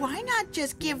 why not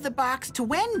just give the box to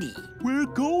Wendy? We're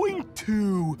going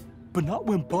to. But not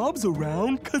when Bob's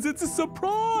around, 'cause it's a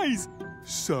surprise.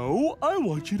 So, I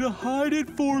want you to hide it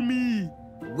for me.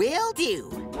 Will do.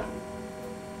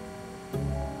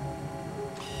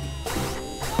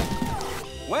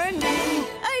 Wendy!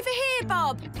 Over here,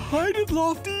 Bob. Hide it,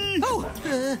 Lofty. Oh,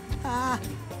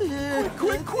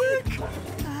 Quick.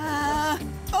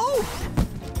 Oh!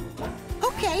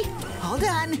 Okay, all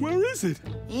done. Where is it?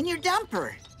 In your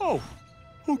dumper. Oh,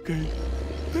 okay.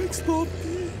 Thanks,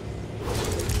 Lofty.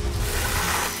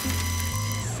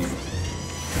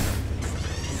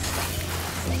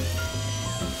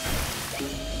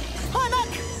 Hi,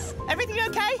 Muck. Everything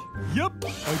okay? Yep,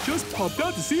 I just popped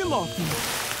out to see Lofty.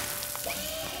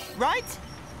 Right.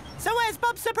 So where's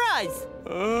Bob's surprise?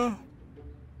 Oh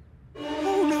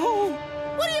no!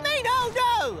 What do you mean, oh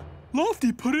no?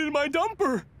 Lofty put it in my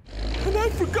dumper, and I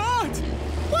forgot!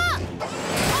 What?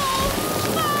 Oh,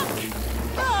 Muck!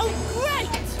 Oh, great!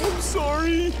 I'm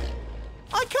sorry.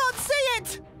 I can't see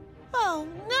it! Oh,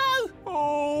 no!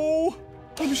 Oh,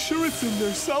 I'm sure it's in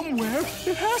there somewhere.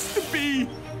 It has to be.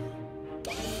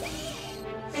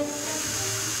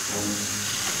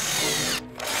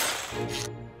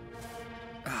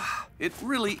 It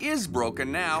really is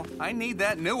broken now. I need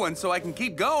that new one so I can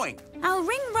keep going. I'll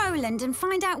ring Roland and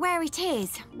find out where it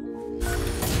is.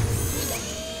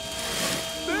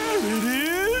 There it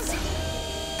is!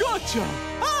 Gotcha!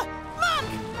 Ah! Muck!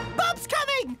 Bob's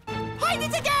coming! Hide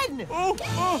it again! Oh,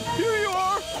 here you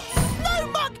are! No,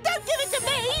 Muck! Don't give it to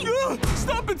me!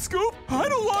 Stop it, Scoop! I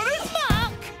don't want it!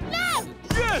 Muck! No!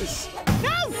 Yes!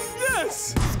 No!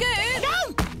 Yes! Scoop!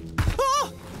 No!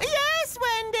 Oh! Yes,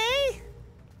 Wendy?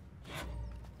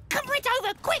 Cover it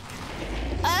over, quick!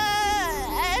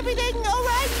 Everything all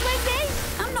right, Wendy?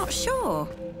 I'm not sure.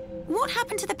 What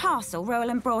happened to the parcel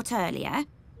Roland brought earlier?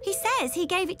 He says he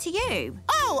gave it to you.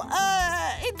 Oh,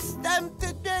 it's,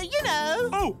 you know.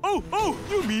 Oh,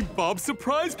 you mean Bob's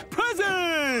surprise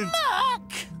present!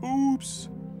 Muck! Oops.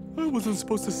 I wasn't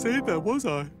supposed to say that, was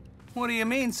I? What do you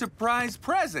mean, surprise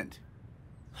present?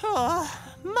 Oh,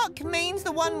 Muck means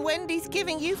the one Wendy's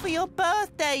giving you for your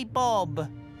birthday, Bob.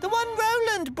 The one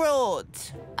Roland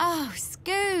brought. Oh,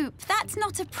 Scoop, that's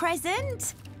not a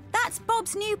present. That's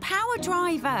Bob's new power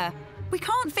driver. We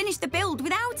can't finish the build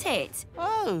without it.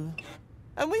 Oh,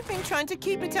 and we've been trying to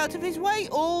keep it out of his way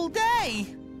all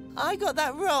day. I got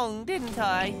that wrong, didn't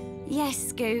I? Yes,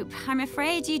 Scoop, I'm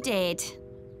afraid you did.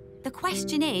 The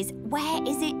question is, where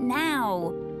is it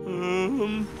now?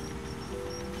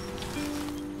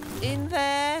 In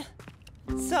there.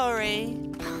 Sorry.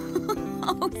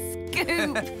 Oh,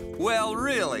 Scoop. Well,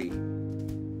 really?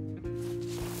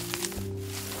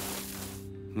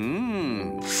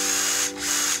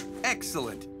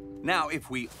 Excellent. Now, if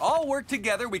we all work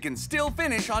together, we can still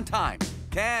finish on time.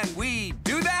 Can we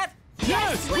do that?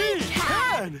 Yes, we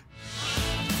can!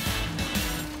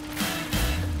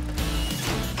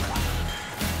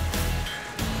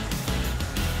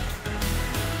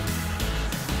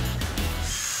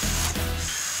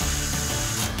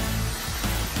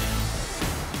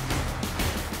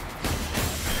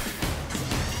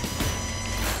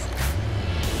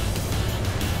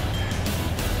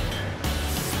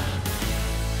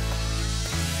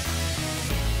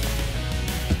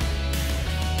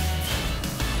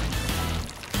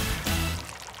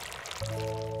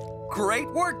 Great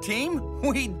work, team!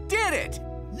 We did it!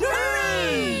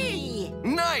 Yay!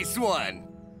 Nice one!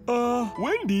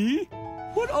 Wendy,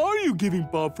 what are you giving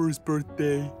Bob for his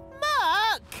birthday?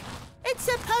 Muck! It's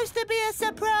supposed to be a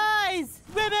surprise,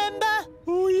 remember?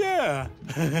 Oh, yeah.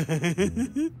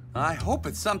 I hope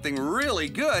it's something really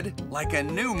good, like a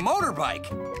new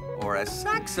motorbike. Or a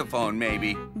saxophone,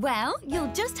 maybe. Well,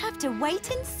 you'll just have to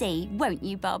wait and see, won't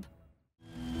you, Bob?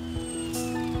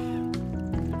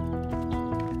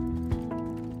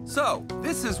 So,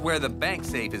 this is where the bank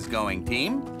safe is going,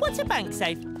 team. What's a bank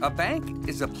safe? A bank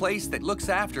is a place that looks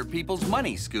after people's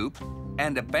money, Scoop.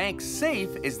 And a bank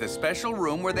safe is the special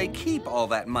room where they keep all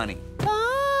that money.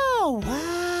 Oh,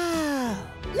 wow.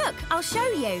 Look, I'll show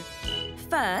you.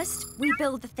 First, we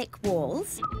build the thick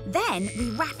walls. Then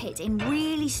we wrap it in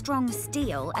really strong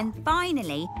steel. And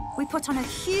finally, we put on a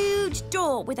huge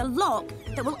door with a lock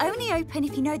that will only open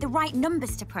if you know the right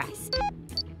numbers to press.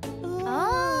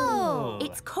 Oh.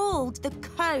 It's called the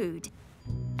code.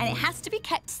 And it has to be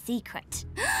kept secret.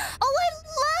 Oh, I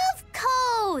love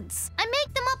codes! I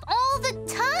make them up all the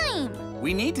time!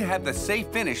 We need to have the safe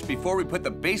finished before we put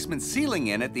the basement ceiling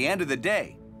in at the end of the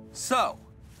day. So,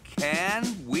 can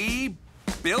we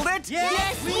build it?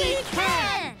 Yes, we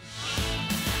can!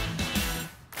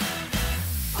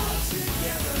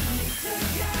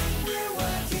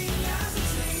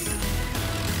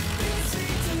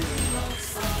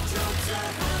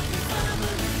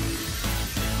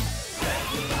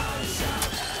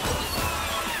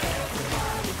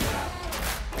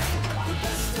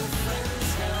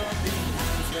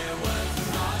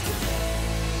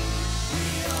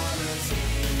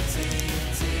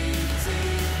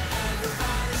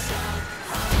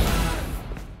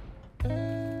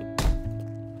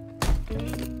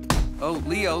 Oh,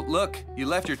 Leo, look, you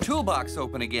left your toolbox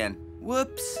open again.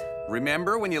 Whoops.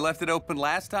 Remember when you left it open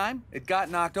last time? It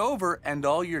got knocked over and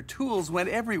all your tools went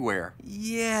everywhere.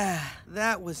 Yeah,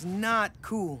 that was not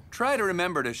cool. Try to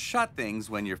remember to shut things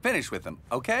when you're finished with them,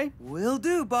 okay? Will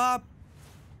do, Bob.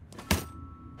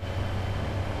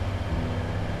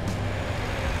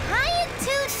 Hiya,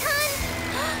 Two-Ton!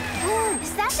 Ooh,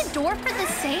 is that the door for the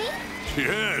safe?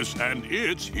 Yes, and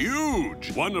it's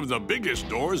huge. One of the biggest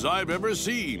doors I've ever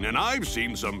seen, and I've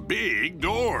seen some big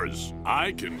doors.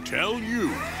 I can tell you.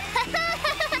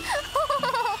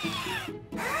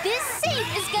 This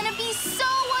safe is gonna be so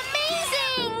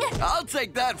amazing! I'll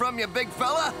take that from you, big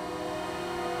fella.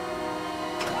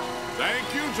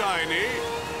 Thank you, Tiny.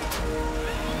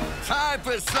 Time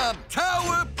for some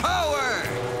tower power!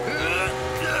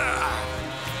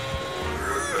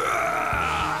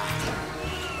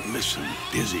 Listen,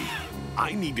 Dizzy,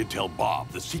 I need to tell Bob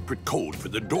the secret code for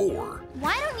the door.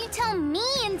 Why don't you tell me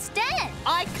instead?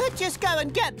 I could just go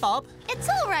and get Bob. It's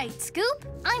all right, Scoop.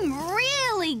 I'm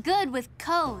really good with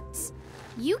codes.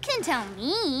 You can tell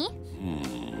me.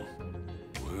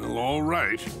 Well, all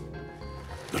right.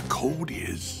 The code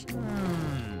is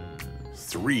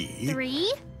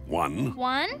 3,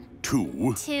 1,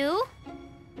 2,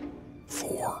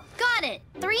 4. Got it.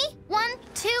 3, 1,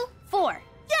 2, 4.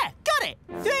 Yeah, got it.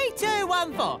 3, 2,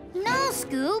 1, 4. No,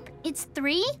 Scoop. It's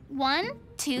 3, 1,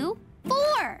 2,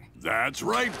 4. That's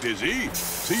right, Dizzy.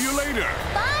 See you later.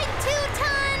 Bye,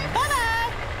 Two-Ton.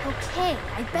 Bye-bye. Okay,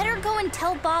 I better go and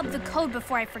tell Bob the code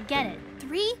before I forget it.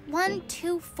 3, 1,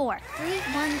 2, 4. 3,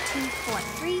 1, 2, 4.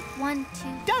 3, 1, 2.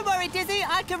 Don't worry, Dizzy.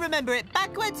 I can remember it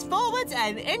backwards, forwards,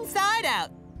 and inside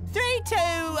out. 3, 2,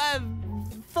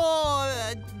 4.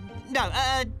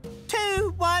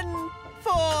 2, 1,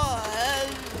 4,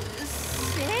 6.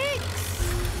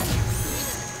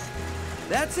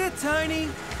 That's it, Tiny.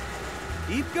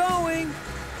 Keep going.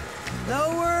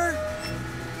 Lower.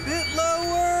 Bit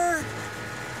lower.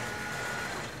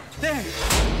 There.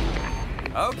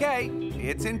 Okay,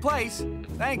 it's in place.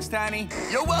 Thanks, Tiny.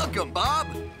 You're welcome, Bob.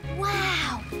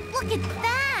 Wow, look at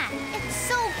that. It's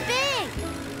so big.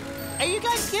 Are you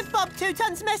going to give Bob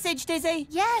Two-Ton's message, Dizzy?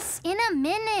 Yes, in a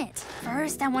minute.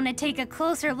 First, I want to take a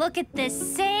closer look at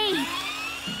this safe.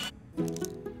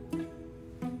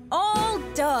 All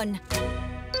done.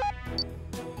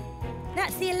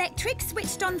 That's the electric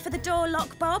switched on for the door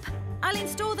lock, Bob. I'll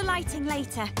install the lighting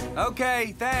later.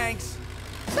 Okay, thanks.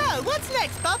 So, what's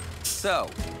next, Bob? So,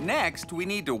 next we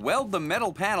need to weld the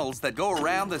metal panels that go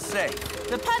around the safe.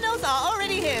 The panels are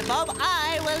already here, Bob.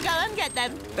 I will go and get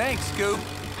them. Thanks, Scoop.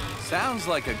 Sounds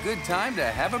like a good time to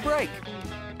have a break.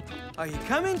 Are you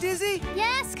coming, Dizzy?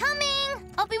 Yes, coming.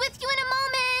 I'll be with you in a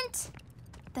moment.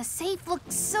 The safe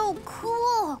looks so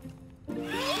cool. Maybe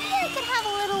I could have a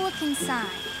little look inside.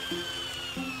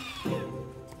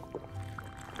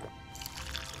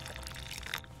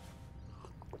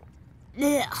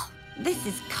 Ugh, this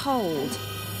is cold.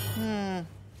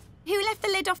 Who left the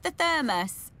lid off the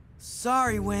thermos?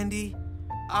 Sorry, Wendy.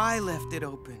 I left it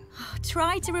open.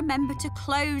 Try to remember to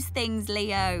close things,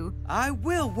 Leo. I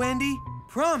will, Wendy.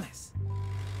 Promise.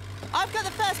 I've got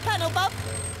the first panel, Bob.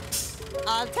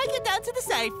 I'll take it down to the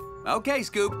safe. Okay,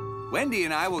 Scoop. Wendy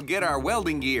and I will get our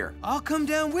welding gear. I'll come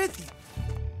down with you.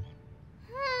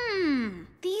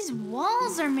 These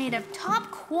walls are made of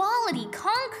top-quality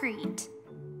concrete.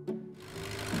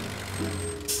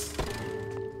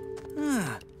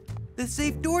 The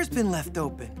safe door's been left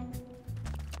open.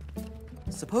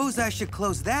 Suppose I should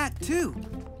close that, too.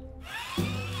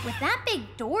 With that big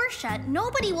door shut,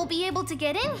 nobody will be able to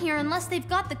get in here unless they've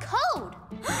got the code.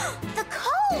 The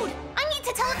code! I need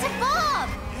to tell it to Bob!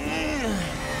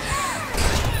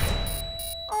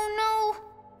 Oh no.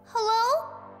 Hello?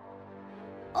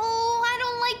 Oh, I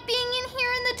don't like being in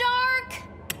here in the dark.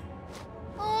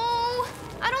 Oh,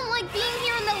 I don't like being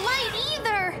here in the light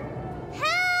either.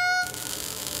 Help!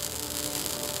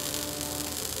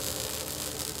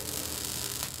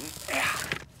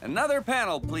 Another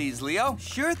panel, please, Leo.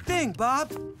 Sure thing,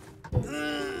 Bob.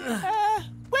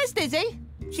 Where's Dizzy?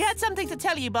 She had something to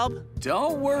tell you, Bob.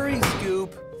 Don't worry,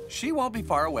 Scoop. She won't be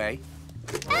far away.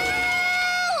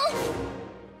 Help!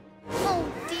 Oh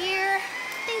dear,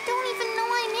 they don't even know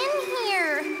I'm in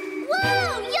here.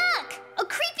 Whoa, yuck! A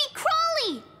creepy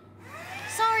crawly!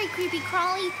 Sorry, creepy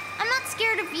crawly. I'm not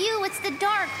scared of you, it's the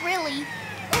dark, really.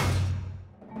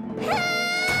 Help!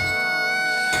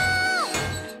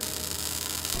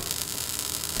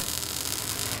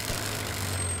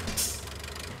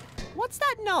 What's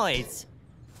that noise?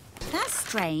 That's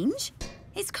strange.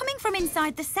 It's coming from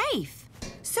inside the safe.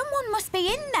 Someone must be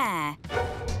in there.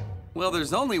 Well,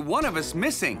 there's only one of us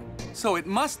missing, so it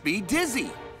must be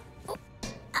Dizzy.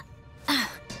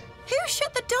 Who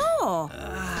shut the door?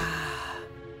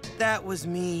 That was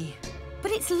me.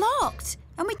 But it's locked,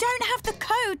 and we don't have the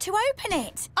code to open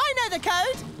it. I know the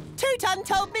code. Two-Ton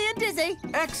told me and Dizzy.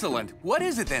 Excellent. What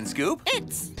is it then, Scoop? There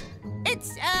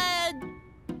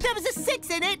was a 6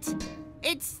 in it.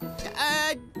 It's,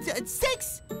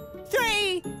 6,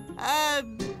 3,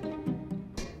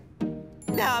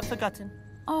 no, I've forgotten.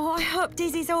 Oh, I hope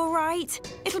Dizzy's all right.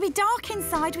 It'll be dark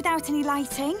inside without any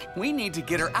lighting. We need to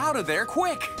get her out of there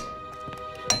quick.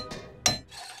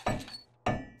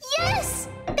 Yes!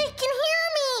 They can hear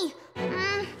me!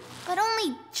 But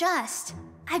only just.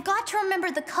 I've got to remember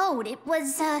the code. It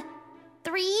was,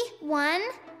 3, 1,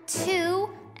 2,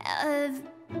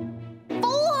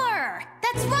 4!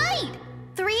 That's right!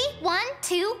 3, 1,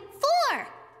 2, 4!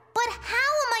 But how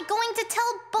am I going to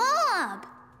tell Bob?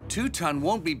 Two-Ton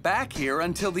won't be back here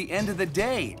until the end of the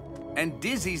day. And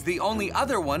Dizzy's the only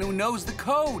other one who knows the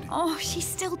code. Oh, she's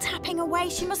still tapping away.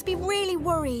 She must be really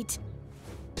worried.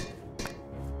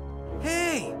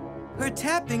 Hey, her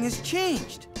tapping has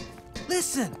changed.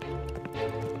 Listen.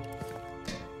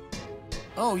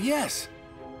 Oh, yes.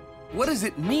 What does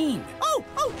it mean? Oh,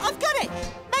 I've got it.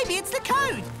 Maybe it's the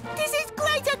code. This is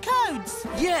greater codes.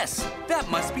 Yes, that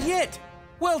must be it.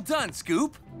 Well done,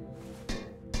 Scoop.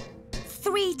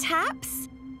 3 taps.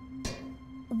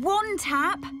 1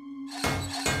 tap.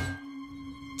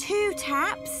 2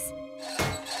 taps.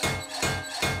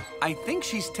 I think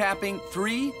she's tapping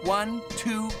 3, 1,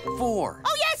 2, 4.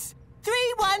 Oh, yes.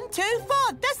 3, 1, 2, 4.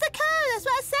 That's the code. That's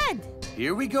what I said.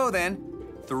 Here we go, then.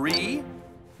 3,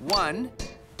 1,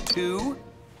 2,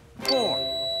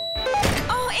 4.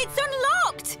 Oh, it's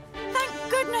unlocked! Thank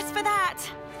goodness for that.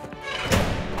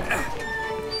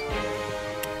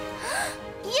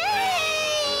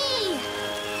 Yay!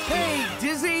 Hey,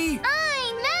 Dizzy!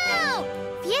 I know!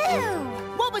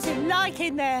 Phew! What was it like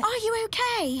in there? Are you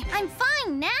okay? I'm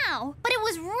fine now, but it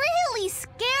was really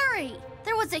scary.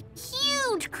 There was a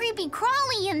huge creepy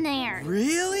crawly in there.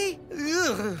 Really?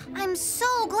 Ugh. I'm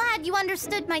so glad you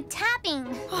understood my tapping.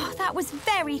 Oh, that was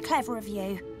very clever of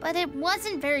you. But it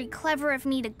wasn't very clever of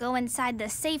me to go inside the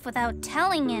safe without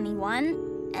telling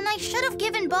anyone. And I should have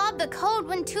given Bob the code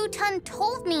when Two-Ton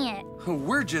told me it.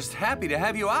 We're just happy to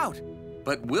have you out.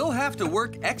 But we'll have to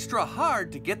work extra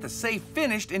hard to get the safe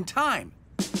finished in time.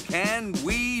 Can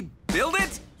we build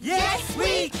it? Yes,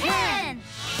 we can!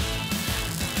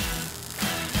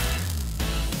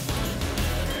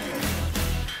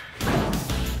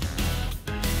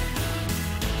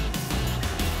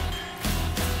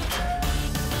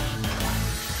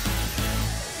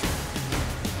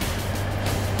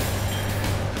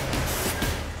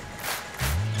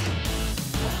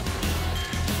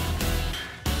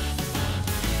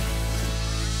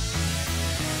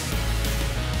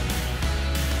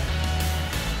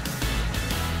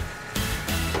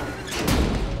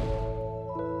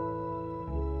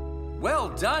 Well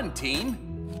done,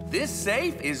 team. This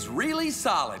safe is really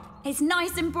solid. It's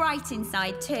nice and bright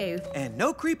inside, too. And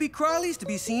no creepy crawlies to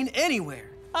be seen anywhere.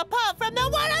 Apart from the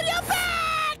one on your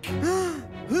back!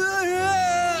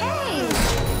 Hey!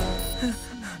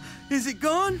 Is it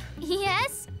gone?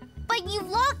 Yes, but you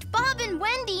locked Bob and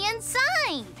Wendy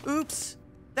inside. Oops.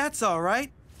 That's all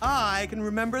right. I can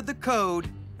remember the code.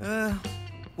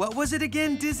 What was it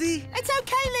again, Dizzy? It's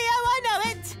okay, Leo, I know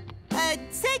it.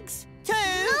 6, 2...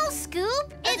 No,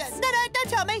 Scoop, it's... No, don't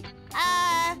tell me.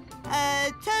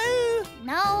 2...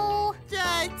 No.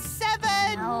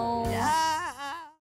 7... No.